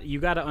you got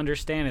to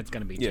understand it's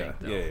going to be jank,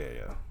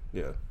 though.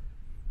 Yeah.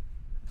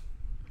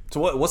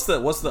 So what's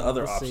the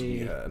other option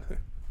you had?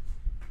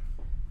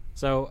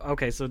 So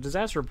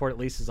Disaster Report at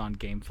least is on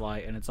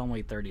GameFly, and it's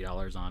only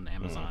 $30 on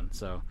Amazon.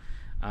 So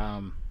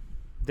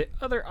the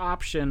other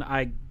option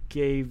I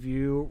gave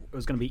you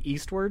was going to be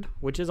Eastward,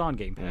 which is on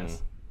Game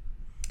Pass.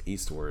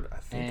 Eastward, I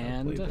think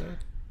I played that.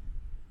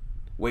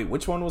 Wait,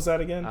 which one was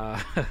that again?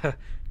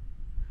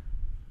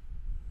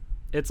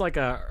 It's like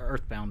a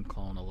Earthbound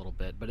clone a little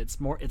bit, but it's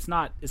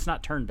not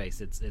turn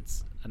based.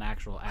 It's an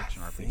actual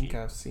action RPG. I think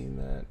I've seen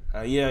that.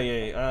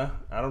 Yeah.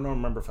 I don't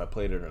remember if I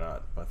played it or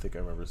not. I think I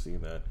remember seeing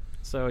that.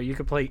 So you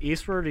could play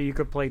Eastward, or you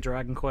could play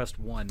Dragon Quest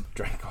 1.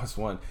 Dragon Quest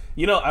 1.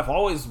 I've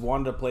always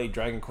wanted to play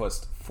Dragon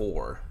Quest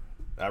 4.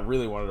 I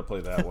really wanted to play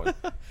that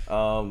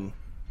one.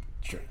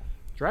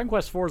 Dragon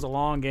Quest 4 is a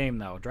long game,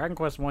 though. Dragon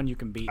Quest 1 you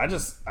can beat. I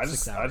just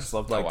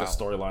love the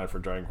storyline for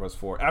Dragon Quest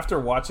 4. After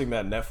watching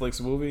that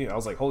Netflix movie, I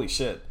was like, holy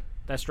shit.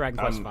 That's Dragon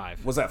Quest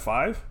 5. Was that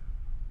 5?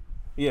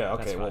 Yeah,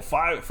 okay. Well,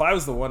 5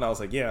 was the one I was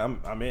like, yeah,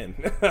 I'm in.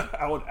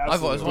 I would absolutely.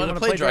 I've always wanted to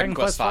play Dragon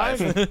Quest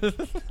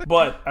 5.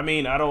 But I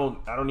mean, I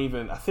don't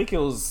even. I think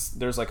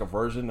there's like a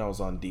version that was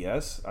on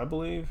DS, I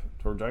believe,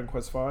 for Dragon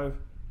Quest 5.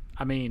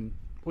 I mean,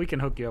 we can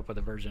hook you up with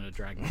a version of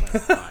Dragon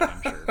Quest 5,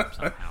 I'm sure,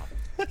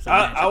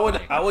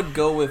 somehow. I would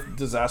go with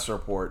Disaster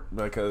Report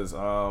because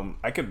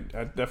I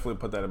definitely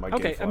put that in my GameFly.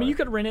 Okay, I mean, you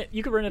could rent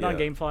it on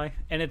GameFly,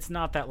 and it's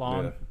not that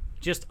long. Yeah.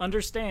 Just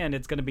understand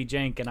it's going to be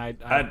jank, and I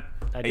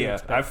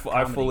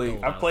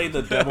played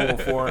the demo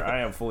before.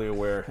 I am fully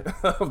aware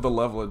of the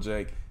level of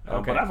jank,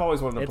 but I've always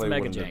wanted to play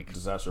one of the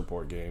Disaster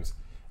Report games.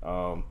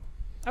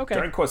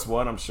 Dragon Quest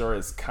 1, I'm sure,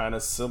 is kind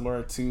of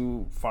similar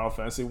to Final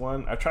Fantasy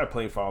 1. I tried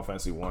playing Final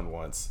Fantasy 1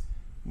 once.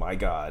 My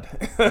God.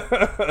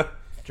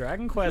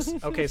 Dragon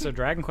Quest. Okay, so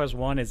Dragon Quest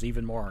 1 is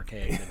even more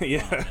archaic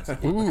than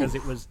Final Fantasy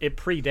because it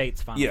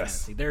predates Final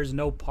Fantasy. There's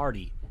no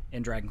party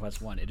in Dragon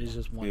Quest 1. It is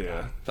just one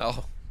guy.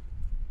 Oh.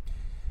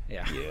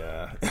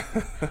 Yeah.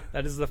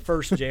 That is the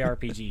first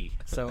JRPG.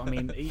 So I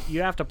mean,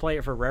 you have to play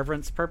it for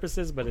reverence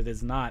purposes, but it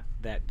is not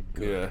that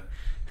good. Yeah.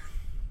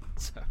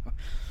 So,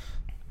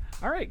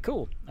 all right,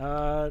 cool.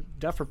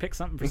 Duffer, pick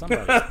something for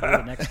somebody.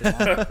 The next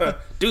one.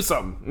 Do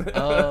something.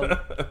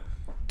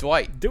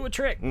 Dwight, Do a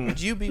trick.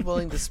 would you be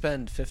willing to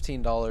spend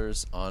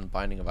 $15 on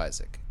Binding of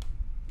Isaac?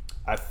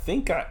 I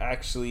think I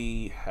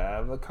actually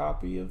have a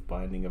copy of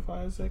Binding of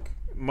Isaac.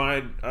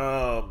 My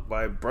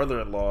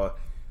brother-in-law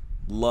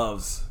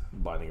loves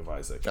Binding of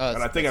Isaac,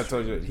 and I think I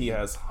told you he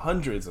has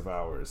hundreds of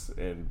hours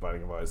in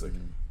Binding of Isaac,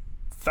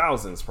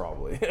 thousands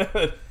probably,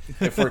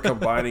 if we're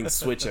combining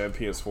Switch and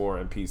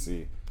PS4 and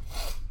PC.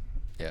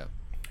 Yeah.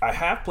 I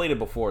have played it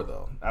before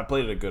though. I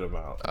played it a good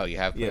amount. Oh, you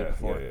have played it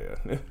before?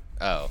 Yeah.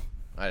 Oh,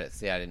 I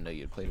didn't know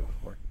you'd played it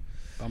before.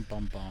 Bum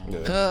bum bum.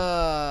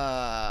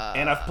 Yeah.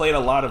 And I've played a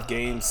lot of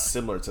games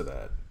similar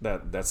to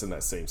that's in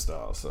that same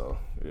style. So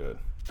yeah.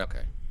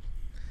 Okay.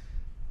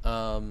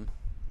 Well,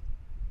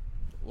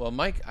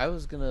 Mike, I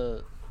was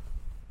gonna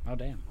just I'll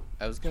have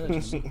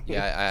to think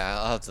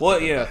about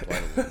Dwight a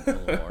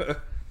little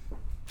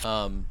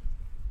more.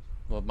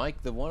 Well,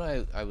 Mike, the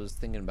one I was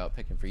thinking about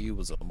picking for you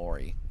was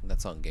Omori, and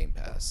that's on Game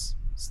Pass,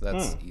 so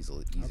that's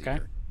easier. Okay.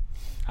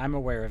 I'm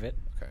aware of it.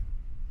 Okay.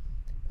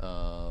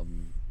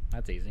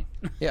 That's easy.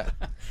 Yeah.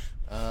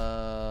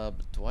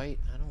 But Dwight,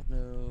 I don't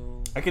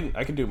know. I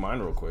can do mine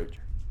real quick.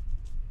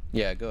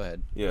 Yeah, go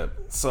ahead. Yeah.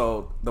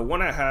 So the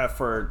one I have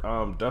for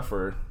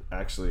Duffer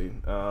actually,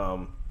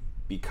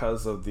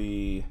 because of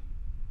the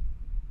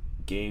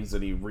games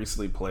that he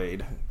recently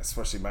played,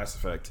 especially Mass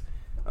Effect,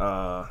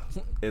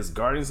 is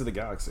Guardians of the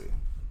Galaxy.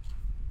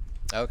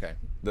 Okay.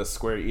 The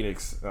Square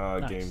Enix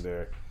Nice. game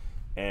there.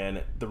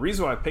 And the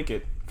reason why I pick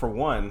it, for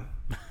one,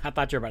 I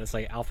thought you were about to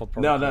say Alpha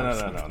Pro. no.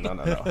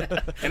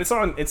 And it's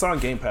on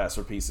Game Pass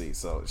for PC,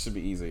 so it should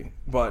be easy.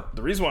 But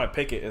the reason why I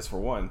pick it is, for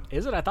one,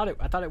 Is it? I thought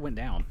it went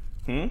down.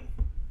 I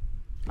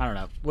don't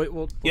know.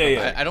 We'll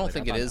Yeah. I don't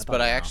think it is,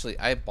 but it I went actually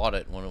bought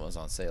it when it was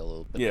on sale a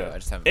little bit. yeah, Ago. I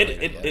just haven't played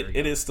it yet.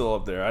 it is still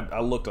up there. I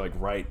looked like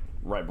right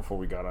before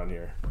we got on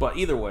here. But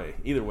either way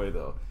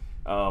though,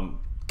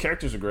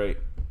 characters are great.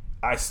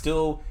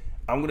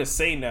 I'm gonna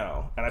say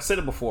now, and I've said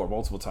it before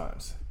multiple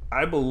times,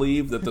 I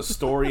believe that the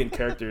story and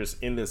characters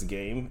in this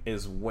game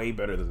is way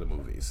better than the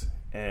movies,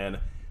 and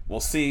we'll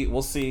see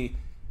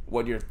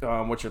what your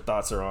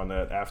thoughts are on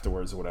that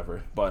afterwards or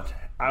whatever. But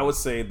I would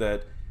say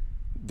that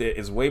it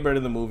is way better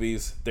than the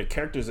movies. The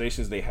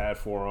characterizations they had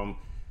for them,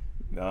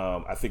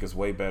 I think, is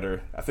way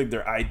better. I think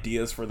their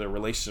ideas for their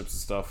relationships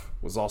and stuff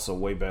was also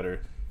way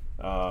better.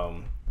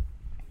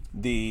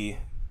 The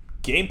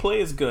gameplay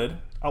is good.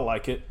 I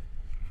like it.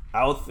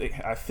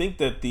 I think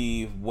that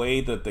the way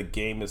that the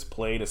game is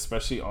played,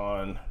 especially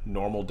on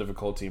normal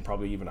difficulty and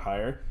probably even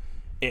higher,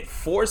 it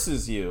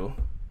forces you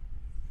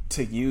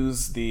to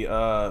use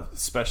the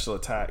special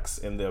attacks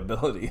and the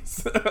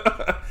abilities.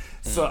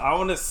 So I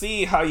want to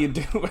see how you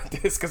do with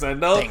this, because I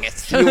know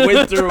you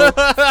went through 3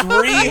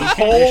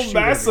 whole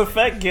Mass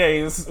Effect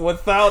games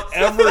without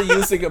ever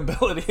using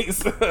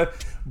abilities.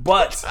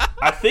 But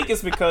I think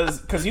it's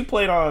because you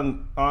played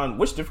on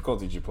which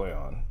difficulty did you play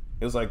on?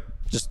 It was like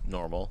Just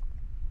normal.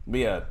 But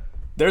yeah,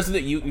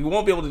 you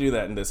won't be able to do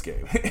that in this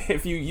game.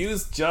 If you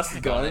use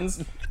just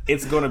guns,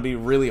 it's going to be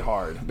really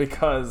hard,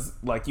 because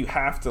like you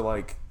have to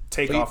like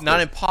take off.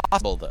 Not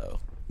impossible though.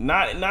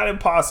 Not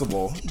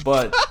impossible,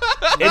 but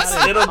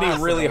it'll be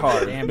really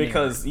hard,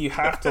 because you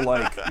have to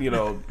like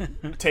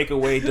take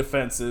away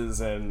defenses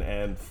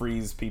and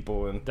freeze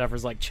people and.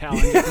 Duffer's like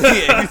challenge.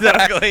 Yeah,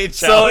 exactly.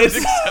 So so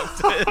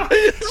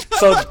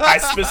I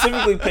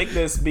specifically picked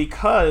this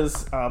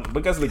because of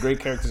the great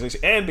characterization,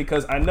 and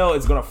because I know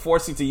it's gonna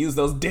force you to use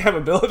those damn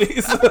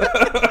abilities.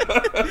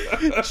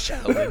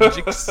 Challenge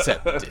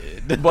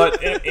accepted.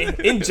 But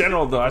in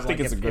general, though, I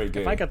think it's a great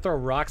game. If I could throw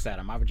rocks at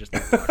him, I would just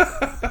throw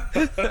rocks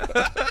at him.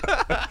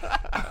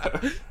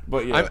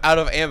 But yeah, I'm out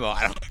of ammo.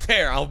 I don't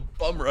care. I'll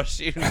bum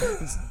rush you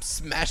and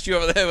smash you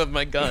over the head with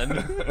my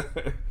gun.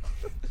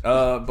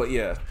 But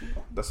yeah,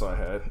 that's all I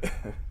had.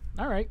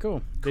 All right,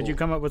 cool. Did you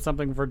come up with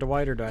something for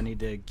Dwight, or do I need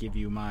to give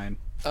you mine?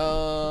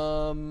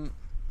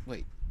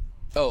 Wait.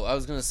 Oh, I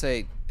was gonna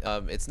say,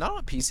 it's not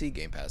on PC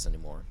Game Pass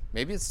anymore.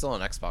 Maybe it's still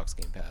on Xbox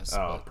Game Pass.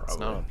 Oh, but it's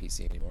not on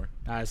PC anymore.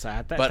 I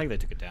think they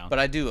took it down. But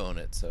I do own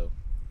it, so.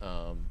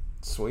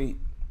 Sweet.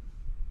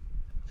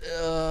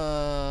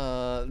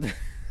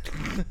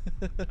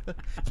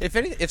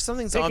 If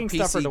something's Picking on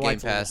stuff for PC Game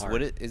Dwight's a little Pass,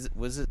 hard.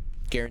 was it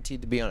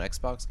guaranteed to be on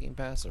Xbox Game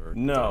Pass or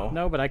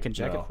No, but I can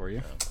check No. it for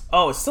you.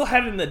 Oh, it still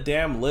had it in the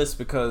damn list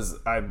because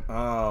I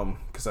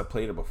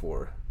played it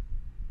before.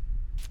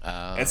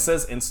 It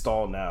says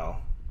install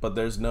now, but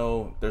there's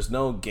no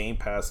Game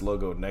Pass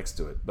logo next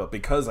to it. But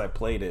because I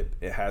played it,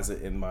 it has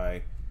it in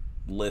my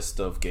list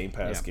of Game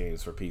Pass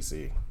games for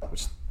PC.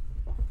 Which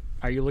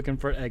Are you looking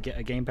for a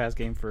Game Pass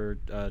game for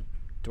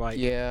Dwight?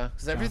 Yeah,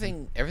 because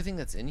everything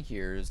that's in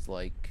here is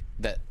like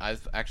that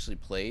I've actually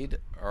played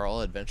are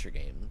all adventure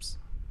games.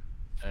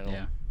 I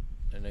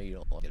know you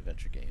don't like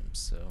adventure games,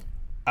 so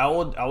I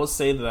would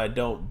say that I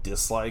don't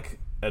dislike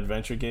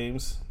adventure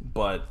games,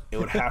 but it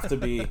would have to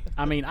be.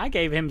 I mean, I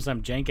gave him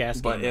some jank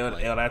ass. But it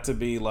would have to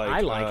be like.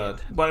 I like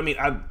it. But I mean,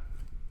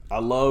 I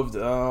loved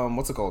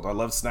what's it called? I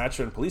loved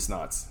Snatcher and Police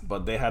Knots,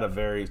 but they had a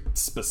very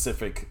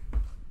specific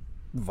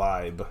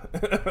vibe.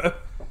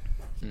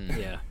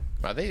 Yeah.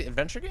 Are they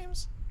adventure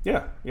games?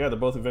 Yeah, they're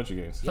both adventure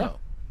games. Oh,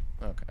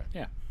 okay.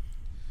 Yeah.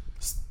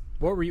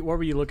 What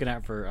were you looking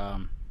at for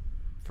him?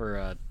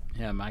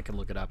 I can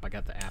look it up. I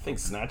got the app. I think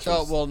Snatcher.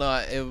 Oh well,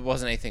 no, it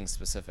wasn't anything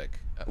specific.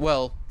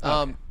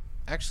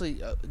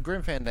 Actually,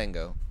 Grim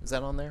Fandango, is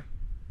that on there?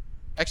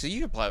 Actually,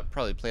 you could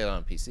probably play it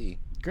on PC.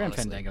 Grim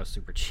Fandango's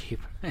super cheap.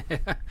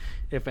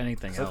 If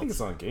anything else, I think it's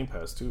on Game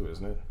Pass too,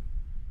 isn't it?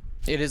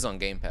 It is on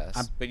Game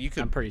Pass, but you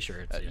could. I'm pretty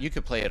sure it's. You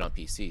could play it on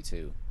PC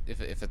too,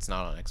 if it's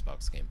not on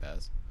Xbox Game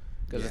Pass,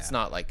 because it's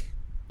not like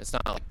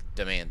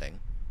demanding.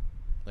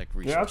 Like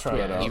I'll try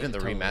that out. Even the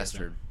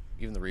remastered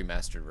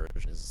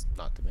version is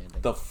not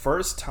demanding. The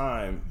first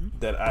time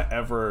that I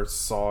ever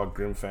saw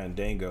Grim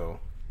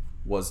Fandango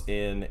was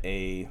in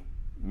a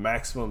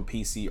Maximum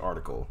PC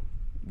article.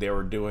 They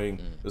were doing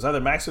it was either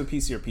Maximum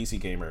PC or PC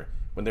Gamer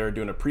when they were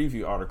doing a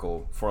preview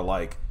article for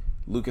like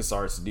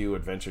LucasArts' new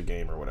adventure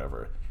game or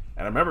whatever.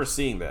 And I remember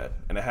seeing that,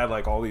 and it had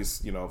like all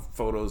these,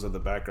 photos of the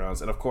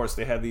backgrounds, and of course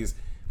they had these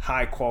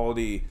high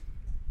quality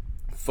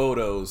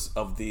photos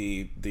of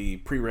the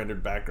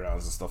pre-rendered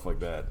backgrounds and stuff like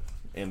that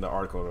in the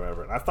article or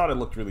whatever. And I thought it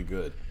looked really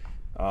good.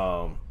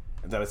 And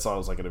then I saw it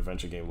was like an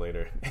adventure game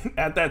later.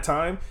 At that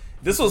time,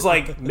 this was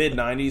like mid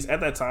 90s.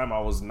 At that time,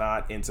 I was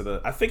not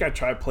into I think I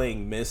tried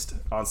playing Myst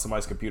on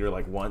somebody's computer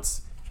like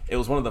once. It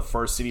was one of the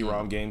first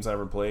CD-ROM games I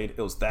ever played.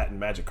 It was that and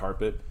Magic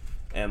Carpet.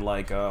 And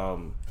like, I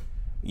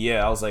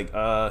was like,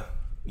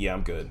 yeah,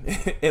 I'm good.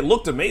 It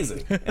looked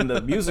amazing, and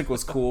the music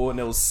was cool, and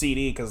it was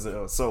CD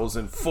so it was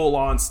in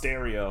full-on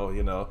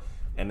stereo,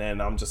 And then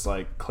I'm just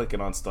like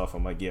clicking on stuff.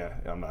 I'm like, yeah,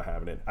 I'm not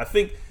having it. I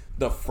think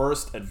the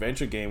first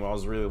adventure game I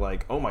was really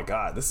like, oh my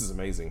god, this is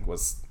amazing.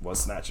 Was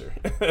Snatcher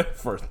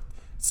for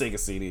Sega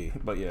CD,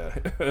 but yeah.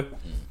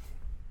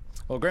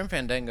 Well, Grim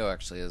Fandango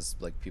actually has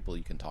like people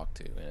you can talk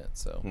to in it,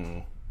 so.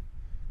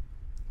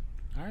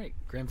 All right,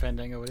 Grim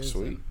Fandango it is.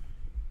 Sweet.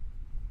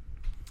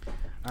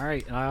 All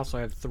right, and I also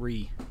have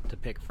 3 to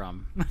pick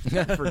from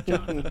for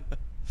Jonathan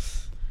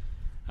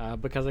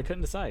because I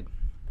couldn't decide.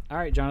 All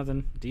right,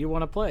 Jonathan, do you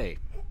want to play?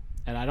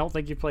 And I don't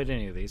think you've played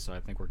any of these, so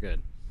I think we're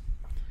good.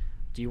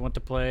 Do you want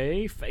to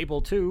play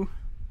Fable 2?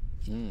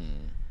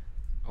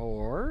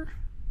 Or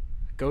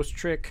Ghost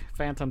Trick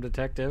Phantom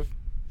Detective?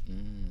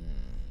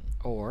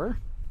 Or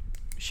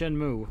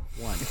Shenmue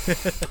 1?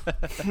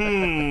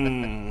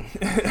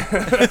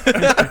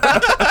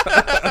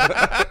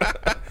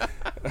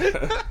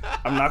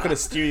 I'm not going to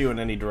steer you in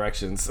any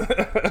directions.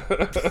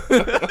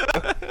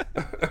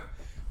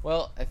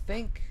 Well, I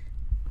think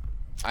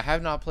I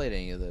have not played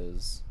any of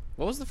those.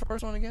 What was the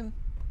first one again?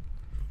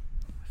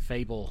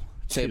 Fable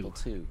 2. Fable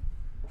 2.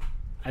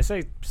 I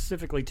say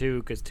specifically 2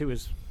 because 2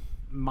 is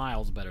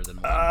miles better than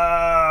 1.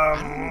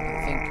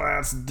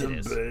 That's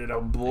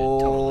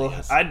debatable. It totally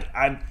is.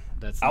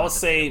 I would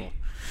say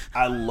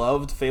I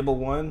loved Fable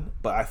 1,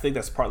 but I think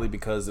that's partly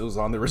because it was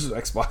on the original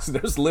Xbox.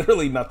 There's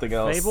literally nothing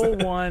else. Fable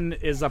 1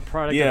 is a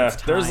product of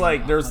its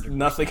time, there's 100%.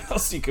 nothing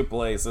else you could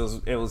play.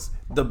 So it was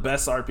the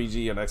best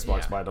RPG on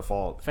Xbox by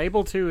default.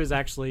 Fable 2 is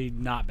actually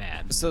not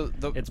bad. So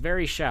it's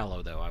very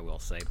shallow, though, I will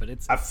say. But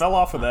I fell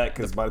off of that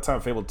because by the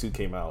time Fable 2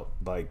 came out,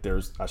 like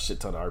there's a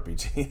shit ton of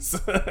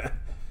RPGs.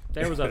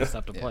 There was other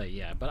stuff to play,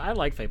 yeah. But I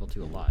like Fable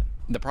 2 a lot.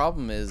 The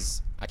problem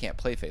is I can't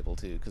play Fable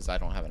 2 because I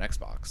don't have an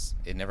Xbox.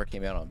 It never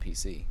came out on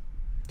PC.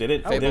 Did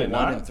it? Fable did it 1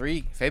 not? and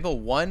 3. Fable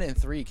 1 and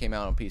 3 came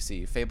out on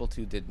PC. Fable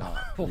 2 did not.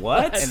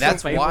 What? And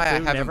that's Fable why I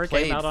 2 haven't never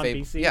played came out on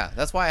Fable. PC? Yeah,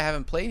 that's why I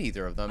haven't played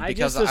either of them I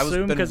because just I was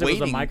assumed been because it was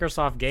waiting a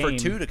Microsoft game for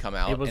 2 to come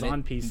out. It was and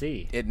on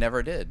PC. It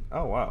never did.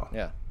 Oh wow.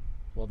 Yeah.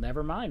 Well,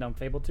 never mind on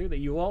Fable 2 that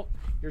your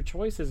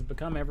choices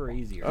become ever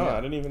easier. Oh,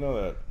 I didn't even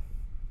know that.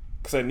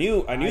 Because I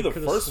knew the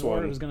could've first swore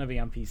one it was going to be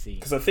on PC.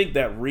 Because I think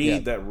that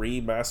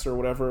remaster or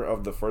whatever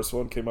of the first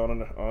one came out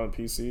on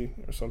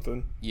PC or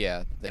something.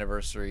 Yeah, the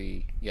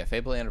anniversary. Yeah,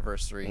 Fable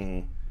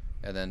Anniversary,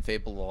 and then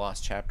Fable: The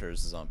Lost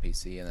Chapters is on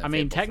PC. And then I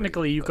mean, Fable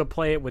technically, 3, you could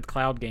play it with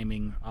cloud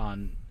gaming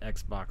on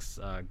Xbox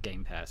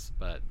Game Pass,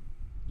 but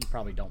you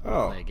probably don't want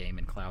to play a game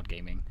in cloud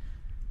gaming.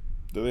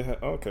 Do they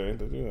have? Okay,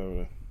 they do have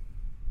it.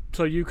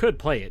 So you could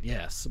play it,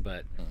 yes,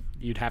 but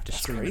you'd have to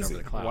stream it over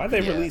the cloud. Why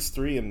they release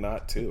 3 and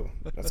not 2?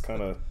 That's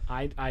kind of.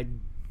 I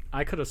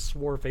could have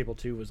swore Fable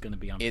 2 was going to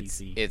be on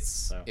PC.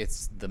 It's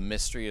the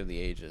mystery of the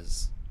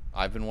ages.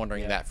 I've been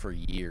wondering that for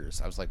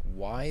years. I was like,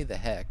 why the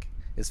heck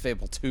is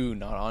Fable 2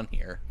 not on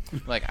here?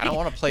 Like, I don't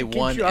want to play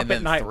 1 you up and then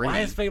at night. 3.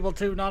 Why is Fable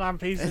 2 not on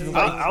PC?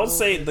 I'll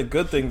say the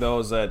good thing though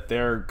is that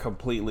they're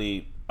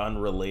completely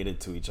unrelated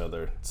to each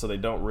other, so they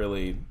don't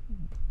really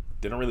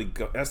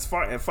go as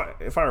far.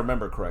 If I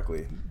remember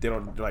correctly, they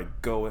don't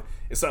like go.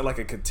 It's not like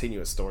a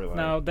continuous storyline.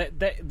 No,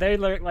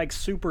 they're like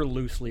super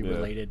loosely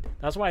related.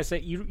 That's why I say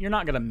you're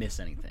not gonna miss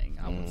anything.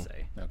 I would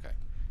say. Okay.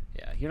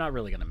 Yeah, you're not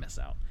really gonna miss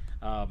out.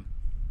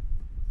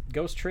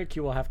 Ghost Trick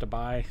you will have to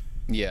buy.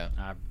 Yeah.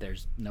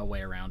 There's no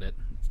way around it.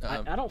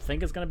 I don't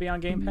think it's going to be on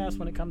Game Pass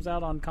when it comes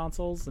out on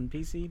consoles and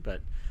PC, but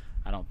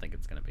I don't think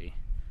it's going to be.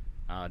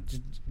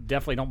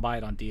 Definitely don't buy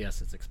it on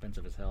DS. It's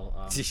expensive as hell.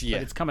 Yeah.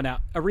 But it's coming out.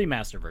 A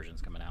remaster version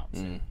is coming out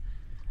soon.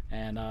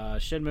 And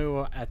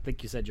Shenmue, I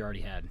think you said you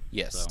already had.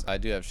 Yes, so. I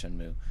do have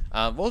Shenmue.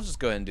 We'll just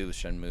go ahead and do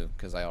Shenmue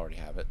because I already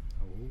have it.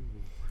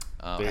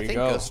 There you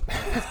go.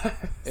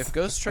 If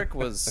Ghost Trick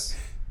was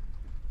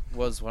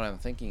what I'm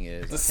thinking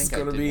it is, This I is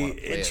think going to be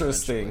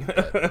interesting.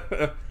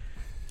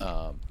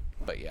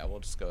 But yeah, we'll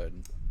just go ahead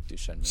and do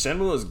Shenmue.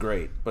 Shenmue is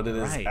great, but it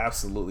is Right.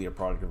 absolutely a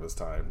product of its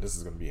time. This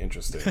is going to be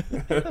interesting.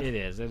 It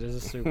is. It is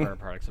a super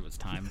product of its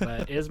time,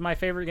 but it is my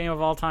favorite game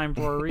of all time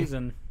for a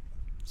reason.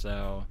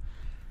 So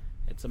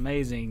it's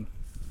amazing,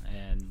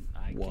 and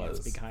I can't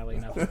speak highly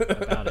enough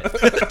about it.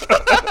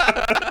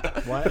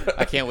 What?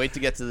 I can't wait to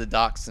get to the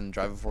docks and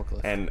drive a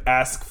forklift. And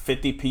ask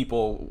 50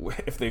 people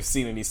if they've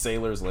seen any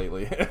sailors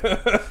lately.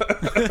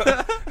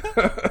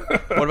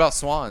 What about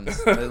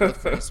swans? They look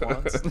for any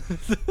swans.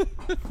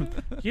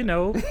 You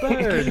know,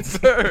 birds.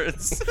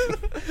 Birds.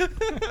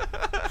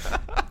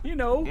 You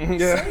know,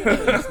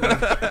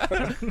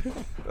 Yeah.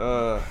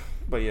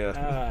 But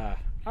yeah.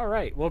 all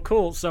right. Well,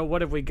 cool. So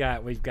what have we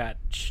got? We've got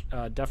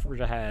Duffer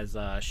has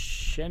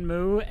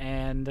Shenmue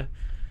and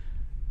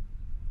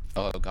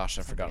Oh gosh,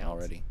 I've forgotten else.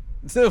 already.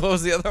 What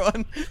was the other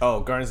one?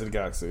 Oh, Guardians of the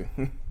Galaxy.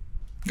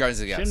 Guardians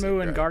of the Galaxy. Shenmue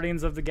and right.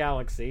 Guardians of the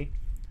Galaxy.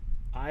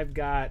 I've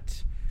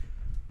got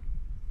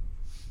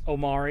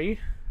Omari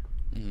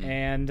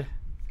and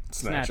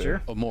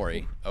Snatcher.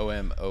 Omori.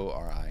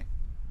 Omori.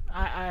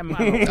 I'm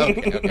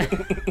Okay.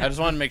 I just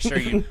want to make sure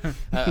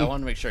I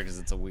want to make sure because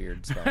it's a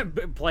weird spell.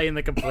 playing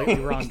the completely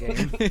wrong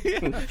game.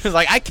 It's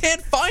like I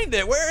can't find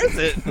it. Where is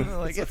it?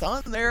 Like it's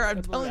on there.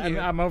 I'm telling you.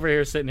 I'm over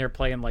here sitting here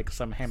playing like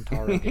some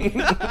Hamtaro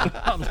game.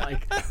 I'm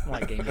like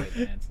Game Boy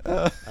Advance.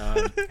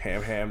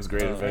 Ham's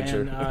Great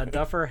Adventure. And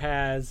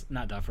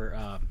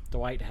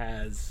Dwight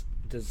has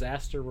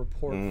Disaster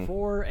Report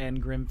 4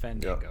 and Grim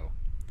Fandango. Yep.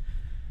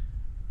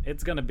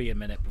 It's gonna be a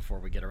minute before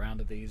we get around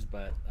to these,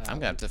 but I'm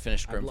gonna have to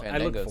finish Grim I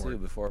look Fandango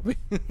forward.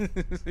 too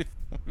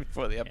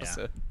before the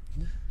episode.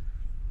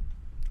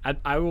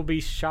 I will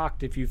be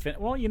shocked if you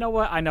well, you know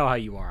what? I know how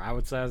you are. I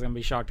would say I was gonna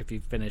be shocked if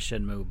you finish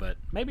Shenmue, but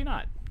maybe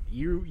not.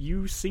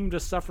 You seem to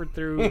suffer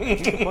through.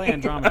 If you can play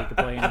Andromeda, you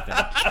can play anything.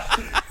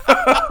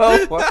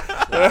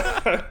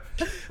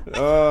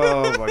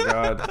 Oh my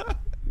god.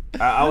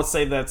 I would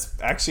say that's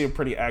actually a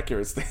pretty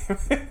accurate statement.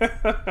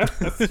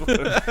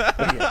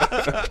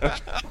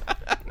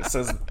 It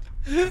says,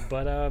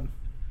 But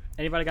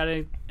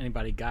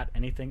anybody got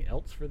anything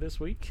else for this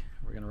week?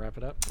 We're gonna wrap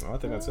it up. I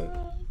think that's it.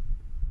 I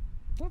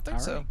don't think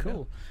All so. right,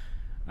 cool.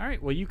 All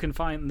right, well, you can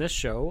find this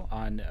show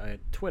on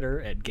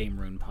Twitter at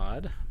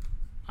GameRunePod.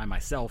 I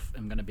myself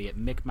am going to be at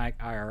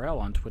MicMacIRL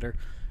on Twitter,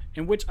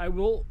 in which I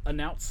will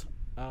announce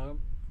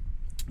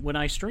when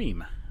I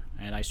stream.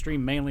 And I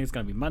stream mainly, it's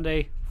going to be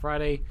Monday,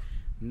 Friday,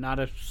 not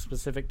a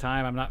specific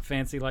time. I'm not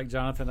fancy like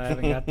Jonathan. I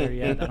haven't got there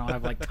yet. I don't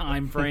have, like,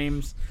 time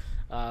frames.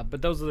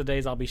 But those are the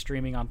days I'll be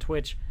streaming on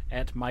Twitch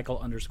at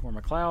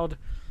Michael_McLeod.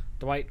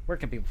 Dwight, where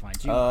can people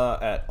find you?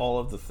 At all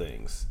of the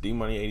things.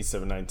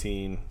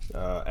 DMoney8719,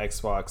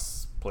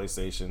 Xbox,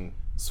 PlayStation,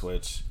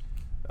 Switch,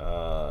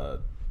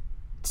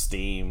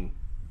 Steam,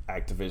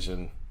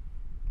 Activision,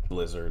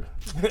 Blizzard,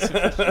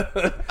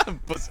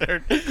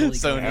 Blizzard,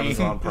 Sony,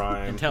 Amazon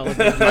Prime,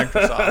 Intellivision,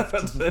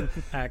 Microsoft,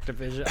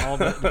 Activision, all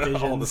the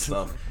divisions. all the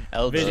stuff.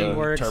 LG,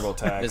 VisionWorks,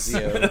 TurboTax.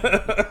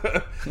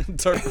 Vizio,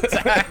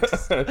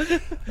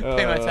 TurboTax.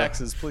 Pay my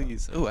taxes,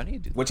 please. Ooh, I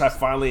need to do Which I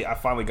finally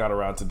got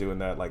around to doing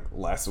that like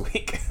last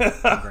week.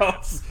 I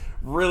was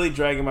really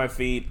dragging my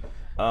feet.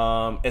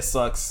 It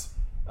sucks.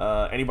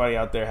 Anybody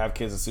out there, have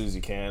kids as soon as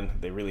you can.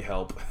 They really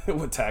help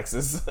with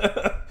taxes.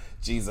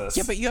 Jesus.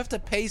 Yeah, but you have to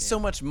pay so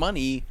much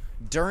money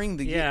during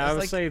the year. Yeah, I It's would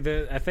like, say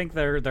that I think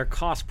their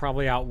cost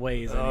probably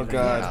outweighs anything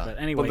God. else. But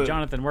anyway, Well,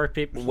 Jonathan, where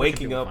can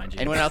waking people up- find you?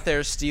 anyone out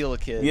there steal a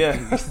kid? Yeah.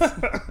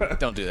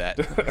 Don't do that.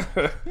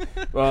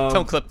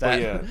 Don't clip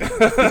that. Yeah.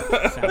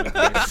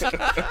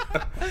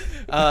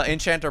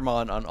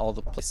 Enchantermon on all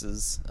the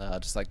places,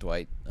 just like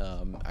Dwight.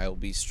 I will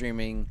be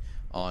streaming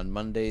on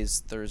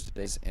Mondays,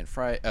 Thursdays, and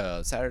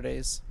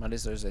Saturdays.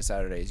 Mondays, Thursdays,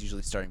 Saturdays,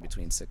 usually starting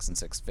between 6 and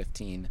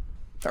 6:15,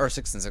 or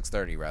 6 and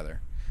 6:30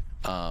 rather.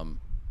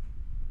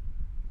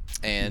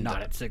 And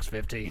Not at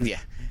 6:15. yeah,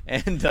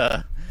 and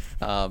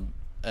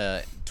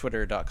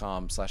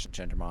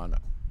Twitter.com/Enchantermon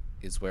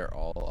is where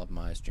all of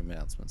my stream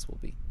announcements will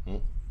be.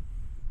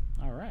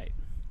 All right.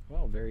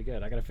 Well, very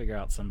good. I got to figure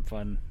out some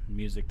fun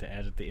music to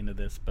add at the end of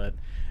this, but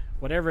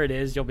whatever it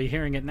is, you'll be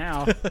hearing it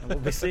now, and we'll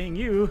be seeing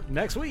you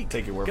next week.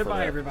 Take your word for Goodbye,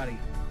 that. everybody.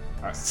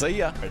 All right. See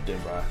ya. All right,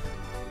 then, bye.